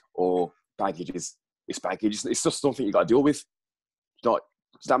thing, or baggage is baggage. It's just something you got to deal with.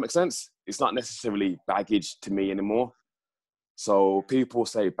 Does that make sense? It's not necessarily baggage to me anymore. So people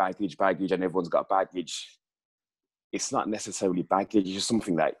say baggage, and everyone's got baggage. It's not necessarily baggage. It's just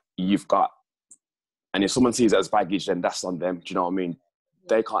something that you've got. And if someone sees it as baggage, then that's on them. Do you know what I mean?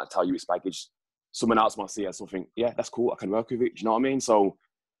 They can't tell you it's baggage. Someone else might see it as something, yeah, that's cool, I can work with it. Do you know what I mean? So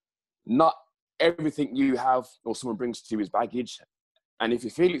not everything you have or someone brings to you is baggage. And if you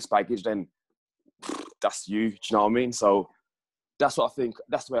feel it's baggage, then that's you. Do you know what I mean? So that's what I think.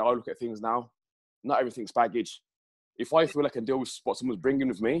 That's the way I look at things now. Not everything's baggage. If I feel I can deal with what someone's bringing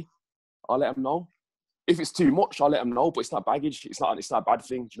with me, I'll let them know. If it's too much, I'll let them know. But it's not baggage. It's not a bad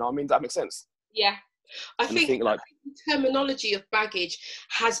thing. Do you know what I mean? Does that make sense? Yeah. I think like the terminology of baggage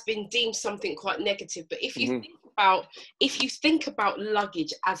has been deemed something quite negative. But if you think about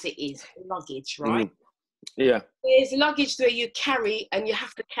luggage as it is, luggage, right? Yeah. There's luggage that you carry and you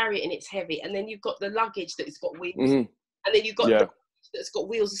have to carry it and it's heavy. And then you've got the luggage that's got wheels. And then you've got the that's got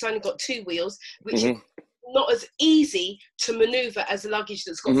wheels, it's only got 2 wheels, which is not as easy to maneuver as a luggage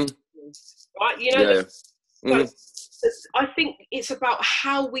that's got wheels, right? You know, so I think it's about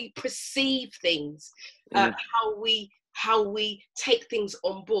how we perceive things, how we take things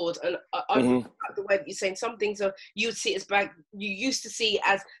on board. And I like the way that you're saying some things are you would see as you used to see it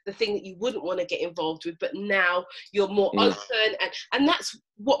as the thing that you wouldn't want to get involved with, but now you're more open, and that's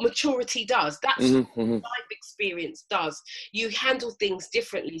what maturity does. That's what life experience does. You handle things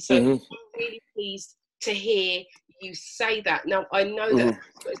differently. So I'm really pleased to hear you say that. Now I know that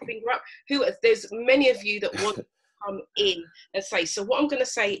it's been there's many of you that want come in and say. So what I'm going to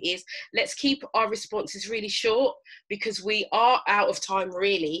say is, let's keep our responses really short, because we are out of time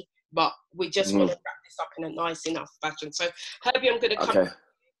really, but we just want to wrap this up in a nice enough fashion. So Herbie, I'm going to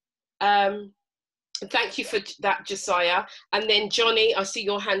come. Thank you for that, Josiah. And then Johnny, I see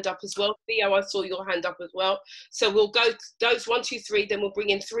your hand up as well. Theo, I saw your hand up as well. So we'll go those 1, 2, 3, then we'll bring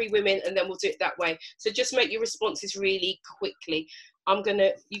in 3 women, and then we'll do it that way. So just make your responses really quickly. You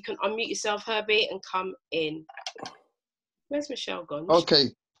can unmute yourself, Herbie, and come in. Where's Michelle gone? Okay.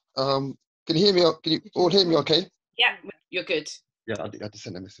 Can you hear me? Can you all hear me okay? Yeah, you're good. Yeah, I had to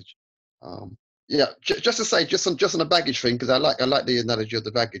send a message. Yeah, just to say, just on the baggage thing, because I like the analogy of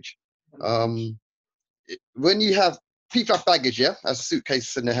the baggage. When you have people have baggage, yeah, as a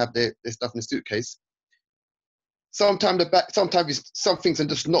suitcase, and they have their stuff in the suitcase. Sometimes some things are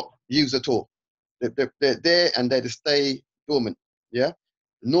just not used at all. They're there and they just stay dormant. Yeah.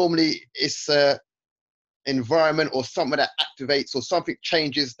 Normally, it's environment or something that activates or something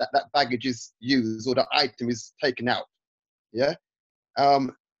changes that baggage is used or the item is taken out. Yeah.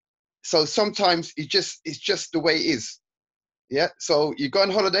 So sometimes it's just the way it is. Yeah. So you go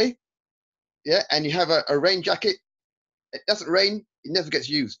on holiday. Yeah, and you have a rain jacket. It doesn't rain, it never gets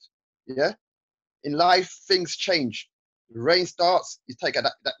used. Yeah. In life, things change. The rain starts, you take it,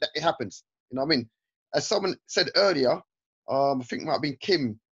 that it happens. You know what I mean? As someone said earlier, I think it might have been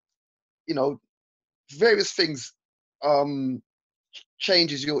Kim, you know, various things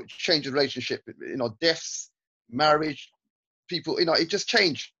change your relationship, you know, deaths, marriage, people, you know, it just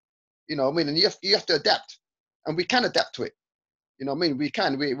changed. You know what I mean? And you have to adapt. And we can adapt to it. You know what I mean?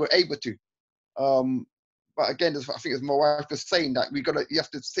 We're able to. But again, I think as my wife was saying, that you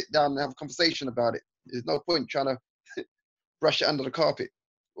have to sit down and have a conversation about it. There's no point trying to brush it under the carpet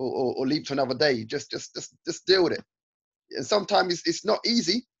or leave to another day. Just deal with it. And sometimes it's not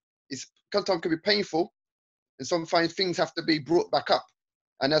easy. Sometimes it can be painful, and sometimes things have to be brought back up.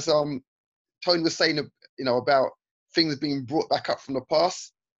 And as Tony was saying, you know, about things being brought back up from the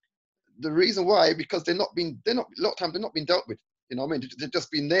past, the reason why, because a lot of times they're not being dealt with. You know what I mean? They've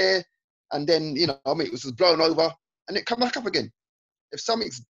just been there, and then, you know, I mean, it was just blown over, and it come back up again. If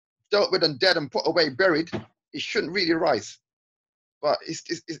something's dealt with and dead and put away, buried, it shouldn't really rise. But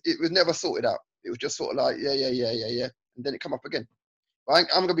it was never sorted out. It was just sort of like, yeah, and then it come up again. I'm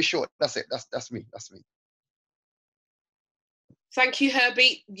gonna be short. That's it. That's me. That's me. Thank you,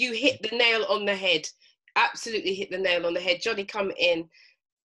 Herbie. You hit the nail on the head. Absolutely hit the nail on the head. Johnny, come in.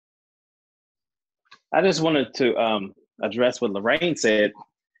 I just wanted to address what Lorraine said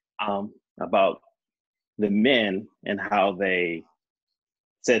about the men and how they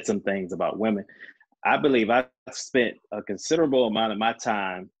said some things about women. I believe I spent a considerable amount of my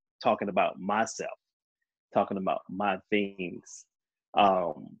time talking about myself, talking about my things.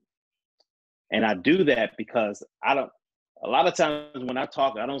 And I do that because a lot of times when I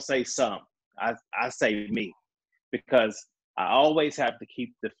talk, I don't say some, I say me, because I always have to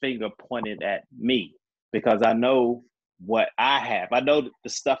keep the finger pointed at me, because I know what I have. I know the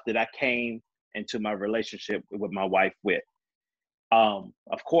stuff that I came into my relationship with my wife with.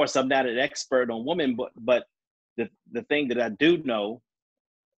 Of course, I'm not an expert on women, but the thing that I do know,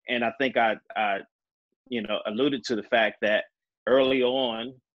 and I think I alluded to the fact that early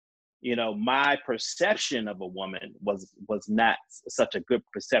on, my perception of a woman was not such a good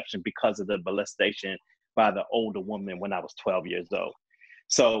perception because of the molestation by the older woman when I was 12 years old.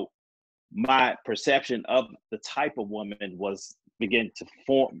 So my perception of the type of woman began to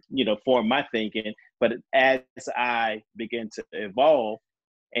form my thinking. But as I began to evolve,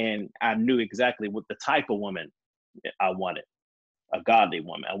 and I knew exactly what the type of woman I wanted, a godly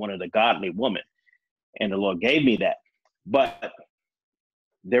woman. I wanted a godly woman, and the Lord gave me that. But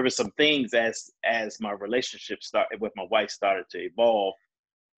there were some things as my relationship started with my wife started to evolve.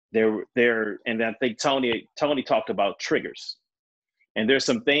 And I think Tony talked about triggers. And there's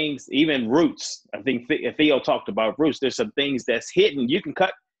some things, even roots. I think Theo talked about roots. There's some things that's hidden. You can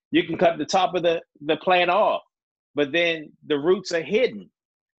cut the top of the plant off, but then the roots are hidden.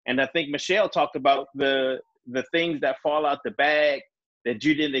 And I think Michelle talked about the things that fall out the bag that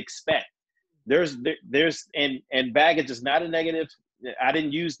you didn't expect. And baggage is not a negative. I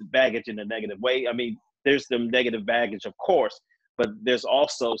didn't use the baggage in a negative way. I mean, there's some negative baggage, of course, but there's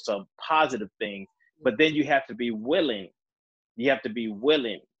also some positive things. But then you have to be willing. You have to be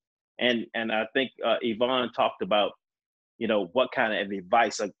willing. And I think Yvonne talked about, what kind of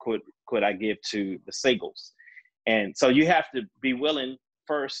advice could I give to the singles. And so you have to be willing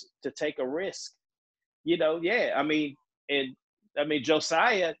first to take a risk.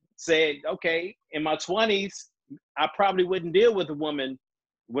 Josiah said, okay, in my 20s, I probably wouldn't deal with a woman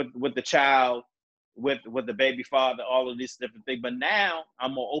with the child, with the baby father, all of these different things. But now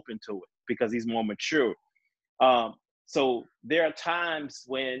I'm more open to it because he's more mature. So there are times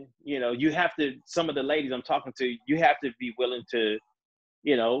when, you have to, some of the ladies I'm talking to, you have to be willing to,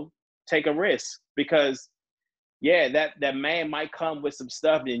 take a risk, because that man might come with some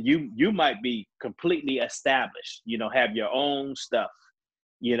stuff and you might be completely established, have your own stuff,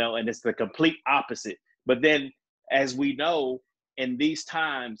 and it's the complete opposite. But then, as we know, in these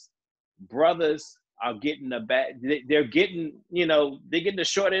times, brothers are getting they're getting the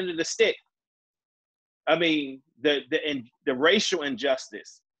short end of the stick. I mean, the racial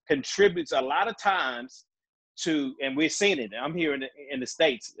injustice contributes a lot of times to, and we're seeing it. I'm here in the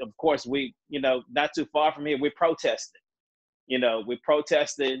States. Of course, we, not too far from here, we're protesting. We're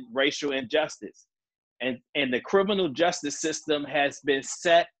protesting racial injustice. And the criminal justice system has been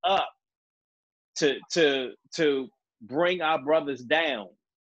set up to bring our brothers down.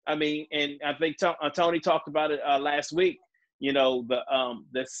 I mean, and I think Tony talked about it last week.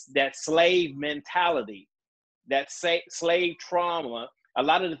 That slave mentality, that slave trauma. A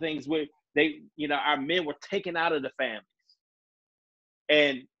lot of the things where our men were taken out of the families,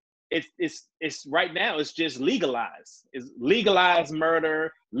 and it's right now it's just legalized. It's legalized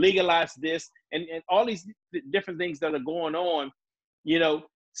murder, legalized this, and all these different things that are going on.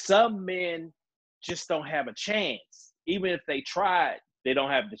 Some men just don't have a chance. Even if they tried, they don't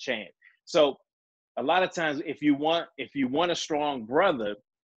have the chance. So a lot of times, if you want a strong brother,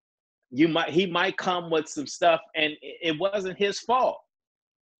 he might come with some stuff, and it wasn't his fault.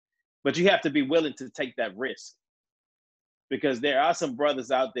 But you have to be willing to take that risk, because there are some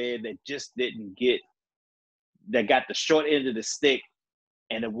brothers out there that just that got the short end of the stick,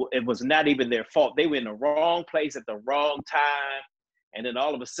 and it was not even their fault. They were in the wrong place at the wrong time, and then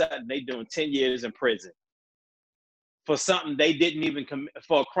all of a sudden they doing 10 years in prison for something they didn't even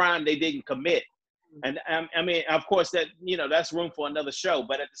for a crime they didn't commit. And I mean, of course, that that's room for another show.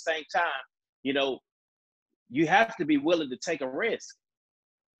 But at the same time, you have to be willing to take a risk.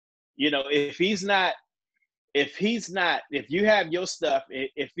 If you have your stuff,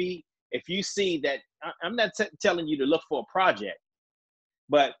 if you see that, I'm not telling you to look for a project,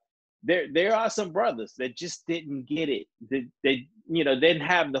 but there are some brothers that just didn't get it. They didn't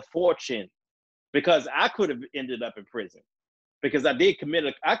have the fortune, because I could have ended up in prison. because I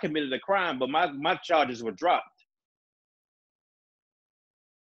committed a crime, but my charges were dropped.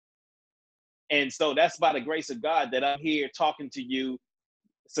 And so that's by the grace of God that I'm here talking to you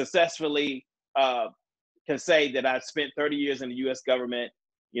successfully, can say that I spent 30 years in the U.S. government,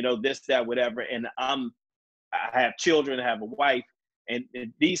 you know, this, that, whatever. And I have children, I have a wife, and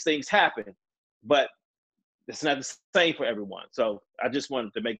these things happen, but it's not the same for everyone. So I just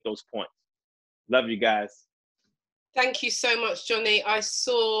wanted to make those points. Love you guys. Thank you so much, Johnny. I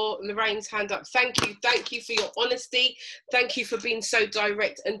saw Lorraine's hand up. Thank you for your honesty. Thank you for being so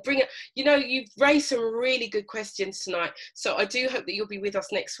direct and bring it. You know, you've raised some really good questions tonight. So I do hope that you'll be with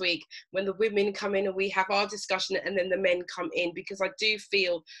us next week when the women come in and we have our discussion and then the men come in, because I do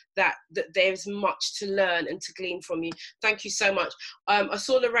feel that there's much to learn and to glean from you. Thank you so much. I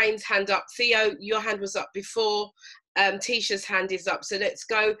saw Lorraine's hand up. Theo, your hand was up before. Tisha's hand is up, so let's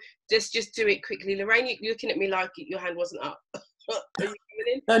go. Just do it quickly. Lorraine, you're looking at me like your hand wasn't up. Are you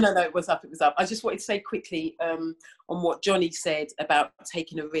coming in? No, it was up. I just wanted to say quickly on what Johnny said about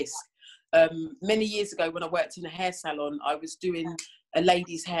taking a risk. Many years ago, when I worked in a hair salon, I was doing a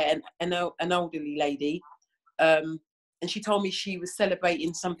lady's hair, an elderly lady, and she told me she was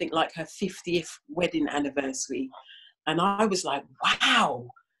celebrating something like her 50th wedding anniversary, and I was like, wow.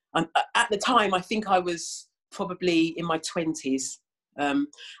 At the time, I think I was probably in my 20s. And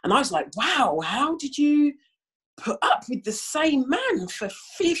I was like, wow, how did you put up with the same man for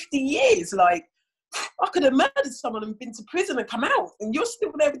 50 years? Like, I could have murdered someone and been to prison and come out, and you're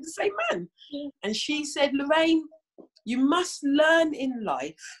still there with the same man. Yeah. And she said, Lorraine, you must learn in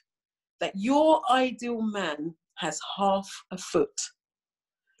life that your ideal man has half a foot.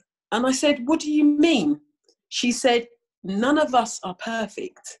 And I said, what do you mean? She said, none of us are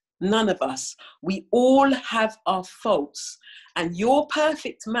perfect. None of us. We all have our faults. And your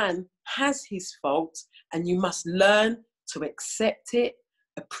perfect man has his faults, and you must learn to accept it,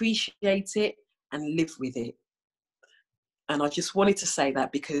 appreciate it, and live with it. And I just wanted to say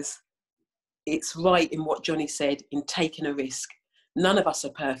that because it's right in what Johnny said in taking a risk. None of us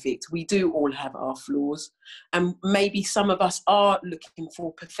are perfect. We do all have our flaws. And maybe some of us are looking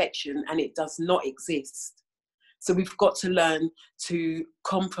for perfection, and it does not exist. So we've got to learn to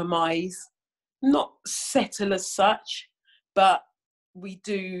compromise, not settle as such, but we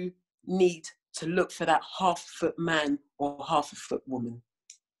do need to look for that half-foot man or half-a-foot woman.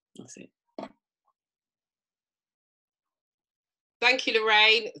 That's it. Thank you,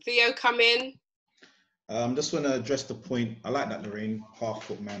 Lorraine. Theo, come in. Just want to address the point. I like that, Lorraine.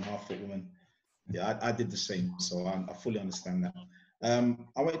 Half-foot man, half-foot woman. Yeah, I did the same, so I fully understand that.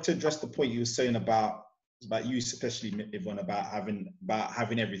 I wanted to address the point you were saying about you, especially Yvonne, about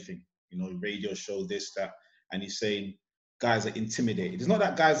having everything. You know, radio show, this, that, and he's saying guys are intimidated. It's not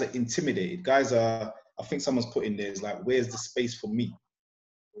that guys are intimidated. Guys are, I think someone's put in there, is like, where's the space for me?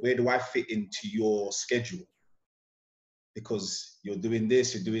 Where do I fit into your schedule? Because you're doing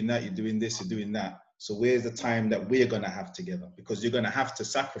this, you're doing that, you're doing this, you're doing that. So where's the time that we're going to have together? Because you're going to have to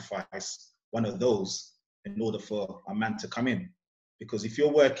sacrifice one of those in order for a man to come in. Because if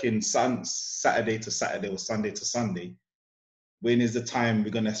you're working Saturday to Saturday or Sunday to Sunday, when is the time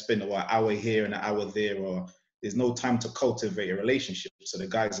we're going to spend an hour here and an hour there? Or there's no time to cultivate a relationship. So the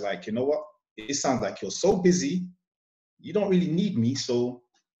guy's like, you know what? It sounds like you're so busy, you don't really need me, so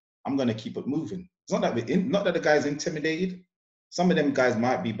I'm going to keep it moving. It's not that not that the guy's intimidated. Some of them guys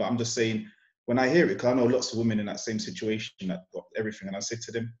might be, but I'm just saying, when I hear it, because I know lots of women in that same situation that got everything, and I said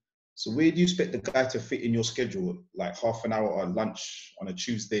to them, so where do you expect the guy to fit in your schedule? Like half an hour or lunch on a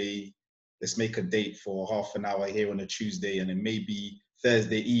Tuesday, let's make a date for half an hour here on a Tuesday, and then maybe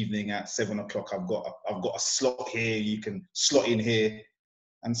Thursday evening at 7 o'clock, I've got a slot here, you can slot in here.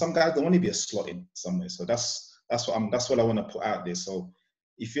 And some guys don't want to be a slot in somewhere. So that's what I want to put out there. So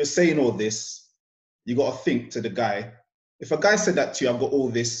if you're saying all this, you got to think to the guy. If a guy said that to you, I've got all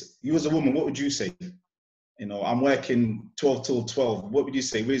this, you as a woman, what would you say? You know, I'm working 12 till 12. What would you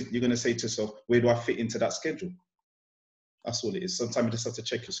say? You're going to say to yourself, where do I fit into that schedule? That's all it is. Sometimes you just have to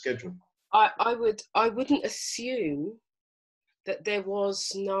check your schedule. I wouldn't assume that there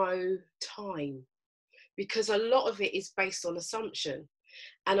was no time, because a lot of it is based on assumption,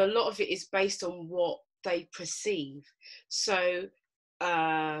 and a lot of it is based on what they perceive. So,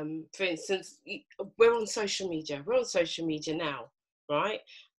 for instance, we're on social media. We're on social media now, right?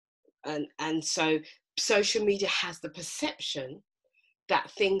 And so social media has the perception that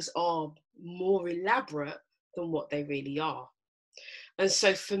things are more elaborate than what they really are. And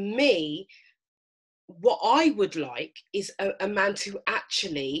so for me, what I would like is a man to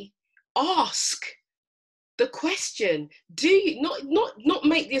actually ask the question. Do you not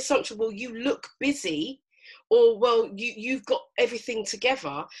make the assumption, well, you look busy, or well, you've got everything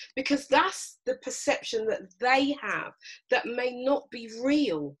together, because that's the perception that they have that may not be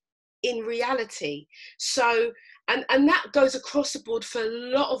real in reality. So, and that goes across the board for a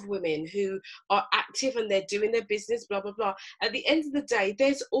lot of women who are active and they're doing their business, blah, blah, blah. At the end of the day,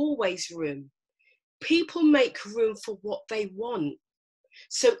 there's always room. People make room for what they want.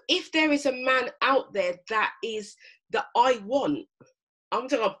 So if there is a man out there that I want, I'm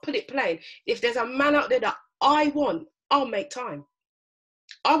just gonna put it plain. If there's a man out there that I want, I'll make time.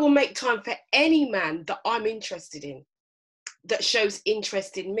 I will make time for any man that I'm interested in, that shows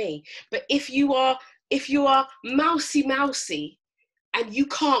interest in me. But if you are mousy and you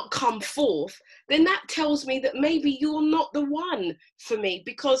can't come forth, then that tells me that maybe you're not the one for me,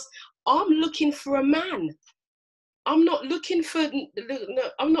 because I'm looking for a man. I'm not looking for a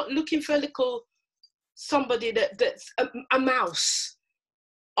little somebody that's a mouse.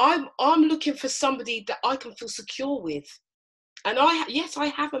 I'm looking for somebody that I can feel secure with. And yes, I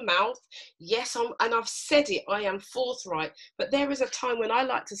have a mouth. Yes, and I've said it, I am forthright. But there is a time when I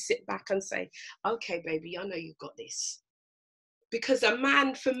like to sit back and say, okay, baby, I know you've got this. Because a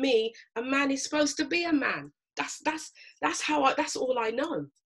man, for me, a man is supposed to be a man. That's all I know.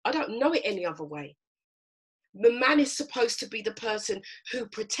 I don't know it any other way. The man is supposed to be the person who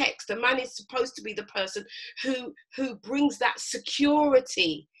protects. The man is supposed to be the person who brings that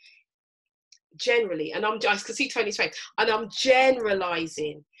security. Generally, and I can see Tony's face, and I'm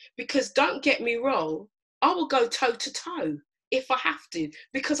generalizing, because don't get me wrong, I will go toe to toe if I have to,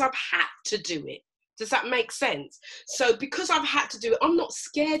 because I've had to do it. Does that make sense? So because I've had to do it, I'm not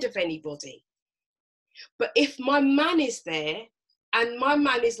scared of anybody. But if my man is there and my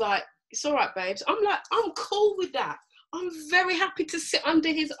man is like, it's all right, babes, I'm like, I'm cool with that. I'm very happy to sit under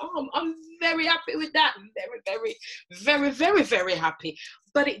his arm. I'm very happy with that. Very, very, very, very, very happy.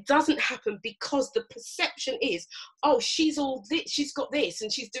 But it doesn't happen because the perception is, oh, she's all this, she's got this,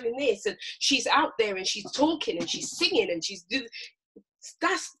 and she's doing this, and she's out there, and she's talking, and she's singing, and she's doing.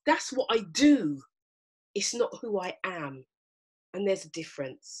 That's what I do. It's not who I am, and there's a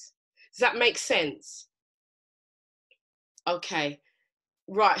difference. Does that make sense? Okay.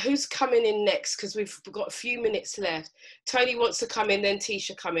 Right, who's coming in next? Because we've got a few minutes left. Tony wants to come in, then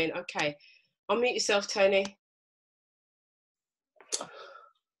Tisha come in. Okay, unmute yourself, Tony.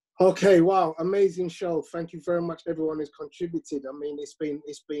 Okay, wow, amazing show. Thank you very much, everyone who's contributed. I mean, it's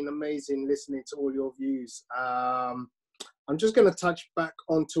been amazing listening to all your views. I'm just going to touch back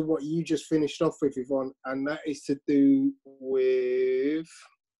onto what you just finished off with, Yvonne, and that is to do with,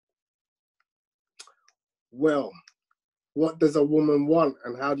 well, what does a woman want,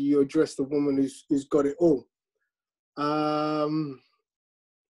 and how do you address the woman who's got it all? But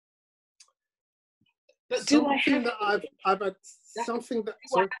do I have that I've had something that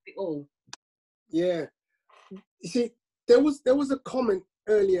do I have it all? Yeah, you see, there was a comment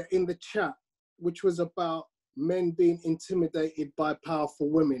earlier in the chat which was about men being intimidated by powerful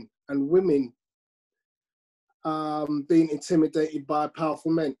women, and women being intimidated by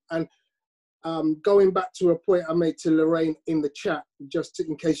powerful men. And going back to a point I made to Lorraine in the chat,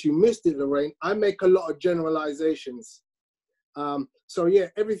 in case you missed it, Lorraine, I make a lot of generalizations. So yeah,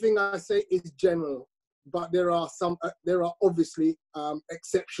 everything I say is general, but there are obviously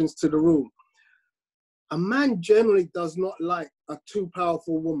exceptions to the rule. A man generally does not like a too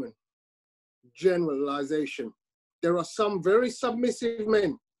powerful woman. Generalization. There are some very submissive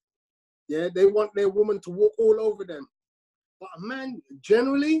men. Yeah, they want their woman to walk all over them. But a man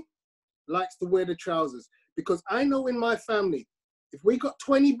generally likes to wear the trousers, because I know in my family, if we got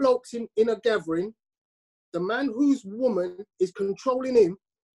 20 blokes in a gathering, the man whose woman is controlling him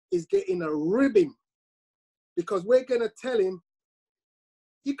is getting a ribbing, because we're going to tell him,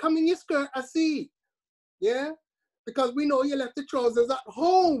 you come in your skirt, I see. Yeah, because we know you left the trousers at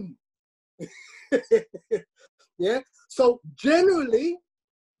home. Yeah, so generally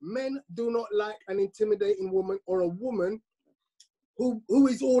men do not like an intimidating woman, or a woman who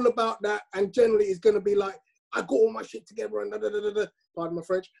is all about that, and generally is going to be like, I got all my shit together and da da da da da. Pardon my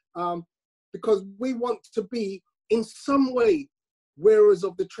French. Because we want to be in some way wearers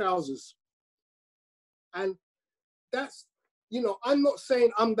of the trousers, and that's, you know, I'm not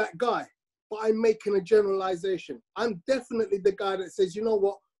saying I'm that guy, but I'm making a generalization. I'm definitely the guy that says, you know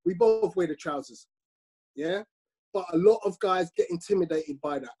what, we both wear the trousers, yeah. But a lot of guys get intimidated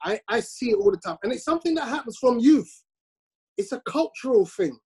by that. I see it all the time, and it's something that happens from youth. It's a cultural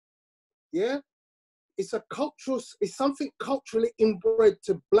thing, yeah? It's something culturally inbred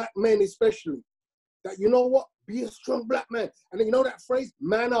to black men especially, that, you know what, be a strong black man. And then, you know that phrase,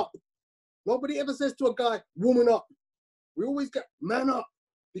 man up. Nobody ever says to a guy, woman up. We always get man up,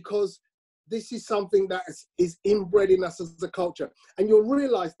 because this is something that is inbred in us as a culture. And you'll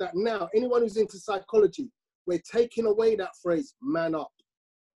realize that now, anyone who's into psychology, we're taking away that phrase, man up.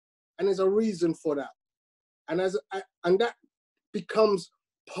 And there's a reason for that. And that becomes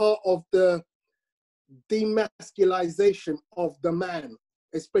part of the demasculization of the man,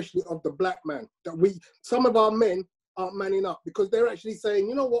 especially of the black man. That some of our men aren't manning up because they're actually saying,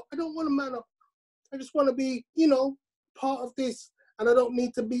 you know what, I don't want to man up. I just want to be, you know, part of this, and I don't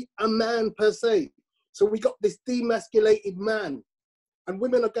need to be a man per se. So we got this demasculated man, and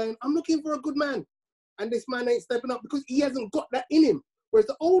women are going, I'm looking for a good man, and this man ain't stepping up because he hasn't got that in him. Whereas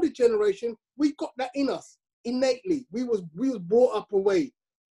the older generation, we got that in us innately. We was brought up a way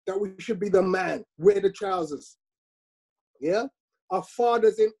that we should be the man, wear the trousers. Yeah, our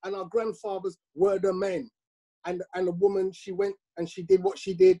fathers and our grandfathers were the men, and the woman, she went and she did what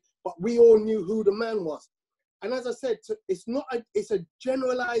she did, but we all knew who the man was. And as I said, it's a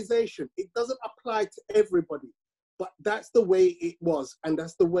generalization. It doesn't apply to everybody, but that's the way it was. And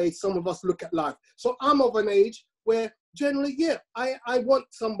that's the way some of us look at life. So I'm of an age where generally, yeah, I want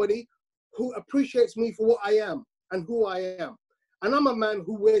somebody who appreciates me for what I am and who I am. And I'm a man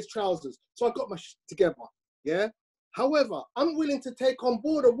who wears trousers. So I got my shit together, yeah? However, I'm willing to take on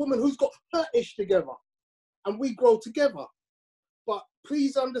board a woman who's got her ish together, and we grow together. But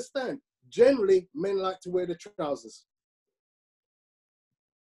please understand, generally, men like to wear the trousers.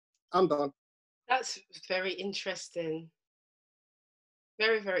 I'm done. That's very interesting.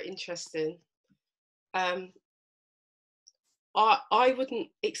 Very, very interesting. I wouldn't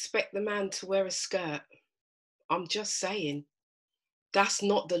expect the man to wear a skirt. I'm just saying, that's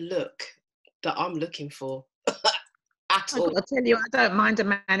not the look that I'm looking for at all. I tell you, I don't mind a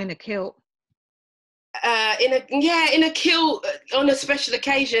man in a kilt. In a kilt on a special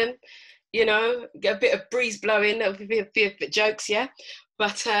occasion, you know, get a bit of breeze blowing, that would be a bit jokes, yeah.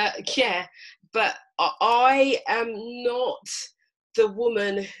 But yeah, but I am not the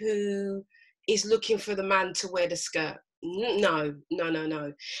woman who is looking for the man to wear the skirt. No.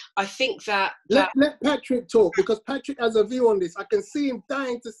 I think that let Patrick talk, because Patrick has a view on this. I can see him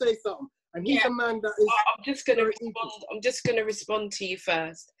dying to say something, and he's a man that is. I'm just going to respond. I'm just going to respond to you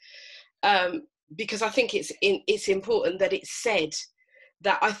first, because I think it's important that it's said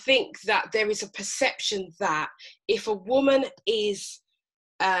that I think that there is a perception that if a woman is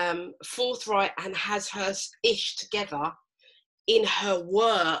forthright and has her ish together in her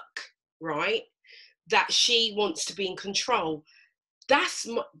work, right, that she wants to be in control.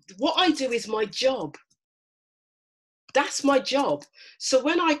 What I do is my job. That's my job. So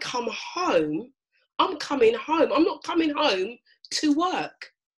when I come home, I'm coming home. I'm not coming home to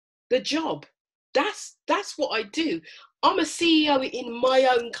work. The job. That's what I do. I'm a CEO in my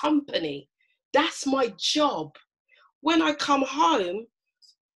own company. That's my job. When I come home,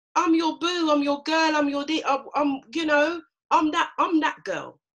 I'm your boo, I'm your girl, I'm that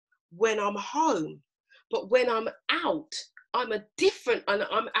girl when I'm home. But when I'm out, I'm a different, and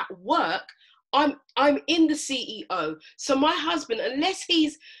I'm at work, I'm in the CEO. So my husband, unless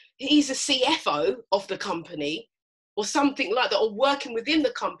he's a CFO of the company or something like that, or working within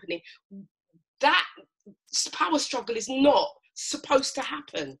the company, that power struggle is not supposed to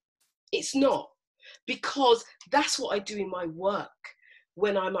happen. It's not, because that's what I do in my work.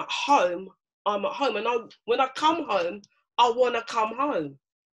 When I'm at home, I'm at home. And when I come home, I want to come home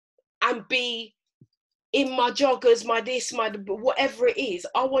and be in my joggers, my this, my whatever it is.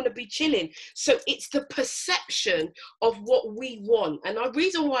 I want to be chilling. So it's the perception of what we want. And the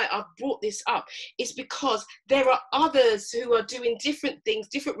reason why I've brought this up is because there are others who are doing different things,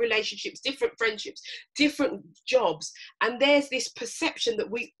 different relationships, different friendships, different jobs. And there's this perception that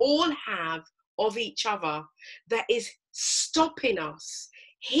we all have of each other that is stopping us,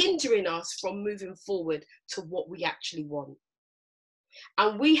 hindering us from moving forward to what we actually want.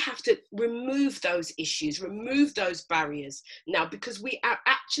 And we have to remove those issues, remove those barriers now, because we are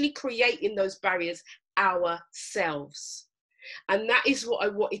actually creating those barriers ourselves. And that is what I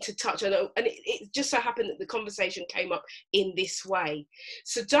wanted to touch on. And it just so happened that the conversation came up in this way.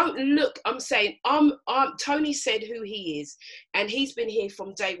 So don't look, I'm saying, Tony said who he is, and he's been here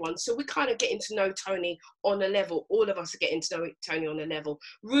from day one. So we're kind of getting to know Tony on a level. All of us are getting to know Tony on a level.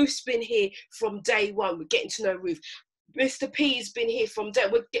 Ruth's been here from day one. We're getting to know Ruth. Mr. P's been here from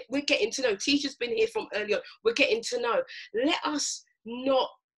day. We're getting to know. Teacher's been here from early on. We're getting to know. Let us not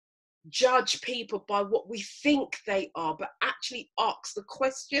judge people by what we think they are, but actually ask the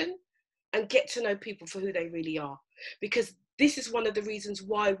question and get to know people for who they really are. Because this is one of the reasons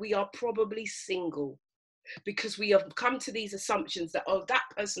why we are probably single, because we have come to these assumptions that, oh, that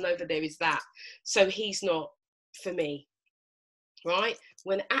person over there is that, so he's not for me, right?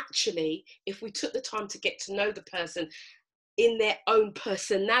 when actually, if we took the time to get to know the person in their own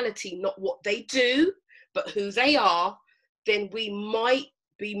personality, not what they do, but who they are, then we might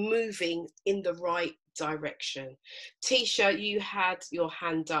be moving in the right direction. Tisha, you had your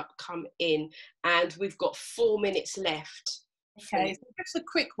hand up, come in, and we've got 4 minutes left. Okay, so just a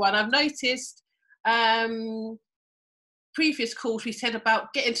quick one. I've noticed previous calls we said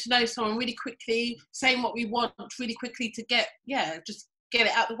about getting to know someone really quickly, saying what we want really quickly to get, just get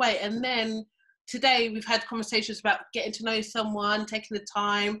it out of the way. And then today we've had conversations about getting to know someone, taking the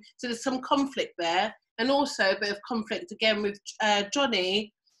time. So there's some conflict there, and also a bit of conflict again with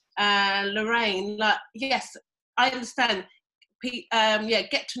Johnny and Lorraine. Like, yes, I understand.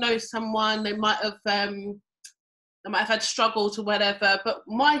 Get to know someone. They might have had struggles or whatever. But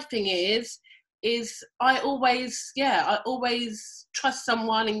my thing is I always trust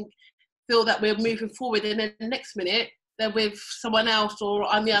someone and feel that we're moving forward, and then the next minute they're with someone else or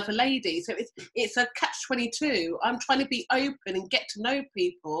I'm the other lady. So it's a catch-22. I'm trying to be open and get to know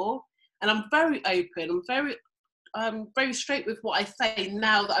people, and I'm very open. I'm very straight with what I say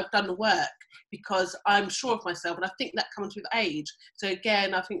now that I've done the work, because I'm sure of myself, and I think that comes with age. So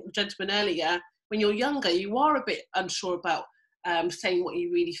again, I think the gentleman earlier, when you're younger, you are a bit unsure about saying what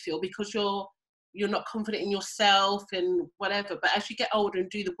you really feel, because you're not confident in yourself and whatever. But as you get older and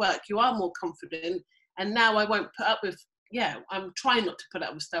do the work, you are more confident. And now I won't put up with, I'm trying not to put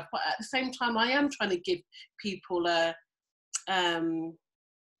up with stuff, but at the same time, I am trying to give people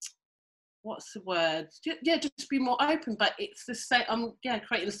what's the word? Just be more open. But it's the same. I'm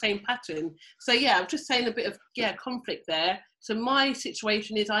creating the same pattern. So I'm just saying a bit of conflict there. So my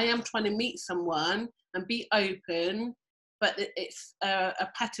situation is I am trying to meet someone and be open, but it's a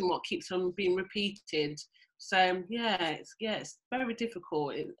pattern what keeps on being repeated. So it's very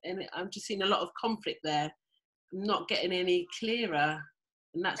difficult, and I'm just seeing a lot of conflict there. I'm not getting any clearer,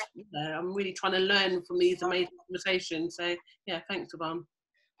 and that's I'm really trying to learn from these amazing conversations. So thanks, Yvonne.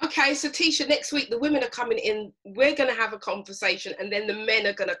 Okay, so Tisha, next week the women are coming in. We're going to have a conversation, and then the men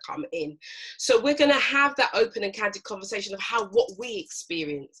are going to come in. So we're going to have that open and candid conversation of what we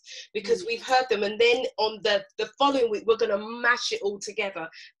experience, because we've heard them. And then on the following week, we're going to mash it all together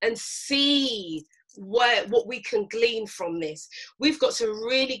and see what we can glean from this. We've got some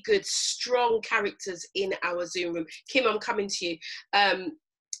really good, strong characters in our Zoom room. Kim, I'm coming to you.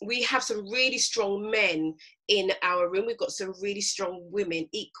 We have some really strong men in our room. We've got some really strong women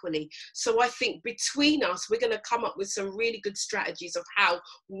equally. So I think between us, we're going to come up with some really good strategies of how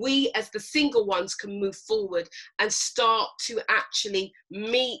we as the single ones can move forward and start to actually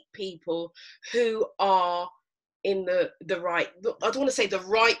meet people who are in the right, I don't want to say the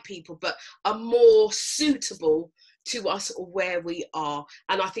right people, but are more suitable to us where we are.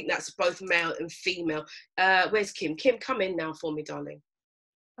 And I think that's both male and female. Where's Kim? Kim, come in now for me, darling.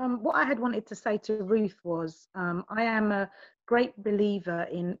 What I had wanted to say to Ruth was, I am a great believer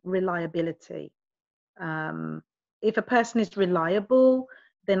in reliability. If a person is reliable,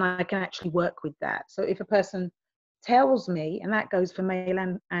 then I can actually work with that. So if a person tells me, and that goes for male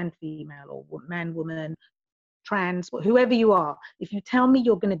and female, or man, woman, trans, whoever you are, if you tell me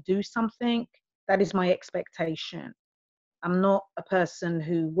you're going to do something, that is my expectation. I'm not a person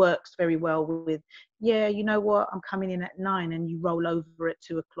who works very well with, you know what, I'm coming in at 9 and you roll over at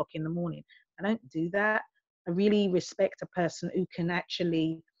 2 o'clock in the morning. I don't do that. I really respect a person who can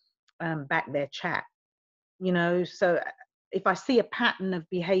actually back their chat, So if I see a pattern of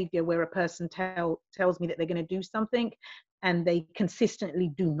behavior where a person tells me that they're going to do something and they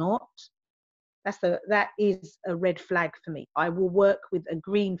consistently do not, that is a red flag for me. I will work with a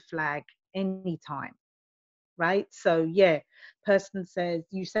green flag anytime. Right? So person says,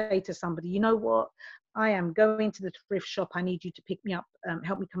 you say to somebody, you know what, I am going to the thrift shop, I need you to pick me up,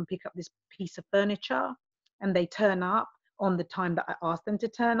 help me come pick up this piece of furniture, and they turn up on the time that I asked them to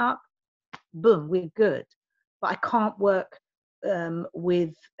turn up, boom, we're good. But I can't work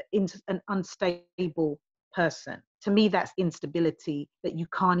with an unstable person. To me, that's instability that you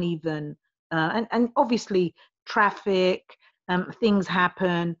can't even, and obviously traffic, things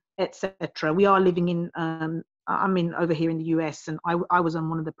happen, etc. We are living in, I'm over here in the US, and I was on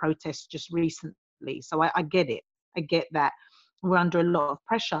one of the protests just recently. So I get it. I get that we're under a lot of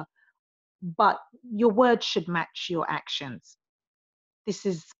pressure, but your words should match your actions. This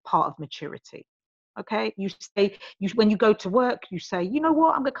is part of maturity. Okay. You say, when you go to work, you say, you know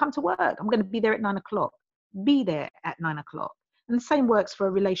what, I'm going to come to work. I'm going to be there at 9 o'clock. Be there at 9 o'clock. And the same works for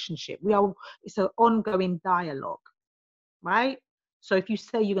a relationship. It's an ongoing dialogue, right? So if you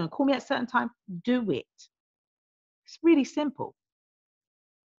say you're going to call me at a certain time, do it. It's really simple.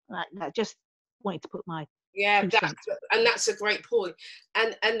 I just wanted to put my Yeah, that's a great point.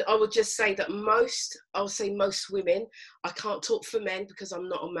 And I would just say that most women, I can't talk for men because I'm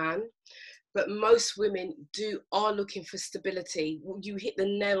not a man, but most women are looking for stability. You hit the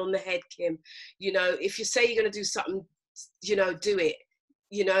nail on the head, Kim. You know, if you say you're going to do something, you know, do it.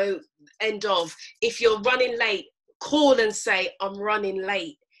 You know, end of. If you're running late, call and say, I'm running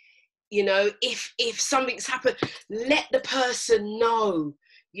late. You know, if something's happened, let the person know.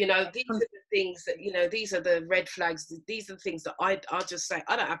 You know, these are the things that, you know, these are the red flags. These are the things that I'll just say,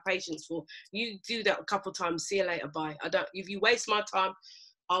 I don't have patience for. You do that a couple of times, see you later, bye. If you waste my time,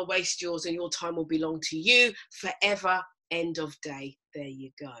 I'll waste yours, and your time will belong to you forever, end of day. There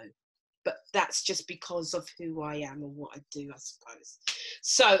you go. But that's just because of who I am and what I do, I suppose.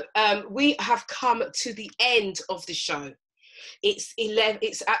 So we have come to the end of the show. It's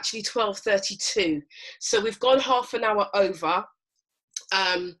actually 12:32. So we've gone half an hour over.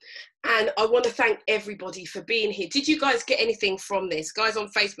 And I want to thank everybody for being here. Did you guys get anything from this? Guys on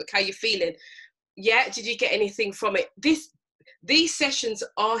Facebook, how you feeling? Yeah, did you get anything from it? These sessions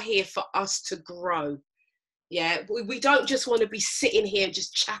are here for us to grow. Yeah, we don't just want to be sitting here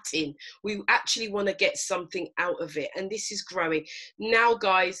just chatting. We actually want to get something out of it. And this is growing. Now,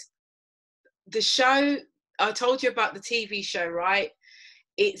 guys, the show, I told you about the TV show, right?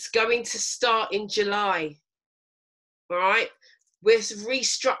 It's going to start in July. All right? We're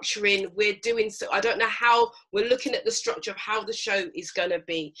restructuring, we're doing so. I don't know how, we're looking at the structure of how the show is going to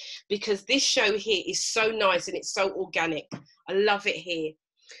be, because this show here is so nice and it's so organic. I love it here.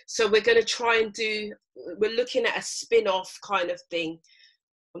 So we're going to try and we're looking at a spin-off kind of thing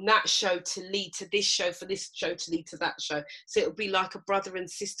from that show to lead to this show, for this show to lead to that show. So it'll be like a brother and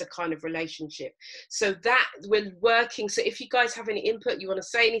sister kind of relationship. So that we're working. So if you guys have any input, you want to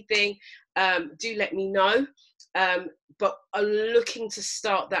say anything, do let me know. But I'm looking to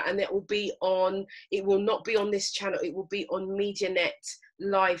start that, and it will not be on this channel, it will be on MediaNet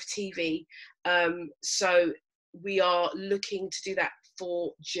Live TV. So we are looking to do that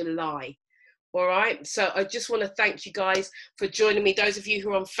for July. All right, so I just want to thank you guys for joining me. Those of you who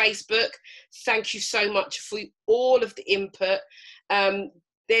are on Facebook, thank you so much for all of the input.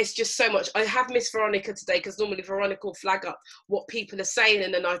 There's just so much. I have Miss Veronica today, because normally Veronica will flag up what people are saying,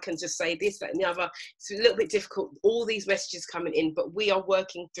 and then I can just say this, that, and the other. It's a little bit difficult, all these messages coming in, but we are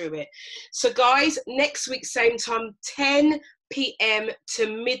working through it. So guys, next week, same time, 10 p.m.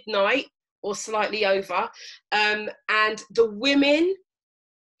 to midnight or slightly over. And the women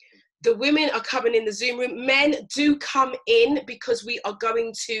are coming in the Zoom room. Men, do come in, because we are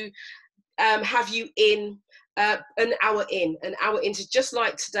going to have you in an hour into, just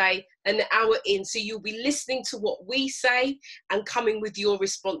like today, an hour in. So you'll be listening to what we say and coming with your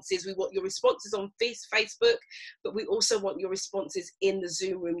responses. We want your responses on Facebook, but we also want your responses in the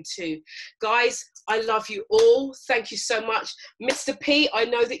Zoom room too. Guys, I love you all. Thank you so much. Mr. P, I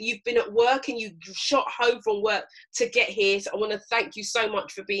know that you've been at work and you shot home from work to get here. So I want to thank you so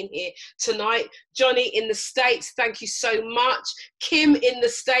much for being here tonight. Johnny in the States, thank you so much. Kim in the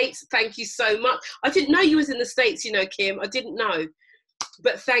States, thank you so much. I didn't know you was in the States, you know, Kim. I didn't know.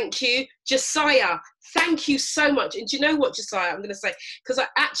 But thank you. Josiah, thank you so much. And do you know what, Josiah, I'm going to say, because I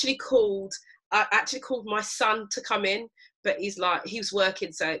actually called my son to come in, but he was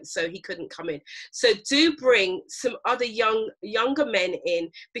working, so he couldn't come in. So do bring some other younger men in,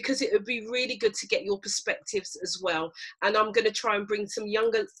 because it would be really good to get your perspectives as well. And I'm going to try and bring some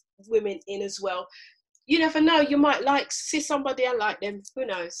younger women in as well. You never know, you might see somebody I like them, who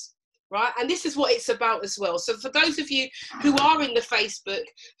knows? Right, and this is what it's about as well. So for those of you who are in the Facebook,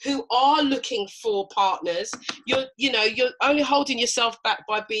 who are looking for partners, you're only holding yourself back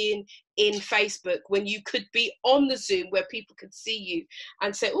by being in Facebook, when you could be on the Zoom where people could see you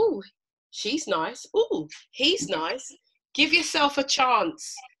and say, "Oh, she's nice. Oh, he's nice." Give yourself a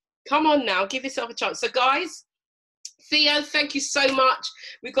chance. Come on now, give yourself a chance. So guys, Theo, thank you so much.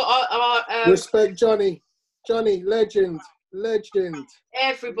 We've got our respect, Johnny, legend.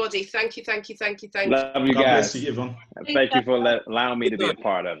 Everybody, thank you. Love you guys. Thank you for allowing me to be a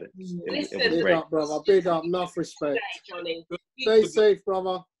part of it. It was big great. up, brother. Big up. Enough respect. Johnny. Stay safe,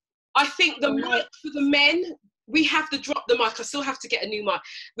 brother. I think the mic for the men, we have the drop the mic. I still have to get a new mic.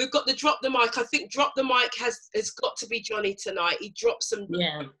 We've got the drop the mic. I think drop the mic has got to be Johnny tonight. He dropped some.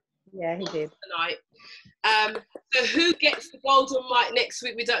 Yeah, he did. Tonight. So who gets the golden mic next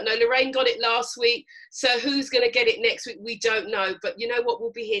week? We don't know. Lorraine got it last week. So who's going to get it next week? We don't know. But you know what?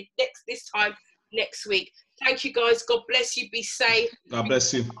 We'll be here this time next week. Thank you, guys. God bless you. Be safe. God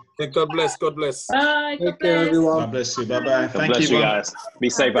bless you. God bless. God bless. Bye. Take care, everyone. God bless you. Bye-bye. God bless you guys. Be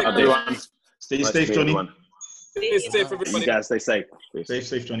safe out there. Stay safe, Johnny. Stay safe, everybody. You guys stay safe. Stay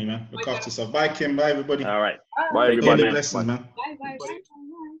safe, Johnny, man. Look after yourself. Bye, Kim. Bye, everybody. All right. Bye, everybody. Blessings, man. Bye.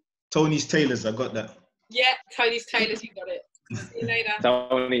 Tony's Tailors, I got that. Yeah, Tony's Tailors, you got it. See you later.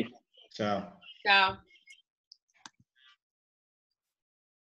 Tony. Ciao. Ciao.